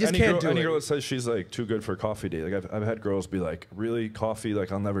I meant. I just can't do it. Any girl that says she's, like, too good for a coffee date. Like, I've had girls be like, really, coffee?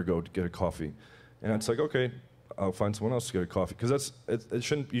 Like, I'll never go get a coffee. And it's like, okay, I'll find someone else to get a coffee. Because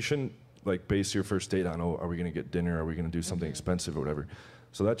you shouldn't, like, base your first date on, oh, are we going to get dinner? Are we going to do something expensive or whatever?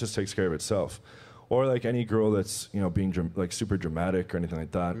 So that just takes care of itself. Or like any girl that's being like super dramatic or anything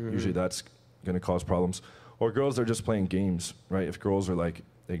like that. Usually that's going to cause problems. Or girls that are just playing games, right? If girls are like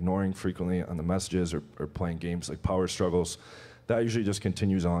ignoring frequently on the messages or playing games like power struggles, that usually just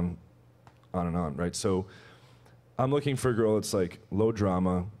continues on and on, right? So I'm looking for a girl that's like low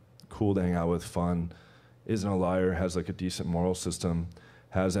drama, cool to hang out with, fun, isn't a liar, has like a decent moral system,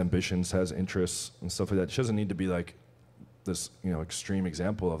 has ambitions, has interests and stuff like that. She doesn't need to be like this extreme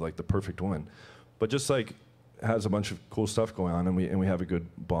example of like the perfect woman. But just like has a bunch of cool stuff going on, and we have a good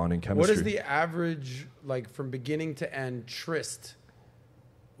bond and chemistry. What is the average, like, from beginning to end tryst?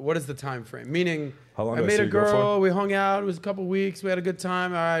 What is the time frame? Meaning, How long I do I met say a you go for? girl, we hung out, it was a couple weeks, we had a good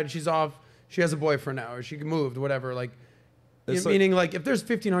time. All right, she's off. She has a boyfriend now, or she moved, whatever. Like, It's meaning, like, if there's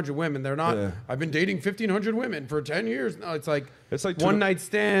 1,500 women, they're not. Yeah. I've been dating 1,500 women for 10 years. No, it's like It's one night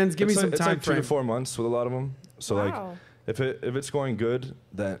stands. Give me some it's time like 2 to frame. 4 months with a lot of them. So Wow. like, if it's going good,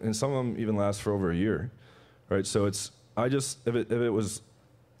 and some of them even last for over a year, right? So if it was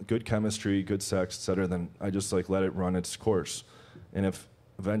good chemistry, good sex, etc., then I just like let it run its course. And if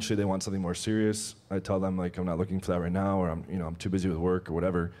eventually they want something more serious, I tell them like I'm not looking for that right now, or I'm too busy with work or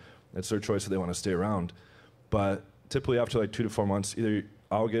whatever. It's their choice if they want to stay around. But typically after like 2 to 4 months, either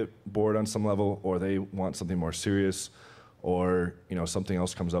I'll get bored on some level, or they want something more serious, or something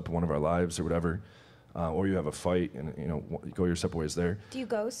else comes up in one of our lives or whatever, or you have a fight and you go your separate ways there. Do you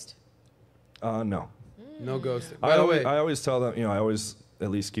ghost? No. No ghosting. By the way, I always tell them, I always at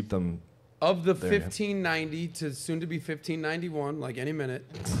least keep them. of the There, yeah. 1590 to soon to be 1591, like any minute,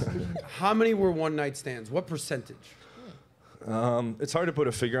 how many were one night stands? What percentage? It's hard to put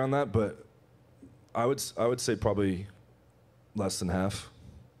a figure on that, but I would say probably less than half.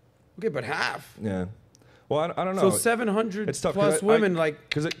 Okay, but half. Yeah. Well, I don't know. So 700 It's tough plus women, like,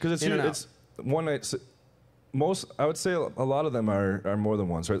 because it's in and it's one night. Most I would say a lot of them are more than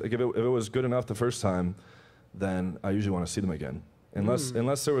once, right? Like if it was good enough the first time, then I usually want to see them again.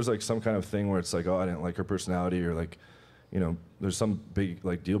 Unless there was like some kind of thing where it's like, oh, I didn't like her personality, or like, there's some big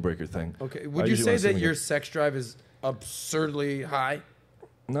like deal breaker thing. okay. I Would you usually say wanna see that them your again. sex drive is absurdly high?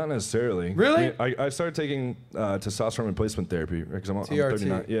 Not necessarily. Really? I started taking testosterone replacement therapy because I'm TRT.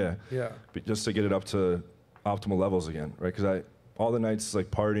 39. Yeah. Yeah. Just to get it up to optimal levels again, right? Because all the nights like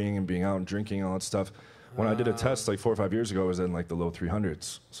partying and being out and drinking and all that stuff. When I did a test like 4 or 5 years ago, I was in like the low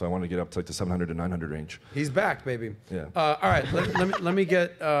 300s. So I wanted to get up to like the 700 to 900 range. He's back, baby. Yeah. All right. Let me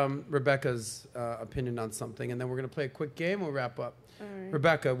get Rebecca's opinion on something, and then we're going to play a quick game. We'll wrap up. All right.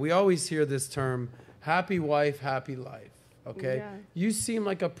 Rebecca, we always hear this term, happy wife, happy life. Okay? Yeah. You seem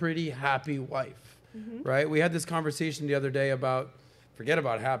like a pretty happy wife, right? We had this conversation the other day about, forget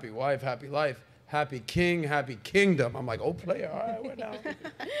about happy wife, happy life, happy king, happy kingdom. I'm like, oh, player. All right, we're down.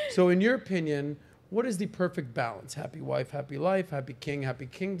 So in your opinion, what is the perfect balance? Happy wife, happy life, happy king, happy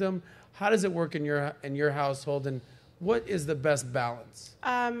kingdom. How does it work in your household, and what is the best balance?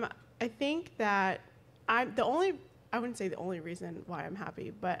 I think that I wouldn't say the only reason why I'm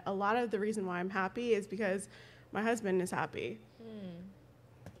happy, but a lot of the reason why I'm happy is because my husband is happy.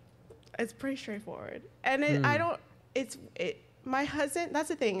 It's pretty straightforward. And my husband, that's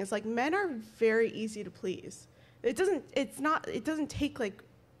the thing, is like men are very easy to please. It doesn't take like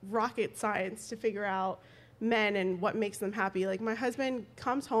rocket science to figure out men and what makes them happy. Like my husband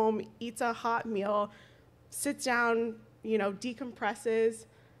comes home, eats a hot meal, sits down, decompresses,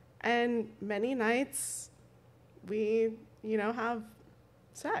 and many nights we, have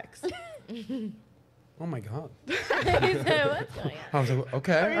sex. Oh my God. He said, what's going on? I was like,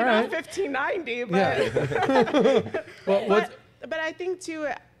 okay, I mean, all not right. 1590, but Yeah. Well, but I think too,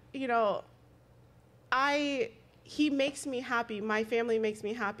 he makes me happy. My family makes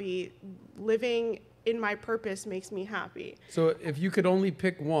me happy. Living in my purpose makes me happy. so if you could only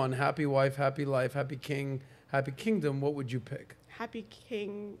pick one, happy wife, happy life, happy king, happy kingdom, what would you pick? Happy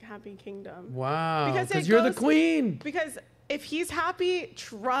king, happy kingdom. Wow. Because Because it you're the goes- queen. Because if he's happy,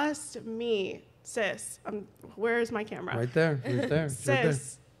 trust me, sis. Where's my camera? Right there. Right there. Right there.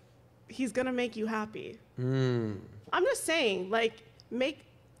 Sis, he's gonna make you happy. Mm. I'm just saying, like,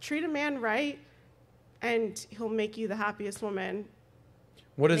 treat a man right, and he'll make you the happiest woman.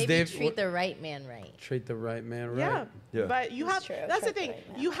 What does Maybe Dave... treat the right man right. treat the right man right. Yeah. Yeah. But you That's have, true. that's the Treat the thing.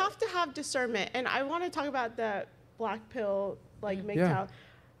 right man You have to have discernment. And I want to talk about the black pill, like, MGTOW. Yeah.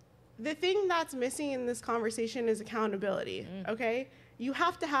 The thing that's missing in this conversation is accountability, okay? You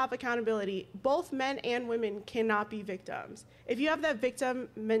have to have accountability. Both men and women cannot be victims. If you have that victim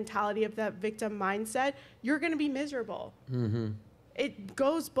mentality, of that victim mindset, you're going to be miserable. Mm-hmm. It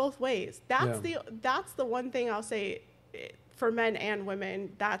goes both ways. That's Yeah. that's the one thing I'll say, for men and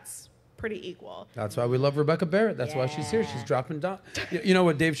women, that's pretty equal. That's why we love Rebecca Barrett. That's why she's here. She's Yeah. dropping down. You know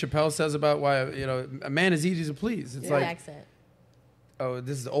what Dave Chappelle says about why, a man is easy to please. It's Good like, accent. oh,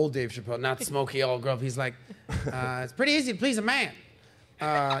 this is old Dave Chappelle, not Smokey old Grove. He's like, it's pretty easy to please a man.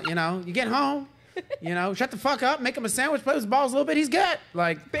 You get home, shut the fuck up, make him a sandwich, play with his balls a little bit, he's good.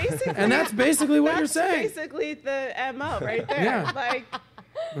 Like, Basically, and that's basically what you're that's saying. basically the MO right there. Yeah. Like,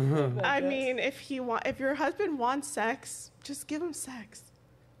 I mean, if your husband wants sex, just give him sex.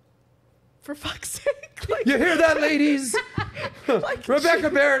 for fuck's sake. Like, You hear that, ladies? Rebecca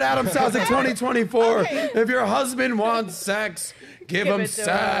Barrett, Adam Sosnick, 2024. Okay. If your husband wants sex, give him it to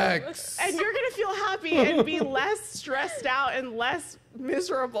sex. and you're going to feel happy and be less stressed out and less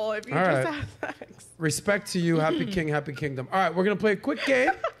miserable if you All just right. have sex. Respect to you. Happy king, happy kingdom. All right, we're going to play a quick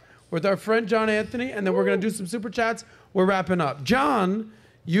game with our friend John Anthony, and then we're going to do some super chats. We're wrapping up. John,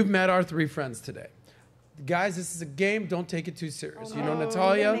 you've met our 3 friends today. Guys, this is a game. Don't take it too serious. You know You're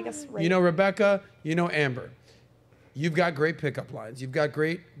Natalya, gonna make us you know rate. Rebecca, you know Amber. You've got great pickup lines. You've got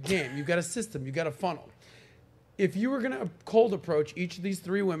great game. You've got a system. You've got a funnel. If you were going to cold approach each of these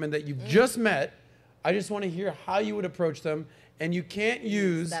 3 women that you've just met, I just want to hear how you would approach them. And you can't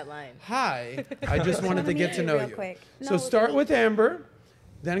use that line. hi. I just wanted to get to know Real you. quick. So No, start with Amber,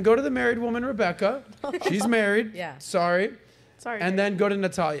 then go to the married woman, Rebecca. She's married. Yeah. Sorry. Sorry. And then go to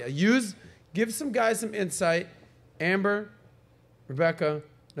Natalya. Give some guys some insight. Amber, Rebecca,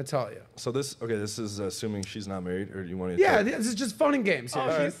 Natalya. So this is assuming she's not married, or do you want to? Yeah, this is just fun and games here.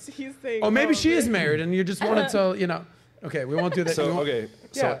 Oh, he's saying. Oh, maybe she is man. married, and you just wanted to, Okay, we won't do that. So We won't- okay,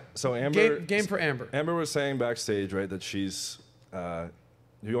 Yeah. so Amber Game for Amber. Amber was saying backstage, right, that she's. Do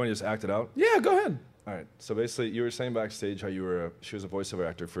you want to just act it out? Yeah, go ahead. All right. So basically, you were saying backstage how she was a voiceover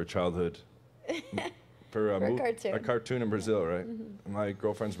actor for a childhood, for a cartoon. a cartoon in Brazil, right? My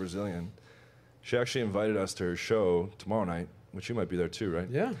girlfriend's Brazilian. She actually invited us to her show tomorrow night, which you might be there too, right?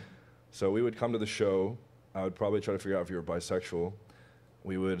 Yeah. So we would come to the show. I would probably try to figure out if you were bisexual.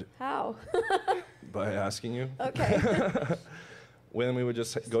 We would How? by asking you. Okay. When we would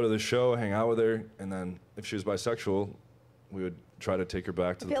just go to the show, hang out with her, and then if she was bisexual, we would try to take her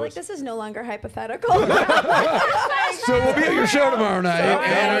back to I the feel like place. this is no longer hypothetical. So we'll be at your show tomorrow night.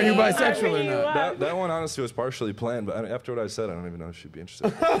 And are you bisexual or not? That one honestly was partially planned, but after what I said, I don't even know if she'd be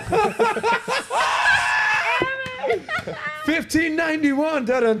interested. 1591.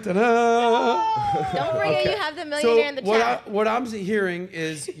 Da-dun-da-da. Don't forget Okay. you have the millionaire in the chat. What I'm hearing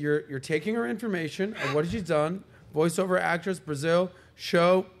is you're taking her information of what she's done, voiceover actress, Brazil,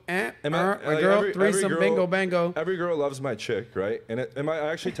 show, And my like, girl, every threesome, girl- bingo, bango. Every girl loves my chick, right? And I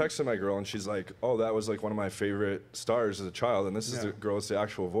actually texted my girl, and she's like, "Oh, that was like one of my favorite stars as a child, and this is Yeah. the girl, it's the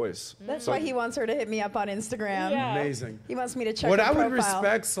actual voice." That's So- why he wants her to hit me up on Instagram. Yeah. Amazing. He wants me to check What her I would profile.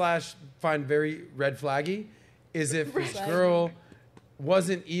 respect / find very red flaggy is if this girl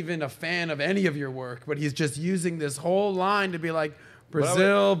wasn't even a fan of any of your work, but he's just using this whole line to be like,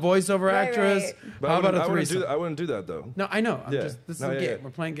 Brazil, voiceover Right, actress. right. But How I about wouldn't- a I wouldn't threesome? I wouldn't do that though. No, I know. Yeah. This is No, a yeah, game. yeah. We're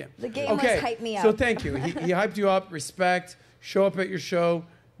playing game. The game Okay, was hype me up. so thank you. He hyped you up. Respect. Show up at your show.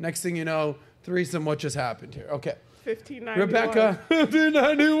 Next thing you know, threesome. What just happened here? Okay. 1591. Rebecca,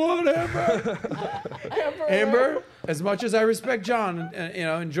 1591, Amber. Amber, as much as I respect John and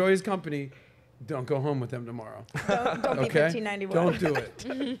enjoy his company, don't go home with him tomorrow. Don't be Okay? 1591. Don't do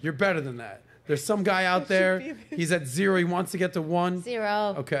it. You're better than that. There's some guy out there. He's at 0. He wants to get to 1.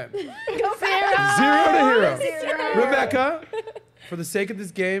 0. Okay. Go 0. 0 to hero. Zero. Rebecca, for the sake of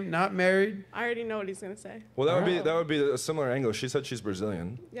this game, not married. I already know what he's gonna say. Well, that would be a similar angle. She said she's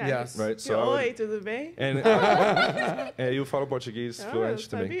Brazilian, Yeah. Yes. right? So I would- oi, tudo bem? and you follow Portuguese Oh, fluent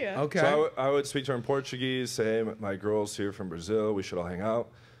to me. sabia. Okay. So I would speak to her in Portuguese, say, "Hey, my girl's here from Brazil. We should all hang out."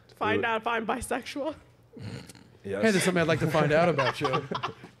 Find out if I'm bisexual. Yes. Hey, there's something I'd like to find out about you. You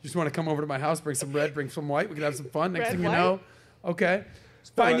just want to come over to my house, bring some red, bring some white. We can have some fun. Next Red, thing you white? know, okay.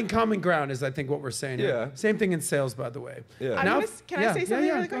 Finding common ground is, I think, what we're saying here. Yeah. Same thing in sales, by the way. Yeah. I'm Now- gonna can I say something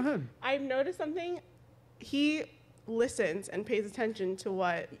yeah, really go quick? ahead. I've noticed something. He listens and pays attention to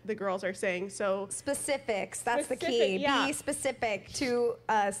what the girls are saying. So Specifics. That's the Specific, key. yeah. Be specific to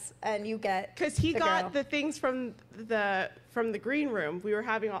us, and you get. because he the got girl. the things from the green room. We were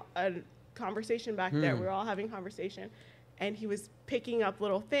having a conversation back there. We were all having conversation, and he was picking up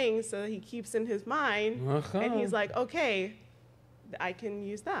little things so that he keeps in his mind. And he's like, okay, I can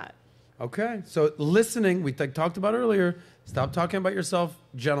use that. Okay. So listening, we talked about earlier. Stop talking about yourself,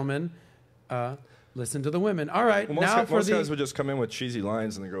 gentlemen. Listen to the women. All right. Well, now most for guys the. would just come in with cheesy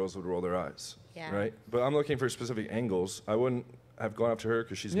lines, and the girls would roll their eyes. Yeah. Right. But I'm looking for specific angles. I wouldn't have gone after her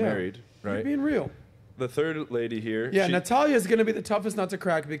because she's Yeah. married. You're Right. being real. The third lady here. Yeah, she- Natalya is going to be the toughest nut to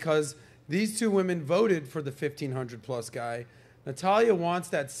crack because these 2 women voted for the 1500 plus guy. Natalya wants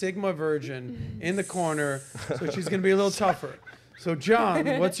that Sigma virgin in the corner, so she's going to be a little tougher. So, John,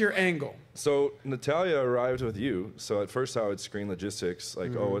 what's your angle? So Natalya arrived with you. So at first I would screen logistics,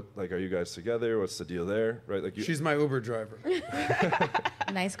 like, are you guys together? What's the deal there? Right? Like you. She's my Uber driver.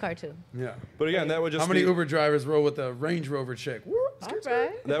 Nice cartoon. Yeah. But again, that would just How many be, Uber drivers roll with a Range Rover chick? Woo! All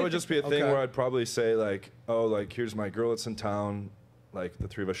right. that would just be a thing Okay. where I'd probably say like, oh, like here's my girl that's in town. Like the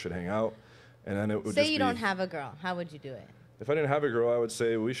 3 of us should hang out, and then it would Say just you be, don't have a girl. How would you do it? If I didn't have a girl, I would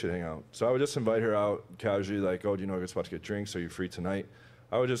say we should hang out. So I would just invite her out casually, like, oh, do you know a good spot to get drinks? Are you free tonight?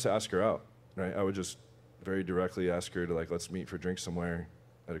 I would just ask her out, right? I would just very directly ask her to, like, let's meet for drinks somewhere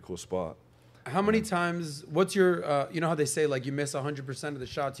at a cool spot. How many times, what's your, you know how they say, like, you miss 100% of the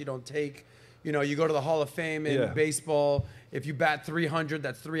shots you don't take? You know, you go to the Hall of Fame in baseball. If you bat 300,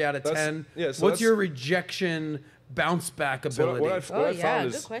 that's 3 out of 10. Yeah, so what's your rejection bounce back ability? What I found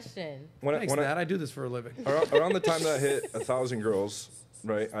is good question. Thanks, Nat. I do this for a living. around the time that I hit 1,000 girls,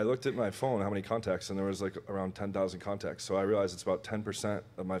 right, I looked at my phone, how many contacts, and there was like around 10,000 contacts. So I realized it's about 10%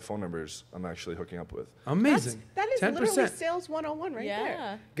 of my phone numbers I'm actually hooking up with. Amazing. That is 10%. literally sales 101 right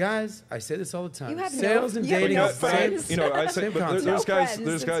there. Guys, I say this all the time. You have Sales and dating. no But friends. you know, I say, Same but concept. there's No guys, friends.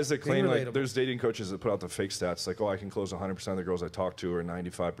 there's guys that claim Being like relatable. there's dating coaches that put out the fake stats, like, oh, I can close 100% of the girls I talk to, or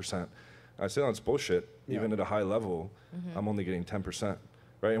 95%. I say that's bullshit. Even at a high level, I'm only getting 10%,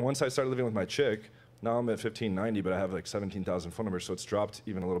 right? And once I started living with my chick, now I'm at 1590, but I have like 17,000 phone numbers, so it's dropped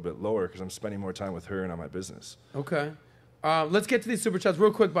even a little bit lower because I'm spending more time with her and on my business. Okay. Let's get to these super chats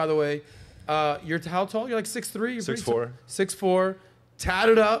real quick, by the way. You're how tall? You're like 6'3"? 6'4". 6'4",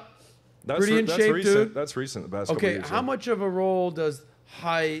 tatted up, pretty in shape, recent. dude. That's recent, the past couple Okay, years. how much of a role does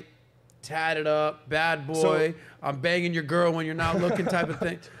height, tatted up, bad boy, I'm banging your girl when you're not looking type of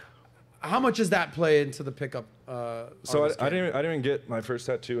thing? How much does that play into the pickup? So I didn't even get my first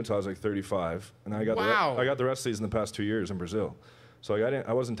tattoo until I was like 35, and I got I got the rest of these in the past 2 years in Brazil. So like,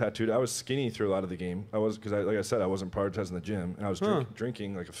 I wasn't tattooed. I was skinny through a lot of the game. I was because like I said, I wasn't prioritizing the gym, and I was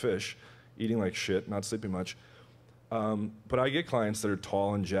drinking like a fish, eating like shit, not sleeping much. But I get clients that are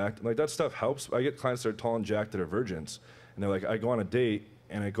tall and jacked. Like that stuff helps. I get clients that are tall and jacked that are virgins, and they're like, I go on a date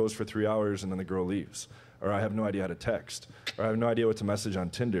and it goes for 3 hours, and then the girl leaves. Or I have no idea how to text, or I have no idea what to message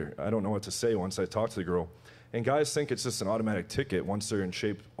on Tinder. I don't know what to say once I talk to the girl. And guys think it's just an automatic ticket. Once they're in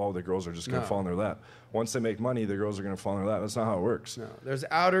shape, all the girls are just going to fall in their lap. Once they make money, the girls are going to fall in their lap. That's not how it works. No, there's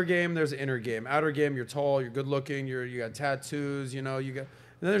outer game, there's inner game. Outer game, you're tall, you're good looking, you got tattoos, you know, you got. And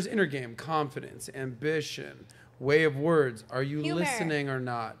then there's inner game, confidence, ambition, way of words. Are you Humor. listening or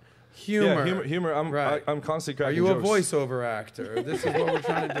not? Humor. Yeah, humor. I'm constantly Are cracking you jokes. a voiceover actor? This is what we're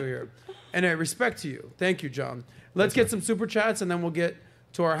trying to do here. And I respect to you. Thank you, John. Let's get some super chats, and then we'll get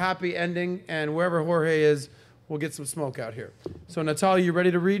to our happy ending. And wherever Jorge is, we'll get some smoke out here. So, Natalya, you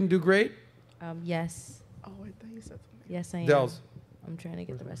ready to read and do great? Yes. Oh, I thought you said something. Yes, I am. Dels. I'm trying to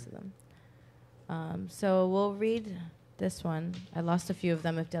get the rest of them. So we'll read this one. I lost a few of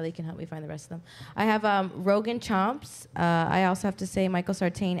them. If Deli can help me find the rest of them. I have Rogan Chomps. I also have to say Michael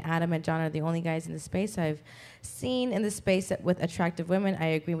Sartain, Adam, and John are the only guys in the space I've seen in the space with attractive women. I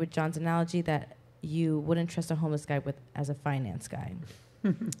agree with John's analogy that you wouldn't trust a homeless guy as a finance guy.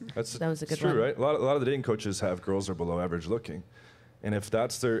 That was a good true, one. right? A lot of the dating coaches have girls that are below average looking. And if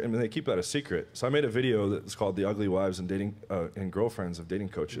that's their, I mean, they keep that a secret. So I made a video that's called "The Ugly Wives and Dating and Girlfriends of Dating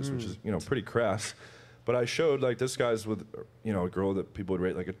Coaches," which is, you know, pretty crass. But I showed like this guy's with, you know, a girl that people would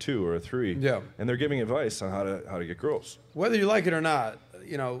rate like a 2 or a 3. Yeah. And they're giving advice on how to get girls. Whether you like it or not,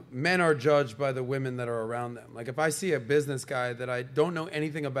 you know, men are judged by the women that are around them. Like if I see a business guy that I don't know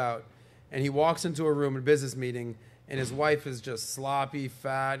anything about, and he walks into a room, a business meeting, and his wife is just sloppy,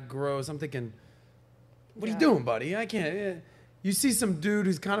 fat, gross, I'm thinking, what are you doing, buddy? I can't. You see some dude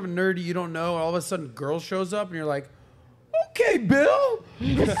who's kind of a nerdy you don't know, all of a sudden girl shows up, and you're like, okay, Bill,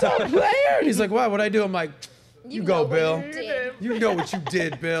 what's up, player? And he's like, what'd I do? I'm like, you go, Bill. You know what you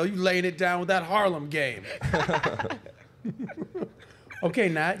did, Bill. You laying it down with that Harlem game. Okay,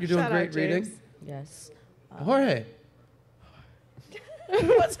 Nat, you're doing Shout great out, reading. James. Yes. Jorge.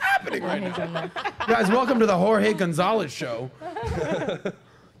 What's happening right now? Guys, welcome to the Jorge Gonzalez show.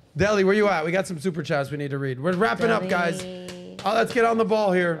 Deli, where you at? We got some super chats we need to read. We're wrapping up, guys. Oh, let's get on the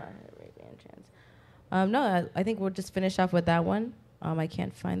ball here. No, I think we'll just finish off with that one. I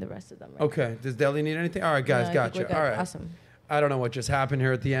can't find the rest of them. Right Okay. Does Deli need anything? All right, guys, now. gotcha. All right. Awesome. I don't know what just happened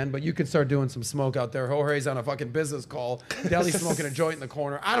here at the end, but you can start doing some smoke out there. Jorge's on a fucking business call. Deli's smoking a joint in the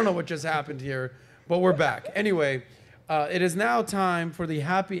corner. I don't know what just happened here, but we're back. Anyway, it is now time for the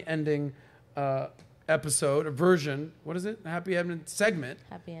happy ending episode, a version. What is it? A happy ending segment.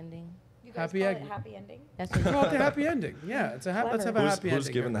 Happy ending. You guys Happy call egg. it happy ending? That's It's what called the happy ending. Yeah, it's a let's have a happy ending. Who's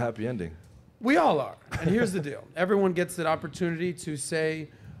giving here. the happy ending? We all are. And here's the deal. Everyone gets that opportunity to say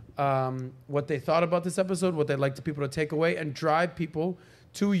what they thought about this episode, what they'd like the people to take away, and drive people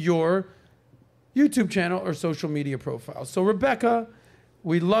to your YouTube channel or social media profile. So, Rebecca,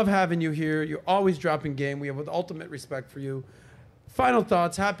 we love having you here. You're always dropping game. We have with ultimate respect for you. Final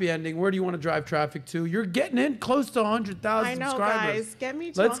thoughts, happy ending. Where do you want to drive traffic to? You're getting in close to 100,000 I know, subscribers. guys. Get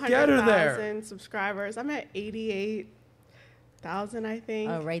me to Let's get her there. 100,000 subscribers. I'm at 88,000, I think.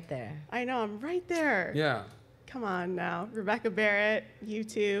 Oh, right there. I know, I'm right there. Yeah. Come on now. Rebecca Barrett,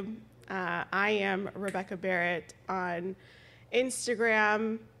 YouTube. I am Rebecca Barrett on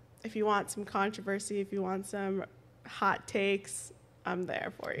Instagram. If you want some controversy, if you want some hot takes, I'm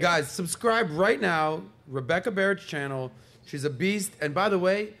there for you. Guys, subscribe right now. Rebecca Barrett's channel. She's a beast. And by the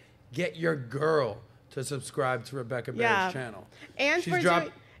way, get your girl to subscribe to Rebecca Barrett's channel. And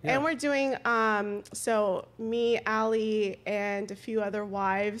we're doing so me, Ali, and a few other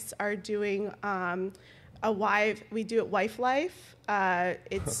wives are doing we do it Wife Life.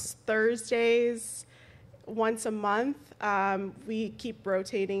 It's Thursdays once a month. We keep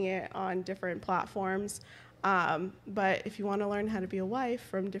rotating it on different platforms. But if you want to learn how to be a wife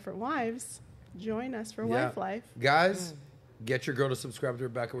from different wives, join us for Wife Life. Guys, get your girl to subscribe to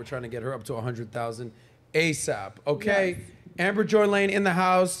Rebecca. We're trying to get her up to 100,000 ASAP. Okay? Yes. Amber Joy Layne in the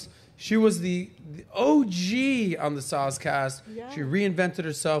house. She was the OG on the Soscast. Yeah. She reinvented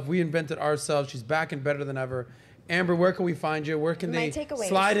herself. We invented ourselves. She's back and better than ever. Amber, where can we find you? Where can they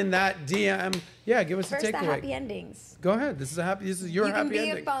slide in that DM? Yeah, give us a takeaway. First, the happy endings. Go ahead. This is your happy ending. You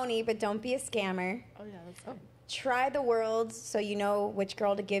can be a phony, but don't be a scammer. Oh, yeah, that's good. Try the world so you know which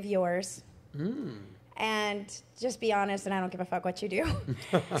girl to give yours. And just be honest, and I don't give a fuck what you do.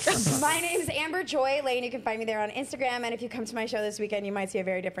 My name's Amber Joy Layne. You can find me there on Instagram. And if you come to my show this weekend, you might see a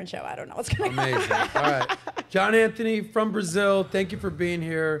very different show. I don't know what's going on. Amazing. All right. John Anthony from Brazil, thank you for being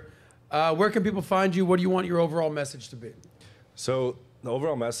here. Where can people find you? What do you want your overall message to be? So the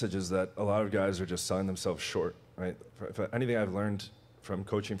overall message is that a lot of guys are just selling themselves short, right? If anything I've learned from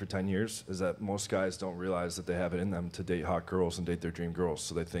coaching for 10 years is that most guys don't realize that they have it in them to date hot girls and date their dream girls.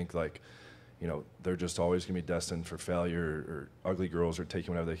 So they think like, you know, they're just always going to be destined for failure or ugly girls or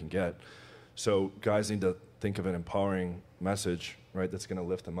taking whatever they can get. So guys need to think of an empowering message, right, that's going to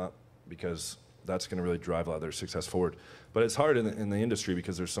lift them up, because that's going to really drive a lot of their success forward. But it's hard in the industry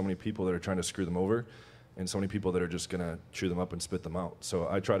because there's so many people that are trying to screw them over and so many people that are just going to chew them up and spit them out. So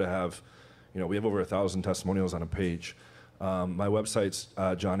I try to have, you know, we have over 1,000 testimonials on a page. My website's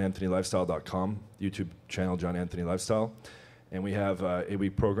johnanthonylifestyle.com, YouTube channel John Anthony Lifestyle. And we have a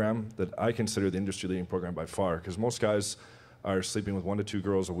 8-week program that I consider the industry-leading program by far, because most guys are sleeping with 1 to 2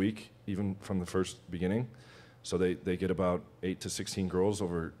 girls a week, even from the first beginning. So they get about 8 to 16 girls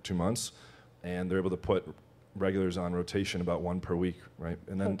over 2 months, and they're able to put regulars on rotation about 1 per week, right?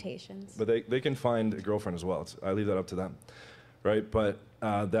 And then rotations. But they can find a girlfriend as well. I leave that up to them, right? But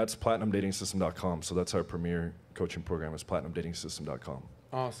that's platinumdatingsystem.com. So that's our premier coaching program, is platinumdatingsystem.com.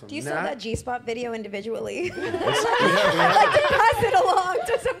 Awesome. Do you sell that G-spot video individually? I'd like to pass it along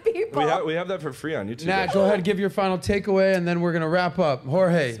to some people. We have that for free on YouTube. Nat, go ahead, give your final takeaway, and then we're going to wrap up.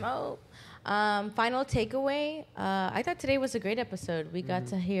 Jorge. Smoke. Final takeaway. I thought today was a great episode. We got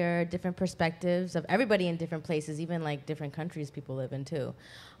to hear different perspectives of everybody in different places, even like different countries people live in too.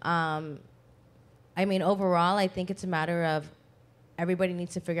 I mean, overall, I think it's a matter of everybody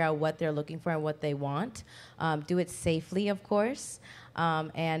needs to figure out what they're looking for and what they want. Do it safely, of course.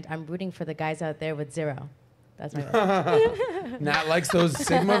 And I'm rooting for the guys out there with 0. That's my message. Nat likes those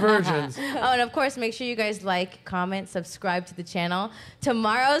Sigma virgins. Oh, and of course, make sure you guys like, comment, subscribe to the channel.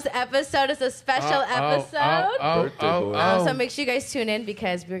 Tomorrow's episode is a special episode. So make sure you guys tune in,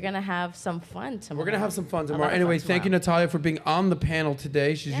 because we're going to have some fun tomorrow. We're going to have some fun tomorrow. Anyway, thank you, Natalya, for being on the panel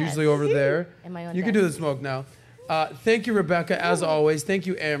today. She's usually over there. In my own You can do the smoke now. Thank you, Rebecca, as always. Thank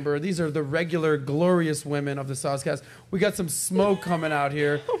you, Amber. These are the regular, glorious women of the Soscast. We got some smoke coming out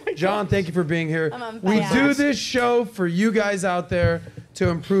here. John, thank you for being here. We do this show for you guys out there to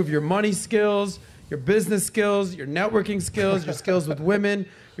improve your money skills, your business skills, your networking skills, your skills with women,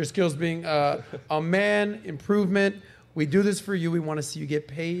 your skills being a man, improvement. We do this for you. We want to see you get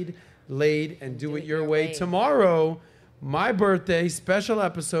paid, laid, and do it your way. Tomorrow, my birthday, special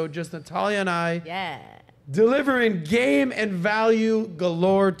episode, just Natalya and I. Yeah. Delivering game and value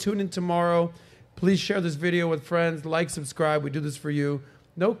galore. Tune in tomorrow. Please share this video with friends. Like, subscribe. We do this for you.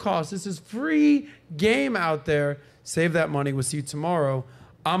 No cost. This is free game out there. Save that money. We'll see you tomorrow.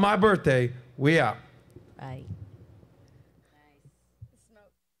 On my birthday, we out. Bye.